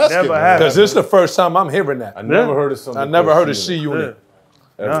 man. So that's Never good, man. happened. Because this is the first time I'm hearing that. I never heard of something. I never heard of called She Unit.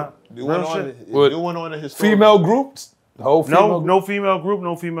 Nah. New one Real on shit. new one on the historical. Female groups? The whole female group? No female group,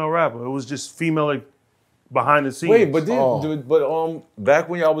 no female rapper. It was just female like behind the scenes. Wait, but back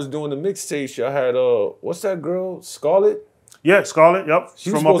when y'all was doing the mixtapes, y'all had what's that girl, Scarlett? Yeah, Scarlett. Yep,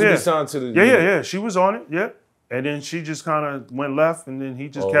 she was supposed to be signed to the. Yeah. She was on it. Yeah, and then she just kind of went left, and then he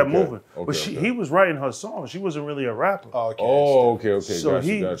just kept moving. But he was writing her songs. She wasn't really a rapper. Okay. So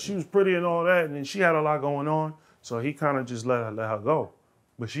gotcha. she was pretty and all that, and then she had a lot going on. So he kind of just let her go.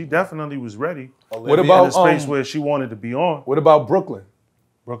 But she definitely was ready. What about in a space where she wanted to be on? What about Brooklyn?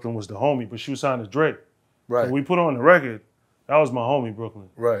 Brooklyn was the homie, but she was signed to Drake. Right. When we put on the record, that was my homie, Brooklyn.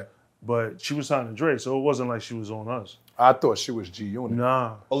 Right. But she was signed to Drake, so it wasn't like she was on us. I thought she was G Unit.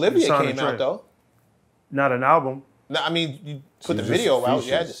 Nah. Olivia came out though. Not an album. No, I mean, you put the video out.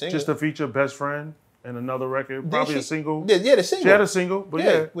 You had the single. Just a feature, Best Friend, and another record. Probably a single. Yeah, the single. She had a single, but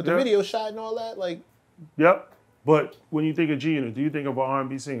yeah. With the video shot and all that, like. Yep. But when you think of G Unit, do you think of an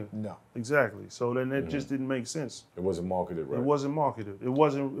R&B singer? No. Exactly. So then it just didn't make sense. It wasn't marketed right. It wasn't marketed. It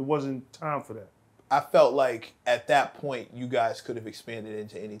wasn't time for that. I felt like at that point you guys could have expanded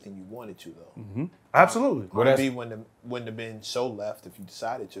into anything you wanted to, though. Mm-hmm. Absolutely. R&B wouldn't have been so left if you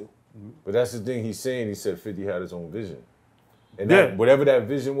decided to. But that's the thing he's saying. He said 50 had his own vision. And that, whatever that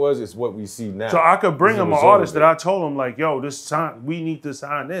vision was, is what we see now. So I could bring him an artist that I told him, like, yo, we need to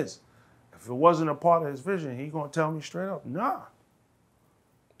sign this. If it wasn't a part of his vision, he gonna tell me straight up, nah.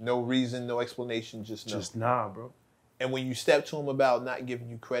 No reason, no explanation, just no. Just nah, bro. And when you step to him about not giving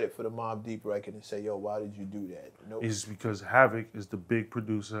you credit for the Mobb Deep record and say, yo, why did you do that? Nope. It's because Havoc is the big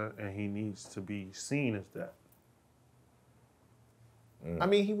producer and he needs to be seen as that. I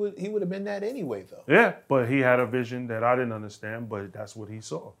mean, he would have been that anyway, though. Yeah, but he had a vision that I didn't understand, but that's what he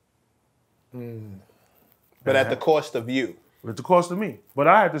saw. But at the cost of you. At the cost of me. But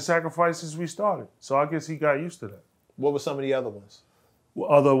I had to sacrifice since we started. So I guess he got used to that. What were some of the other ones?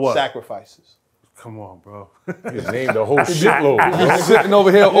 Other what? Sacrifices. Come on, bro. He's named the whole shitload. He's sitting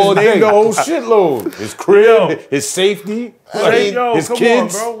over here all day. Named the whole shitload. His crib, his safety, his come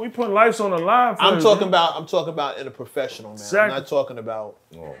kids. On, bro. We putting lives on the line. I'm talking about in a professional manner. I'm not talking about.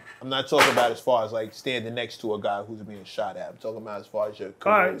 I'm not talking about as far as like standing next to a guy who's being shot at. I'm talking about as far as your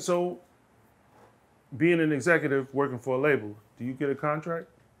career. All right, so being an executive working for a label, do you get a contract?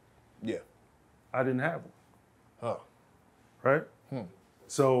 Yeah. I didn't have one. Huh. Right?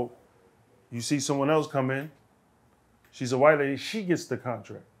 So you see someone else come in, she's a white lady, she gets the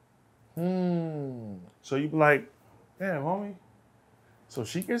contract. So you be like, damn, homie. So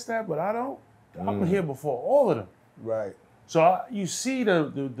she gets that, but I don't? I'm here before all of them. Right. So you see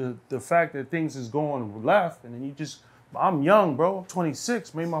the fact that things is going left, and then you just, I'm young, bro. I'm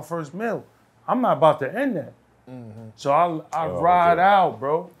 26, made my first meal. I'm not about to end that. So I ride out,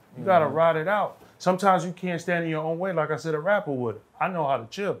 bro. You gotta ride it out. Sometimes you can't stand in your own way, like I said, a rapper would. I know how to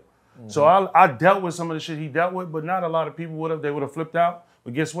chill. So I dealt with some of the shit he dealt with, but not a lot of people would have. They would have flipped out.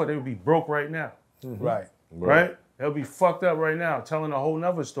 But guess what? They would be broke right now. Right. They'll be fucked up right now, telling a whole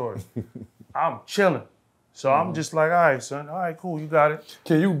nother story. I'm chilling. So I'm just like, all right, son. All right, cool. You got it.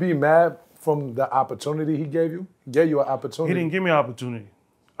 Can you be mad from the opportunity he gave you? He gave you an opportunity. He didn't give me an opportunity.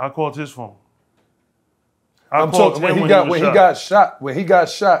 I called his phone. I'm talking when he got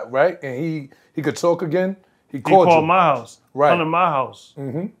shot, right? And he could talk again. He called my house. Right. Come to my house.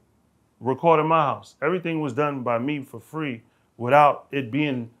 Recorded my house. Everything was done by me for free without it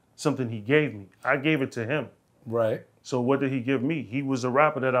being something he gave me. I gave it to him. Right. So what did he give me? He was a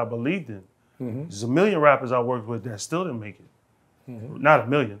rapper that I believed in. There's a million rappers I worked with that still didn't make it. Not a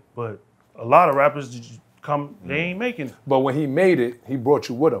million, but a lot of rappers they ain't making it. But when he made it, he brought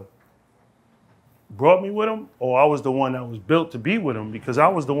you with him. Brought me with him, or I was the one that was built to be with him because I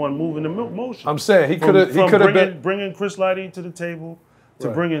was the one moving the motion. I'm saying he could have been bringing Chris Lighty to the table to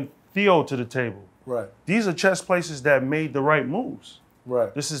bringing Theo to the table. Right. These are chess places that made the right moves.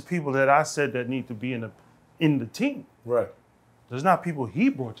 Right. This is people that I said that need to be in the team. Right. There's not people he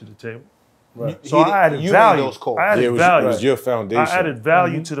brought to the table. Right. So I added value. It was your foundation. I added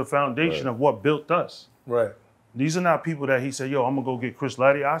value to the foundation of what built us. Right. These are not people that he said, yo, I'm gonna go get Chris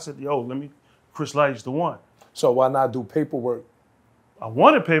Lighty. I said, yo, Chris Lighty's the one. So why not do paperwork? I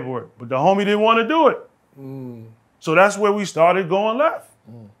wanted paperwork, but the homie didn't want to do it. So that's where we started going left.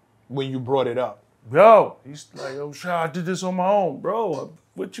 When you brought it up. Yo, he's like, yo, I did this on my own, bro. I'm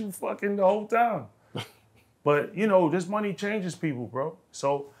with you fucking the whole time. But, this money changes people, bro.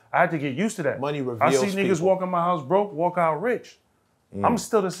 So I had to get used to that. Money reveals I see niggas people. walk in my house broke, walk out rich. I'm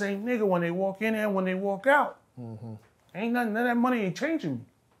still the same nigga when they walk in and when they walk out. Ain't nothing, none of that money ain't changing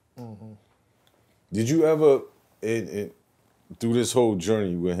me. Did you ever, through this whole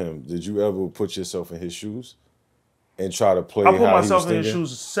journey with him, did you ever put yourself in his shoes and try to play I put how myself he was in his thinking?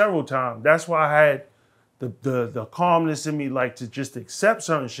 shoes several times. That's why I had the calmness in me, like to just accept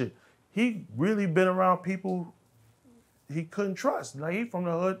certain shit. He really been around people he couldn't trust. Like he from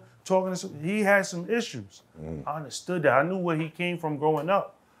the hood, talking to he had some issues. I understood that. I knew where he came from growing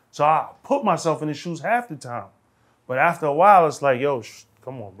up. So I put myself in his shoes half the time. But after a while, it's like, yo,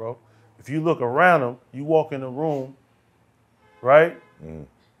 come on, bro. If you look around him, you walk in the room, right?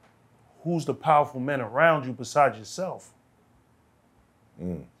 Who's the powerful men around you besides yourself?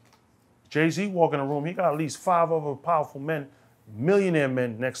 Jay-Z walk in the room, he got at least 5 other powerful men, millionaire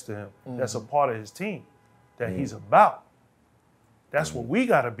men next to him. That's a part of his team that he's about. That's what we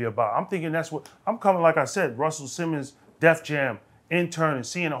got to be about. I'm thinking that's what, I'm coming, like I said, Russell Simmons, Def Jam, intern, and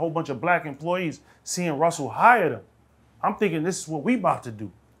seeing a whole bunch of black employees, seeing Russell hire them. I'm thinking this is what we about to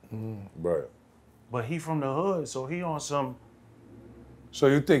do. Right. But he from the hood, so he on some, So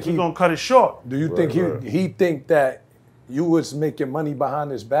you think he gonna cut it short. Do you think he think that you was making money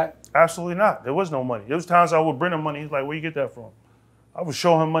behind his back? Absolutely not. There was no money. There was times I would bring him money. He's like, where you get that from? I would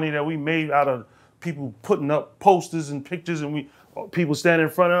show him money that we made out of people putting up posters and pictures and people standing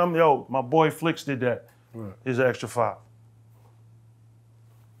in front of him. Yo, my boy Flicks did that. Here's an extra 5.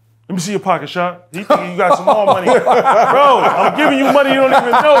 Let me see your pocket, shot. He think you got some more money. Bro, I'm giving you money you don't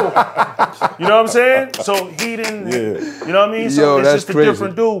even know. You know what I'm saying? So he didn't, you know what I mean? So it's just a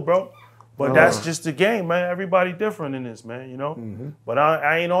different dude, bro. But that's just the game, man. Everybody different in this, man, you know? But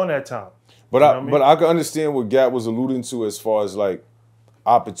I ain't on that time. But I can understand what Gap was alluding to as far as like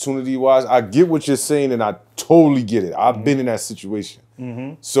opportunity-wise. I get what you're saying and I totally get it. I've been in that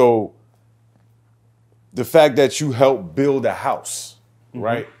situation. So the fact that you helped build a house,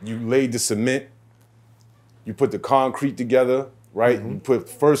 right? You laid the cement, you put the concrete together, right? You put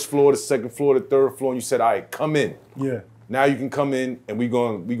first floor, the second floor, the third floor, and you said, all right, come in. Yeah. Now you can come in and we're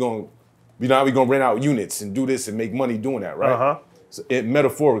gonna rent out units and do this and make money doing that, right? So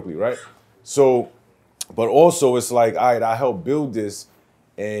metaphorically, right? So, but also it's like, all right, I helped build this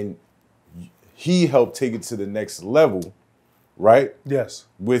and he helped take it to the next level, right? Yes.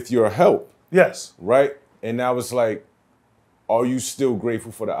 With your help. Yes. Right? And now it's like, are you still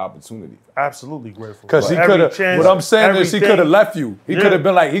grateful for the opportunity? Absolutely grateful. Because he could have, what I'm saying is he could have left you. He could have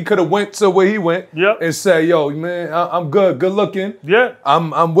been like, he could have went to where he went and said, yo, man, I'm good looking. Yeah.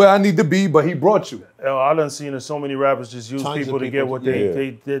 I'm where I need to be, but he brought you. Yo, I done seen so many rappers just use people to get what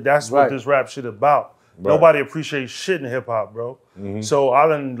they did. That's what this rap shit about. Nobody appreciates shit in hip hop, bro. So I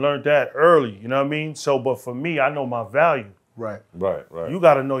done learned that early, you know what I mean? So, but for me, I know my value. Right. You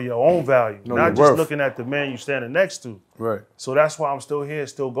got to know your own value, not just worth. looking at the man you standing next to. Right. So that's why I'm still here,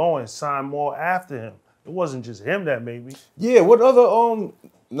 still going, sign more after him. It wasn't just him that made me. Yeah, what other,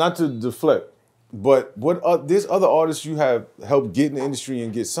 not to deflect, but what there's other artists you have helped get in the industry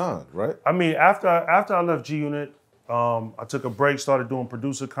and get signed, right? I mean, after I left G Unit, I took a break, started doing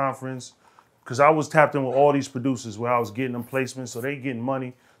producer conference, because I was tapped in with all these producers where I was getting them placements, so they getting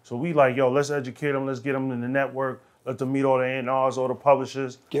money. So we like, yo, let's educate them, let's get them in the network, let them meet all the A&Rs, all the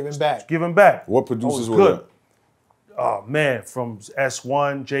publishers. Giving back. Giving back. What producers were good. that? Oh man, from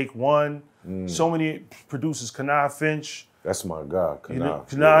S1, Jake One, so many producers, Kanai Finch. That's my guy, Kanai. You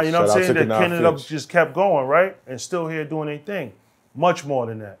know what I'm saying? That ended up just kept going, right? And still here doing their thing. Much more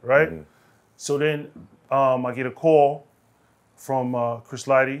than that, right? So then I get a call from Chris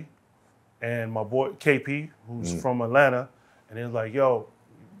Lighty and my boy KP, who's from Atlanta, and they're like, yo,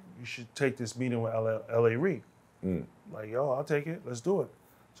 you should take this meeting with L.A. Reid. Like, yo, I'll take it, let's do it.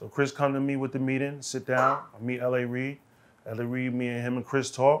 So Chris come to me with the meeting, sit down, I meet L.A. Reid. L.A. Reid, me and him and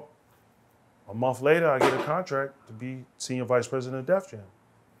Chris talk. A month later, I get a contract to be Senior Vice President of Def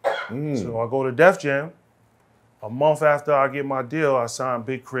Jam. So I go to Def Jam. A month after I get my deal, I sign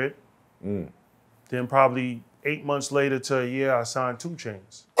Big Crit. Then probably 8 months later to a year, I signed 2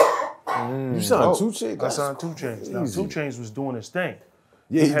 Chainz. You signed 2 Chainz? I signed 2 Chainz. Now 2 Chainz was doing his thing.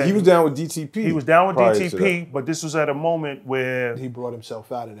 Yeah, he was down with DTP. He was down with DTP, but this was at a moment where he brought himself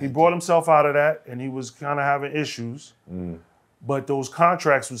out of that. He brought himself out of that, and he was kind of having issues. But those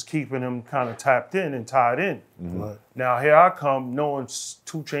contracts was keeping him kind of tapped in and tied in. Now here I come, knowing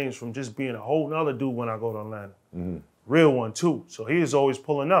 2 Chainz from just being a whole nother dude when I go to Atlanta. Real one too. So he is always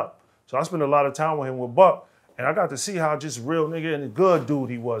pulling up. So I spent a lot of time with him with Buck, and I got to see how just real nigga and a good dude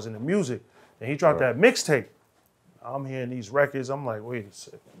he was in the music. And he dropped that mixtape. I'm hearing these records. I'm like, wait a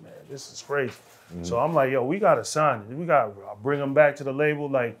second, man, this is crazy. So I'm like, yo, we gotta sign it. I bring them back to the label.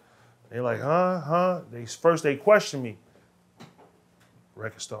 Like, they like, huh? First they question me.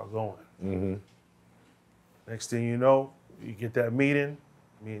 Record start going. Next thing you know, you get that meeting.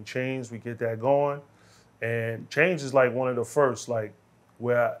 Me and Chainz, we get that going. And Chainz is like one of the first, like,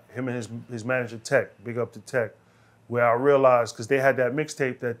 where him and his manager Tech, big up to Tech, where I realized, because they had that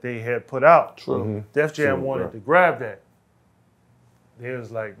mixtape that they had put out. True. Def Jam True, wanted right. to grab that. They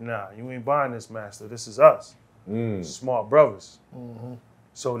was like, nah, you ain't buying this, master. This is us. Smart brothers.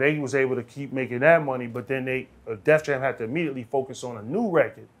 So they was able to keep making that money, but then Def Jam had to immediately focus on a new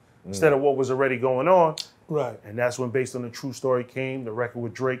record instead of what was already going on. Right. And that's when Based on the True Story came, the record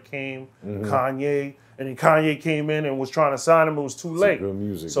with Drake came, Kanye, and then Kanye came in and was trying to sign him, it was too late. good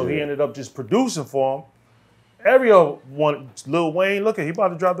music, So he yeah. ended up just producing for him. Every other one, Lil Wayne, look at, he about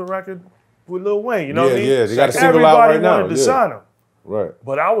to drop the record with Lil Wayne, you know what I mean? Yeah, they got a single out Everybody right now. wanted to Yeah. sign him. Right.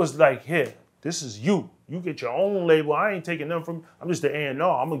 But I was like, here, this is you. You get your own label. I ain't taking them from, I'm just the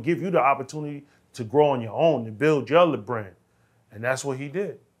A&R. I'm going to give you the opportunity to grow on your own, to build your brand. And that's what he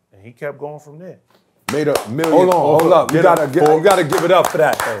did. And he kept going from there. Made a million. Hold up. You gotta give it up for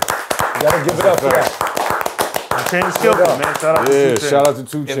that, though. You gotta give it up for that. And Chainz killed him, man. Shout out to Yeah, 2 shout out to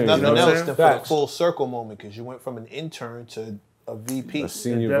 2 If Chainz. nothing know what I'm else, saying? then for the Facts. full circle moment, because you went from an intern to a VP. A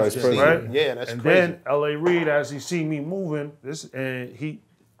senior Def vice Jam, president. right? Yeah, that's and crazy. then L.A. Reid, as he seen me moving, and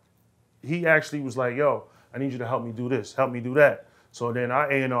he actually was like, yo, I need you to help me do this, help me do that. So then I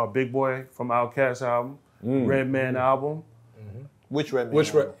A&R Big Boy from Outkast album, Redman album. Which Redman?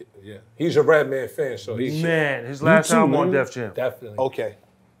 Which yeah, he's a Redman fan, so he's Man, his last too, album on man. Def Jam. definitely. Okay.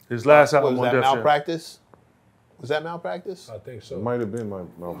 His last What album was on that, Def Jam. Malpractice? Was that Malpractice? I think It so. might have been my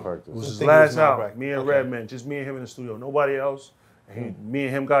malpractice. It was his think it was last album. Malpractice. Me and Okay. Redman, just me and him in the studio, nobody else. And me and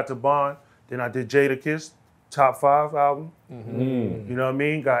him got to bond. Then I did Jada Kiss, top 5 album. You know what I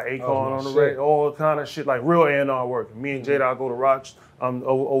mean? Got Akon my on the shit. radio, all kind of shit, like real A&R work. Me and Jada, I go to Roch,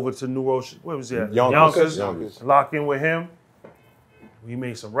 over to New Roche. What was that? Yonkers. Yonkers. Lock in with him. We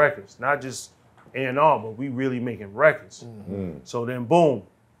made some records, not just A&R, but we really making records. So then, boom.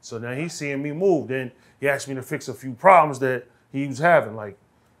 So then he's seeing me move. Then he asked me to fix a few problems that he was having, like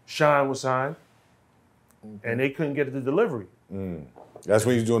Shine was signed, and they couldn't get the delivery. That's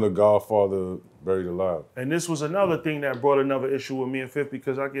when he's doing the Godfather Buried Alive. And this was another thing that brought another issue with me and Fifth,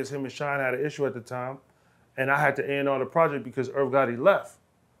 because I guess him and Shine had an issue at the time, and I had to A&R the project because Irv Gotti left.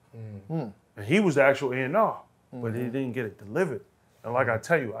 And he was the actual A&R, but he didn't get it delivered. And like I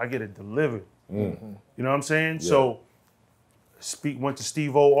tell you, I get it delivered. You know what I'm saying? So went to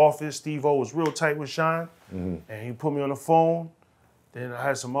Steve-O office. Steve-O was real tight with Shine, and he put me on the phone. Then I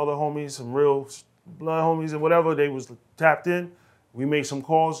had some other homies, some real blood homies and whatever. They was tapped in. We made some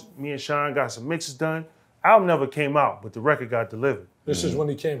calls. Me and Shine got some mixes done. Album never came out, but the record got delivered. This is when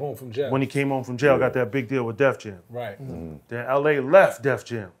he came home from jail. When he came home from jail, got that big deal with Def Jam. Right. Then LA left Def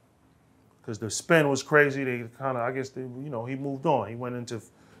Jam because the spin was crazy. They kind of, I guess, he moved on. He went into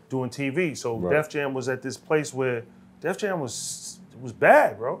doing TV. So Def Jam was at this place where Def Jam was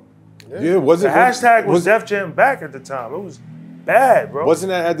bad, bro. Yeah, was The it? hashtag was Def Jam back at the time. It was bad, bro. Wasn't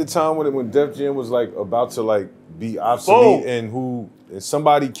that at the time when Def Jam was like about to like be obsolete and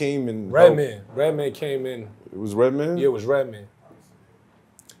somebody came and Redman came in. It was Redman? Yeah, it was Redman.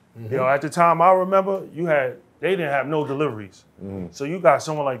 You know, at the time, I remember they didn't have no deliveries. So you got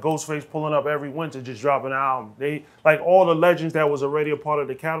someone like Ghostface pulling up every winter, just dropping an album. They, like all the legends that was already a part of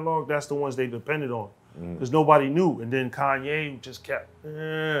the catalog, that's the ones they depended on. Because nobody knew. And then Kanye just kept,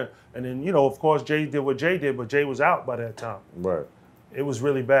 and then, of course, Jay did what Jay did, but Jay was out by that time. Right. It was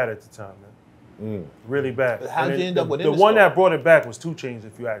really bad at the time, man. Really bad. How'd you end up with the Interscope? one that brought it back was 2 Chainz,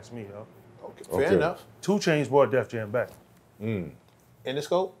 if you ask me, yo. Fair enough. 2 Chainz brought Def Jam back.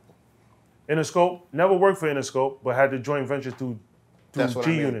 Interscope? Interscope, never worked for Interscope, but had the joint venture through That's what I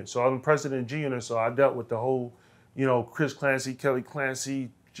mean. G-Unit. So I'm president of G-Unit, so I dealt with the whole, Chris Clancy, Kelly Clancy,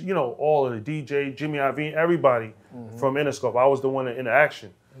 all of the DJ, Jimmy Iovine, everybody from Interscope. I was the one in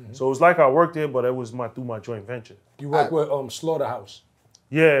interaction. So it was like I worked there, but it was through my joint venture. You worked with Slaughterhouse.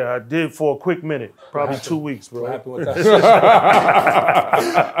 Yeah, I did for a quick minute, probably 2 weeks, bro. What happened with that situation?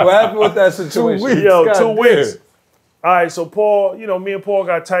 What happened with that situation? 2 weeks. Yo, God 2 damn. weeks. All right, so Paul, me and Paul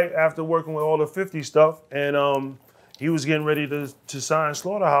got tight after working with all the 50 stuff, and he was getting ready to sign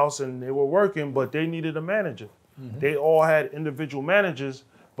Slaughterhouse, and they were working, but they needed a manager. They all had individual managers,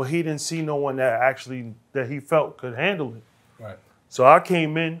 but he didn't see no one that he felt could handle it. Right. So I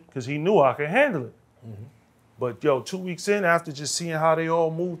came in because he knew I could handle it. But 2 weeks in, after just seeing how they all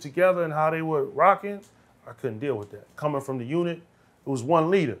moved together and how they were rocking, I couldn't deal with that. Coming from the unit, it was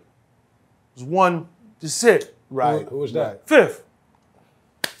one leader. It was one, just it. Right. Who was that? Fifth.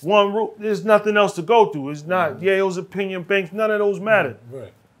 One rule. There's nothing else to go through. It's not Yale's opinion banks. None of those mattered. Right.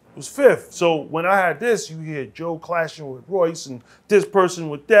 It was Fifth. So when I had this, you hear Joe clashing with Royce and this person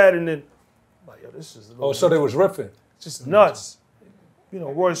with that, and then like, this is a little So they was riffing. just nuts.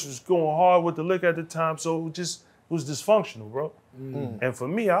 Royce was going hard with the liquor at the time, so it was dysfunctional, bro. And for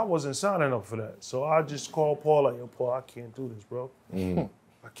me, I wasn't signing up for that. So I just called Paul like, yo, Paul, I can't do this, bro. I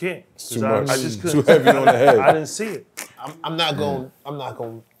can't. Too much. I just couldn't. Too heavy on the head. I didn't see it. I'm not going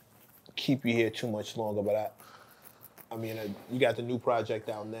to keep you here too much longer, but I mean, you got the new project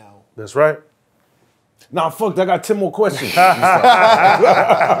out now. That's right. Nah, fuck, I got 10 more questions. Nah,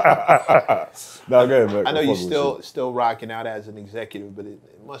 go ahead, man. I know you're still rocking out as an executive, but it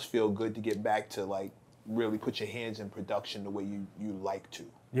must feel good to get back to like really put your hands in production the way you like to.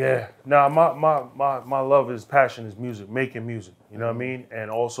 Yeah. Nah, my love is passion is music, making music. You know what I mean?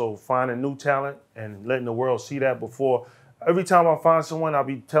 And also finding new talent and letting the world see that before. Every time I find someone, I'll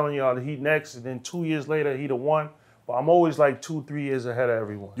be telling y'all that he next, and then 2 years later, he the one. But I'm always like 2-3 years ahead of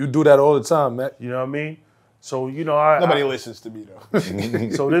everyone. You do that all the time, man. You know what I mean? So, you know, Nobody listens to me, though.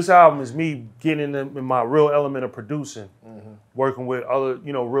 So this album is me getting in my real element of producing, working with other,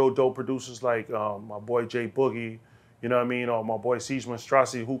 you know, real dope producers like my boy Jay Boogie, you know what I mean, or my boy Seaman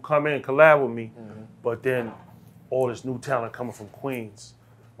Strassi, who come in and collab with me. But then all this new talent coming from Queens.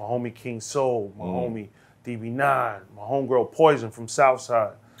 My homie King Soul, my homie DB9, my homegirl Poison from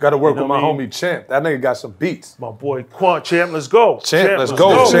Southside. Got to work with my homie Champ. That nigga got some beats. My boy Quan, Champ, let's go. Champ, let's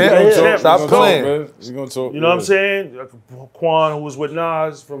go. Champ, stop playing. You gonna talk, you know what I'm saying? Quan, who was with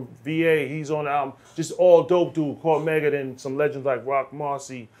Nas from VA, he's on the album. Just all dope dude. Called Megan and some legends like Rock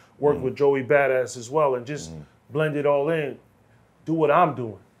Marcy. Worked with Joey Badass as well, and just blend it all in. Do what I'm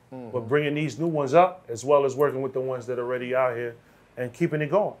doing, but bringing these new ones up as well as working with the ones that are already out here and keeping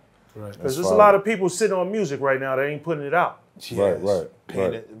it going. Right. Because there's a lot of people sitting on music right now that ain't putting it out. Right.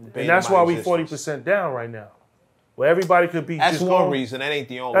 And that's why we 40% down right now. Where everybody could be. That's just one going. reason. That ain't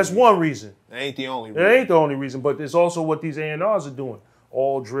the only. That's one reason. That ain't the only It reason. ain't the only reason, but it's also what these A&Rs are doing.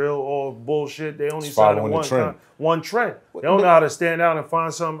 All drill, all bullshit. They only following signing the trend. one trend. They don't know how to stand out and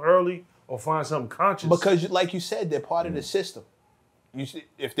find something early or find something conscious. Because, like you said, they're part of the system.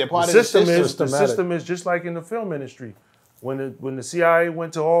 If they're part the of the system, system is just like in the film industry. When the CIA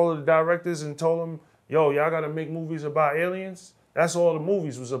went to all of the directors and told them, yo, y'all got to make movies about aliens, that's all the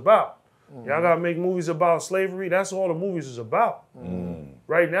movies was about. Y'all got to make movies about slavery, that's all the movies was about.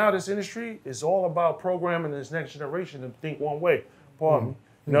 Right now, this industry is all about programming this next generation to think one way. Pardon me.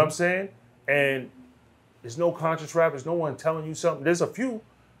 You know what I'm saying? And there's no conscious rap, there's no one telling you something. There's a few,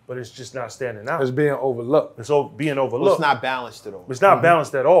 but it's just not standing out. It's being overlooked. It's being overlooked. well, it's not balanced at all. It's not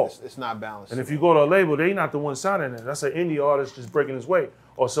balanced at all. It's not balanced. And if you go to a label, they not the one signing it. That's an indie artist just breaking his way,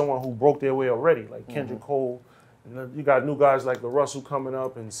 or someone who broke their way already, like Kendrick Cole. And you got new guys like the Russell coming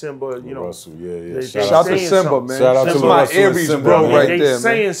up and Simba. You know, Russell, yeah. They Shout out to saying Simba, something. man. Shout out to That's Lil my Russell and Aries, Simba, bro, man. right They there,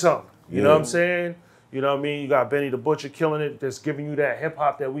 saying man. something. You know what I'm saying? You know what I mean? You got Benny the Butcher killing it. That's giving you that hip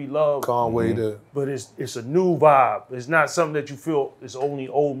hop that we love. Conway the But it's a new vibe. It's not something that you feel is only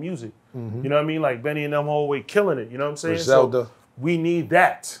old music. You know what I mean? Like Benny and them whole way killing it. You know what I'm saying? Griselda. So we need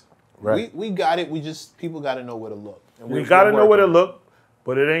that. right. we got it. People got to know where to look. And We we're got to know where to working. look,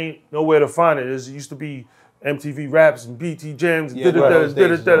 but it ain't nowhere to find it. It used to be MTV Raps and BT Jams, Yeah, those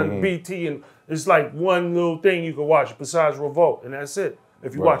days. BT, and it's like one little thing you can watch besides Revolt, and that's it.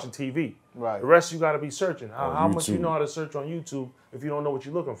 If you're watching TV, Right. The rest you got to be searching. How much you YouTube. know how to search on YouTube if you don't know what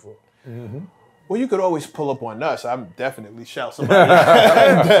you're looking for? Well, you could always pull up on us. I'm definitely shout somebody.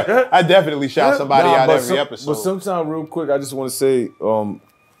 I definitely shout somebody out every episode. But sometimes, real quick, I just want to say,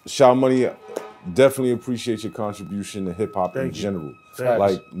 Shaw Money, definitely appreciate your contribution to hip hop in Thank you. general. Thanks.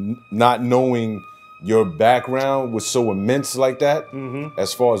 Like not knowing your background was so immense like that,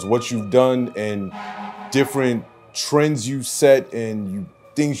 as far as what you've done and different trends you set and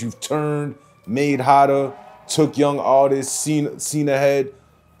things you've turned, made hotter, took young artists, seen ahead.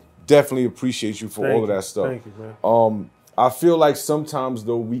 Definitely appreciate you for all of that stuff. Thank you, man. I feel like sometimes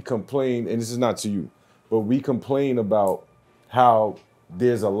though we complain, and this is not to you, but we complain about how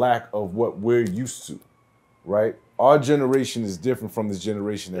there's a lack of what we're used to, right? Our generation is different from this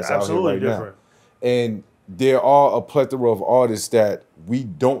generation that's out here Absolutely right different. now. And there are a plethora of artists that we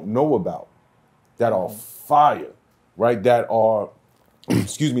don't know about that are fire, right? That are,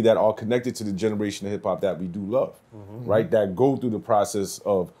 excuse me, that are connected to the generation of hip hop that we do love, right? That go through the process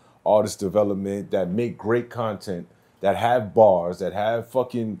of artist development, that make great content, that have bars, that have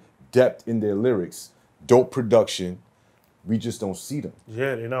fucking depth in their lyrics, dope production. We just don't see them.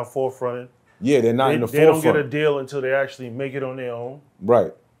 Yeah, they're not forefronted. Yeah, they're not in the They don't forefront. get a deal until they actually make it on their own.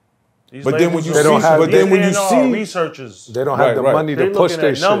 Right. These But then when labels you are- They don't see, have- but then when you A&R see, researchers, They don't have the Right. money they to push looking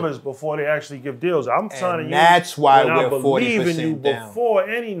their at shit. numbers before they actually give deals. I'm signing you. that's why when I we're believe in you 40% down. before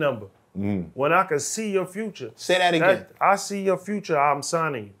any number. When I can see your future. Say that again. I see your future. I'm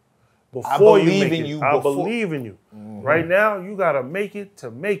signing you. I Before you believe make in it, you I before- believe in you. Right now, you gotta make it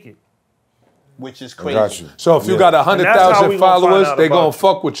to make it. which is Got crazy. you. So if you Yeah. got And that's how 100,000 we gonna find followers, out they about gonna you.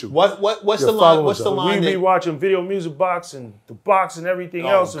 fuck with you. What's Your the line? What's followers the are- line? We be that- watching Video Music Box and the box and everything Oh,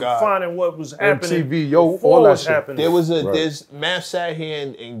 else and God. finding what was happening. MTV, yo, before all that was shit. happening. There was Right. there's Math sat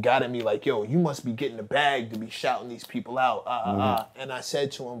here and got at me like, yo, you must be getting a bag to be shouting these people out. And I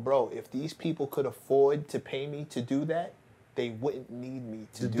said to him, bro, if these people could afford to pay me to do that, they wouldn't need me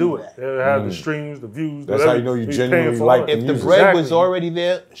to do it. that. They have the streams, the views. That's whatever. how you know you He's genuinely paying for like it. the If the music. bread was Exactly. already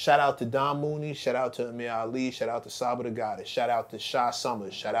there, shout out to Don Mooney, shout out to Amir Ali, shout out to Saba the Goddess, shout out to Shah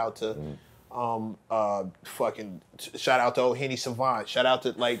Summers, shout out to shout out to Henny Savant, shout out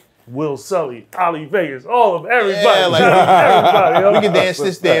to like Will Sully, Ali Vegas, all of everybody. Yeah, like- everybody. yo. we can dance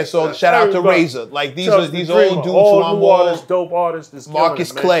this dance. So shout out to Everybody. Razor. Like these Chuck are the these Dreamer, old dudes all who I'm new all artists, dope artists. That's killing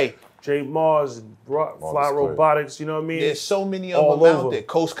Marcus it, man. Clay. Jay Mars and Fly Clay. Robotics. You know what I mean? There's so many of All them out over. there.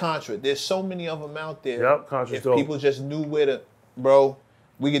 Coast Contra. There's so many of them out there. Yep, Contra's If dope. people just knew where to, bro,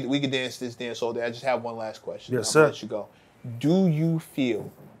 we could dance this dance all day. I just have one last question. Yes, I'm gonna sir. let you go. Do you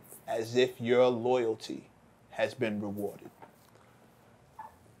feel as if your loyalty has been rewarded?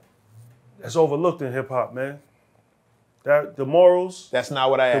 That's overlooked in hip hop, man. That the morals. That's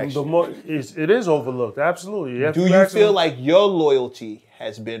not what I asked. It is overlooked. Absolutely. Do you feel like your loyalty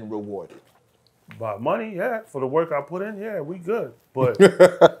has been rewarded? by money? Yeah, for the work I put in. Yeah, we good. But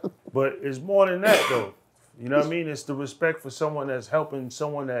but it's more than that though. You know what I mean? It's the respect for someone that's helping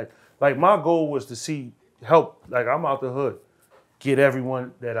someone that, like, my goal was to see help. Like, I'm out the hood, get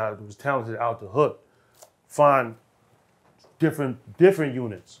everyone that I was talented out the hood, find different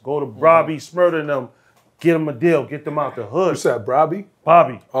units. Go to Robbie, Smurda and them, get them a deal, get them out the hood. What's that, Bobby?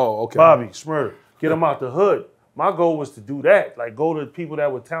 Bobby. Oh, okay. Bobby, Smurda. Get them out the hood. My goal was to do that. Like, go to people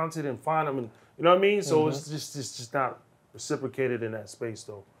that were talented and find them. And, you know what I mean? So it's just not reciprocated in that space,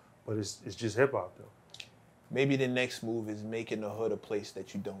 though. But it's just hip-hop, though. Maybe the next move is making the hood a place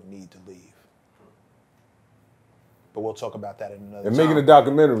that you don't need to leave. But we'll talk about that in another And time. making a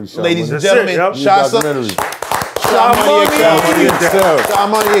documentary, Sean. Ladies and That's gentlemen, it, yep. Sha documentary. Money Money Excel. Excel. Sha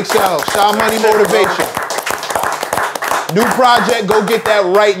Money Excel. Sha Money Motivation. New project, go get that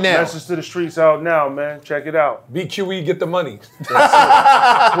right now. Message to the streets out now, man. Check it out. BQE, get the money. Please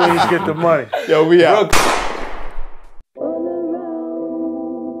get the money. Yo, we out.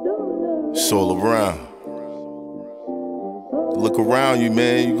 It's all around. Look around you,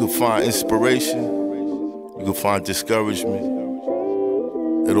 man. You can find inspiration. You can find discouragement.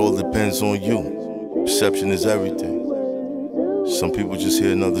 It all depends on you. Perception is everything. Some people just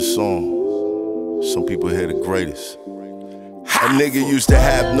hear another song. Some people hear the greatest. A nigga used to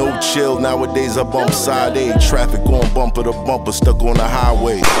have no chill. Nowadays I bump side A. Traffic going bumper to bumper, stuck on the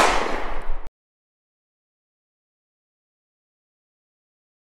highway.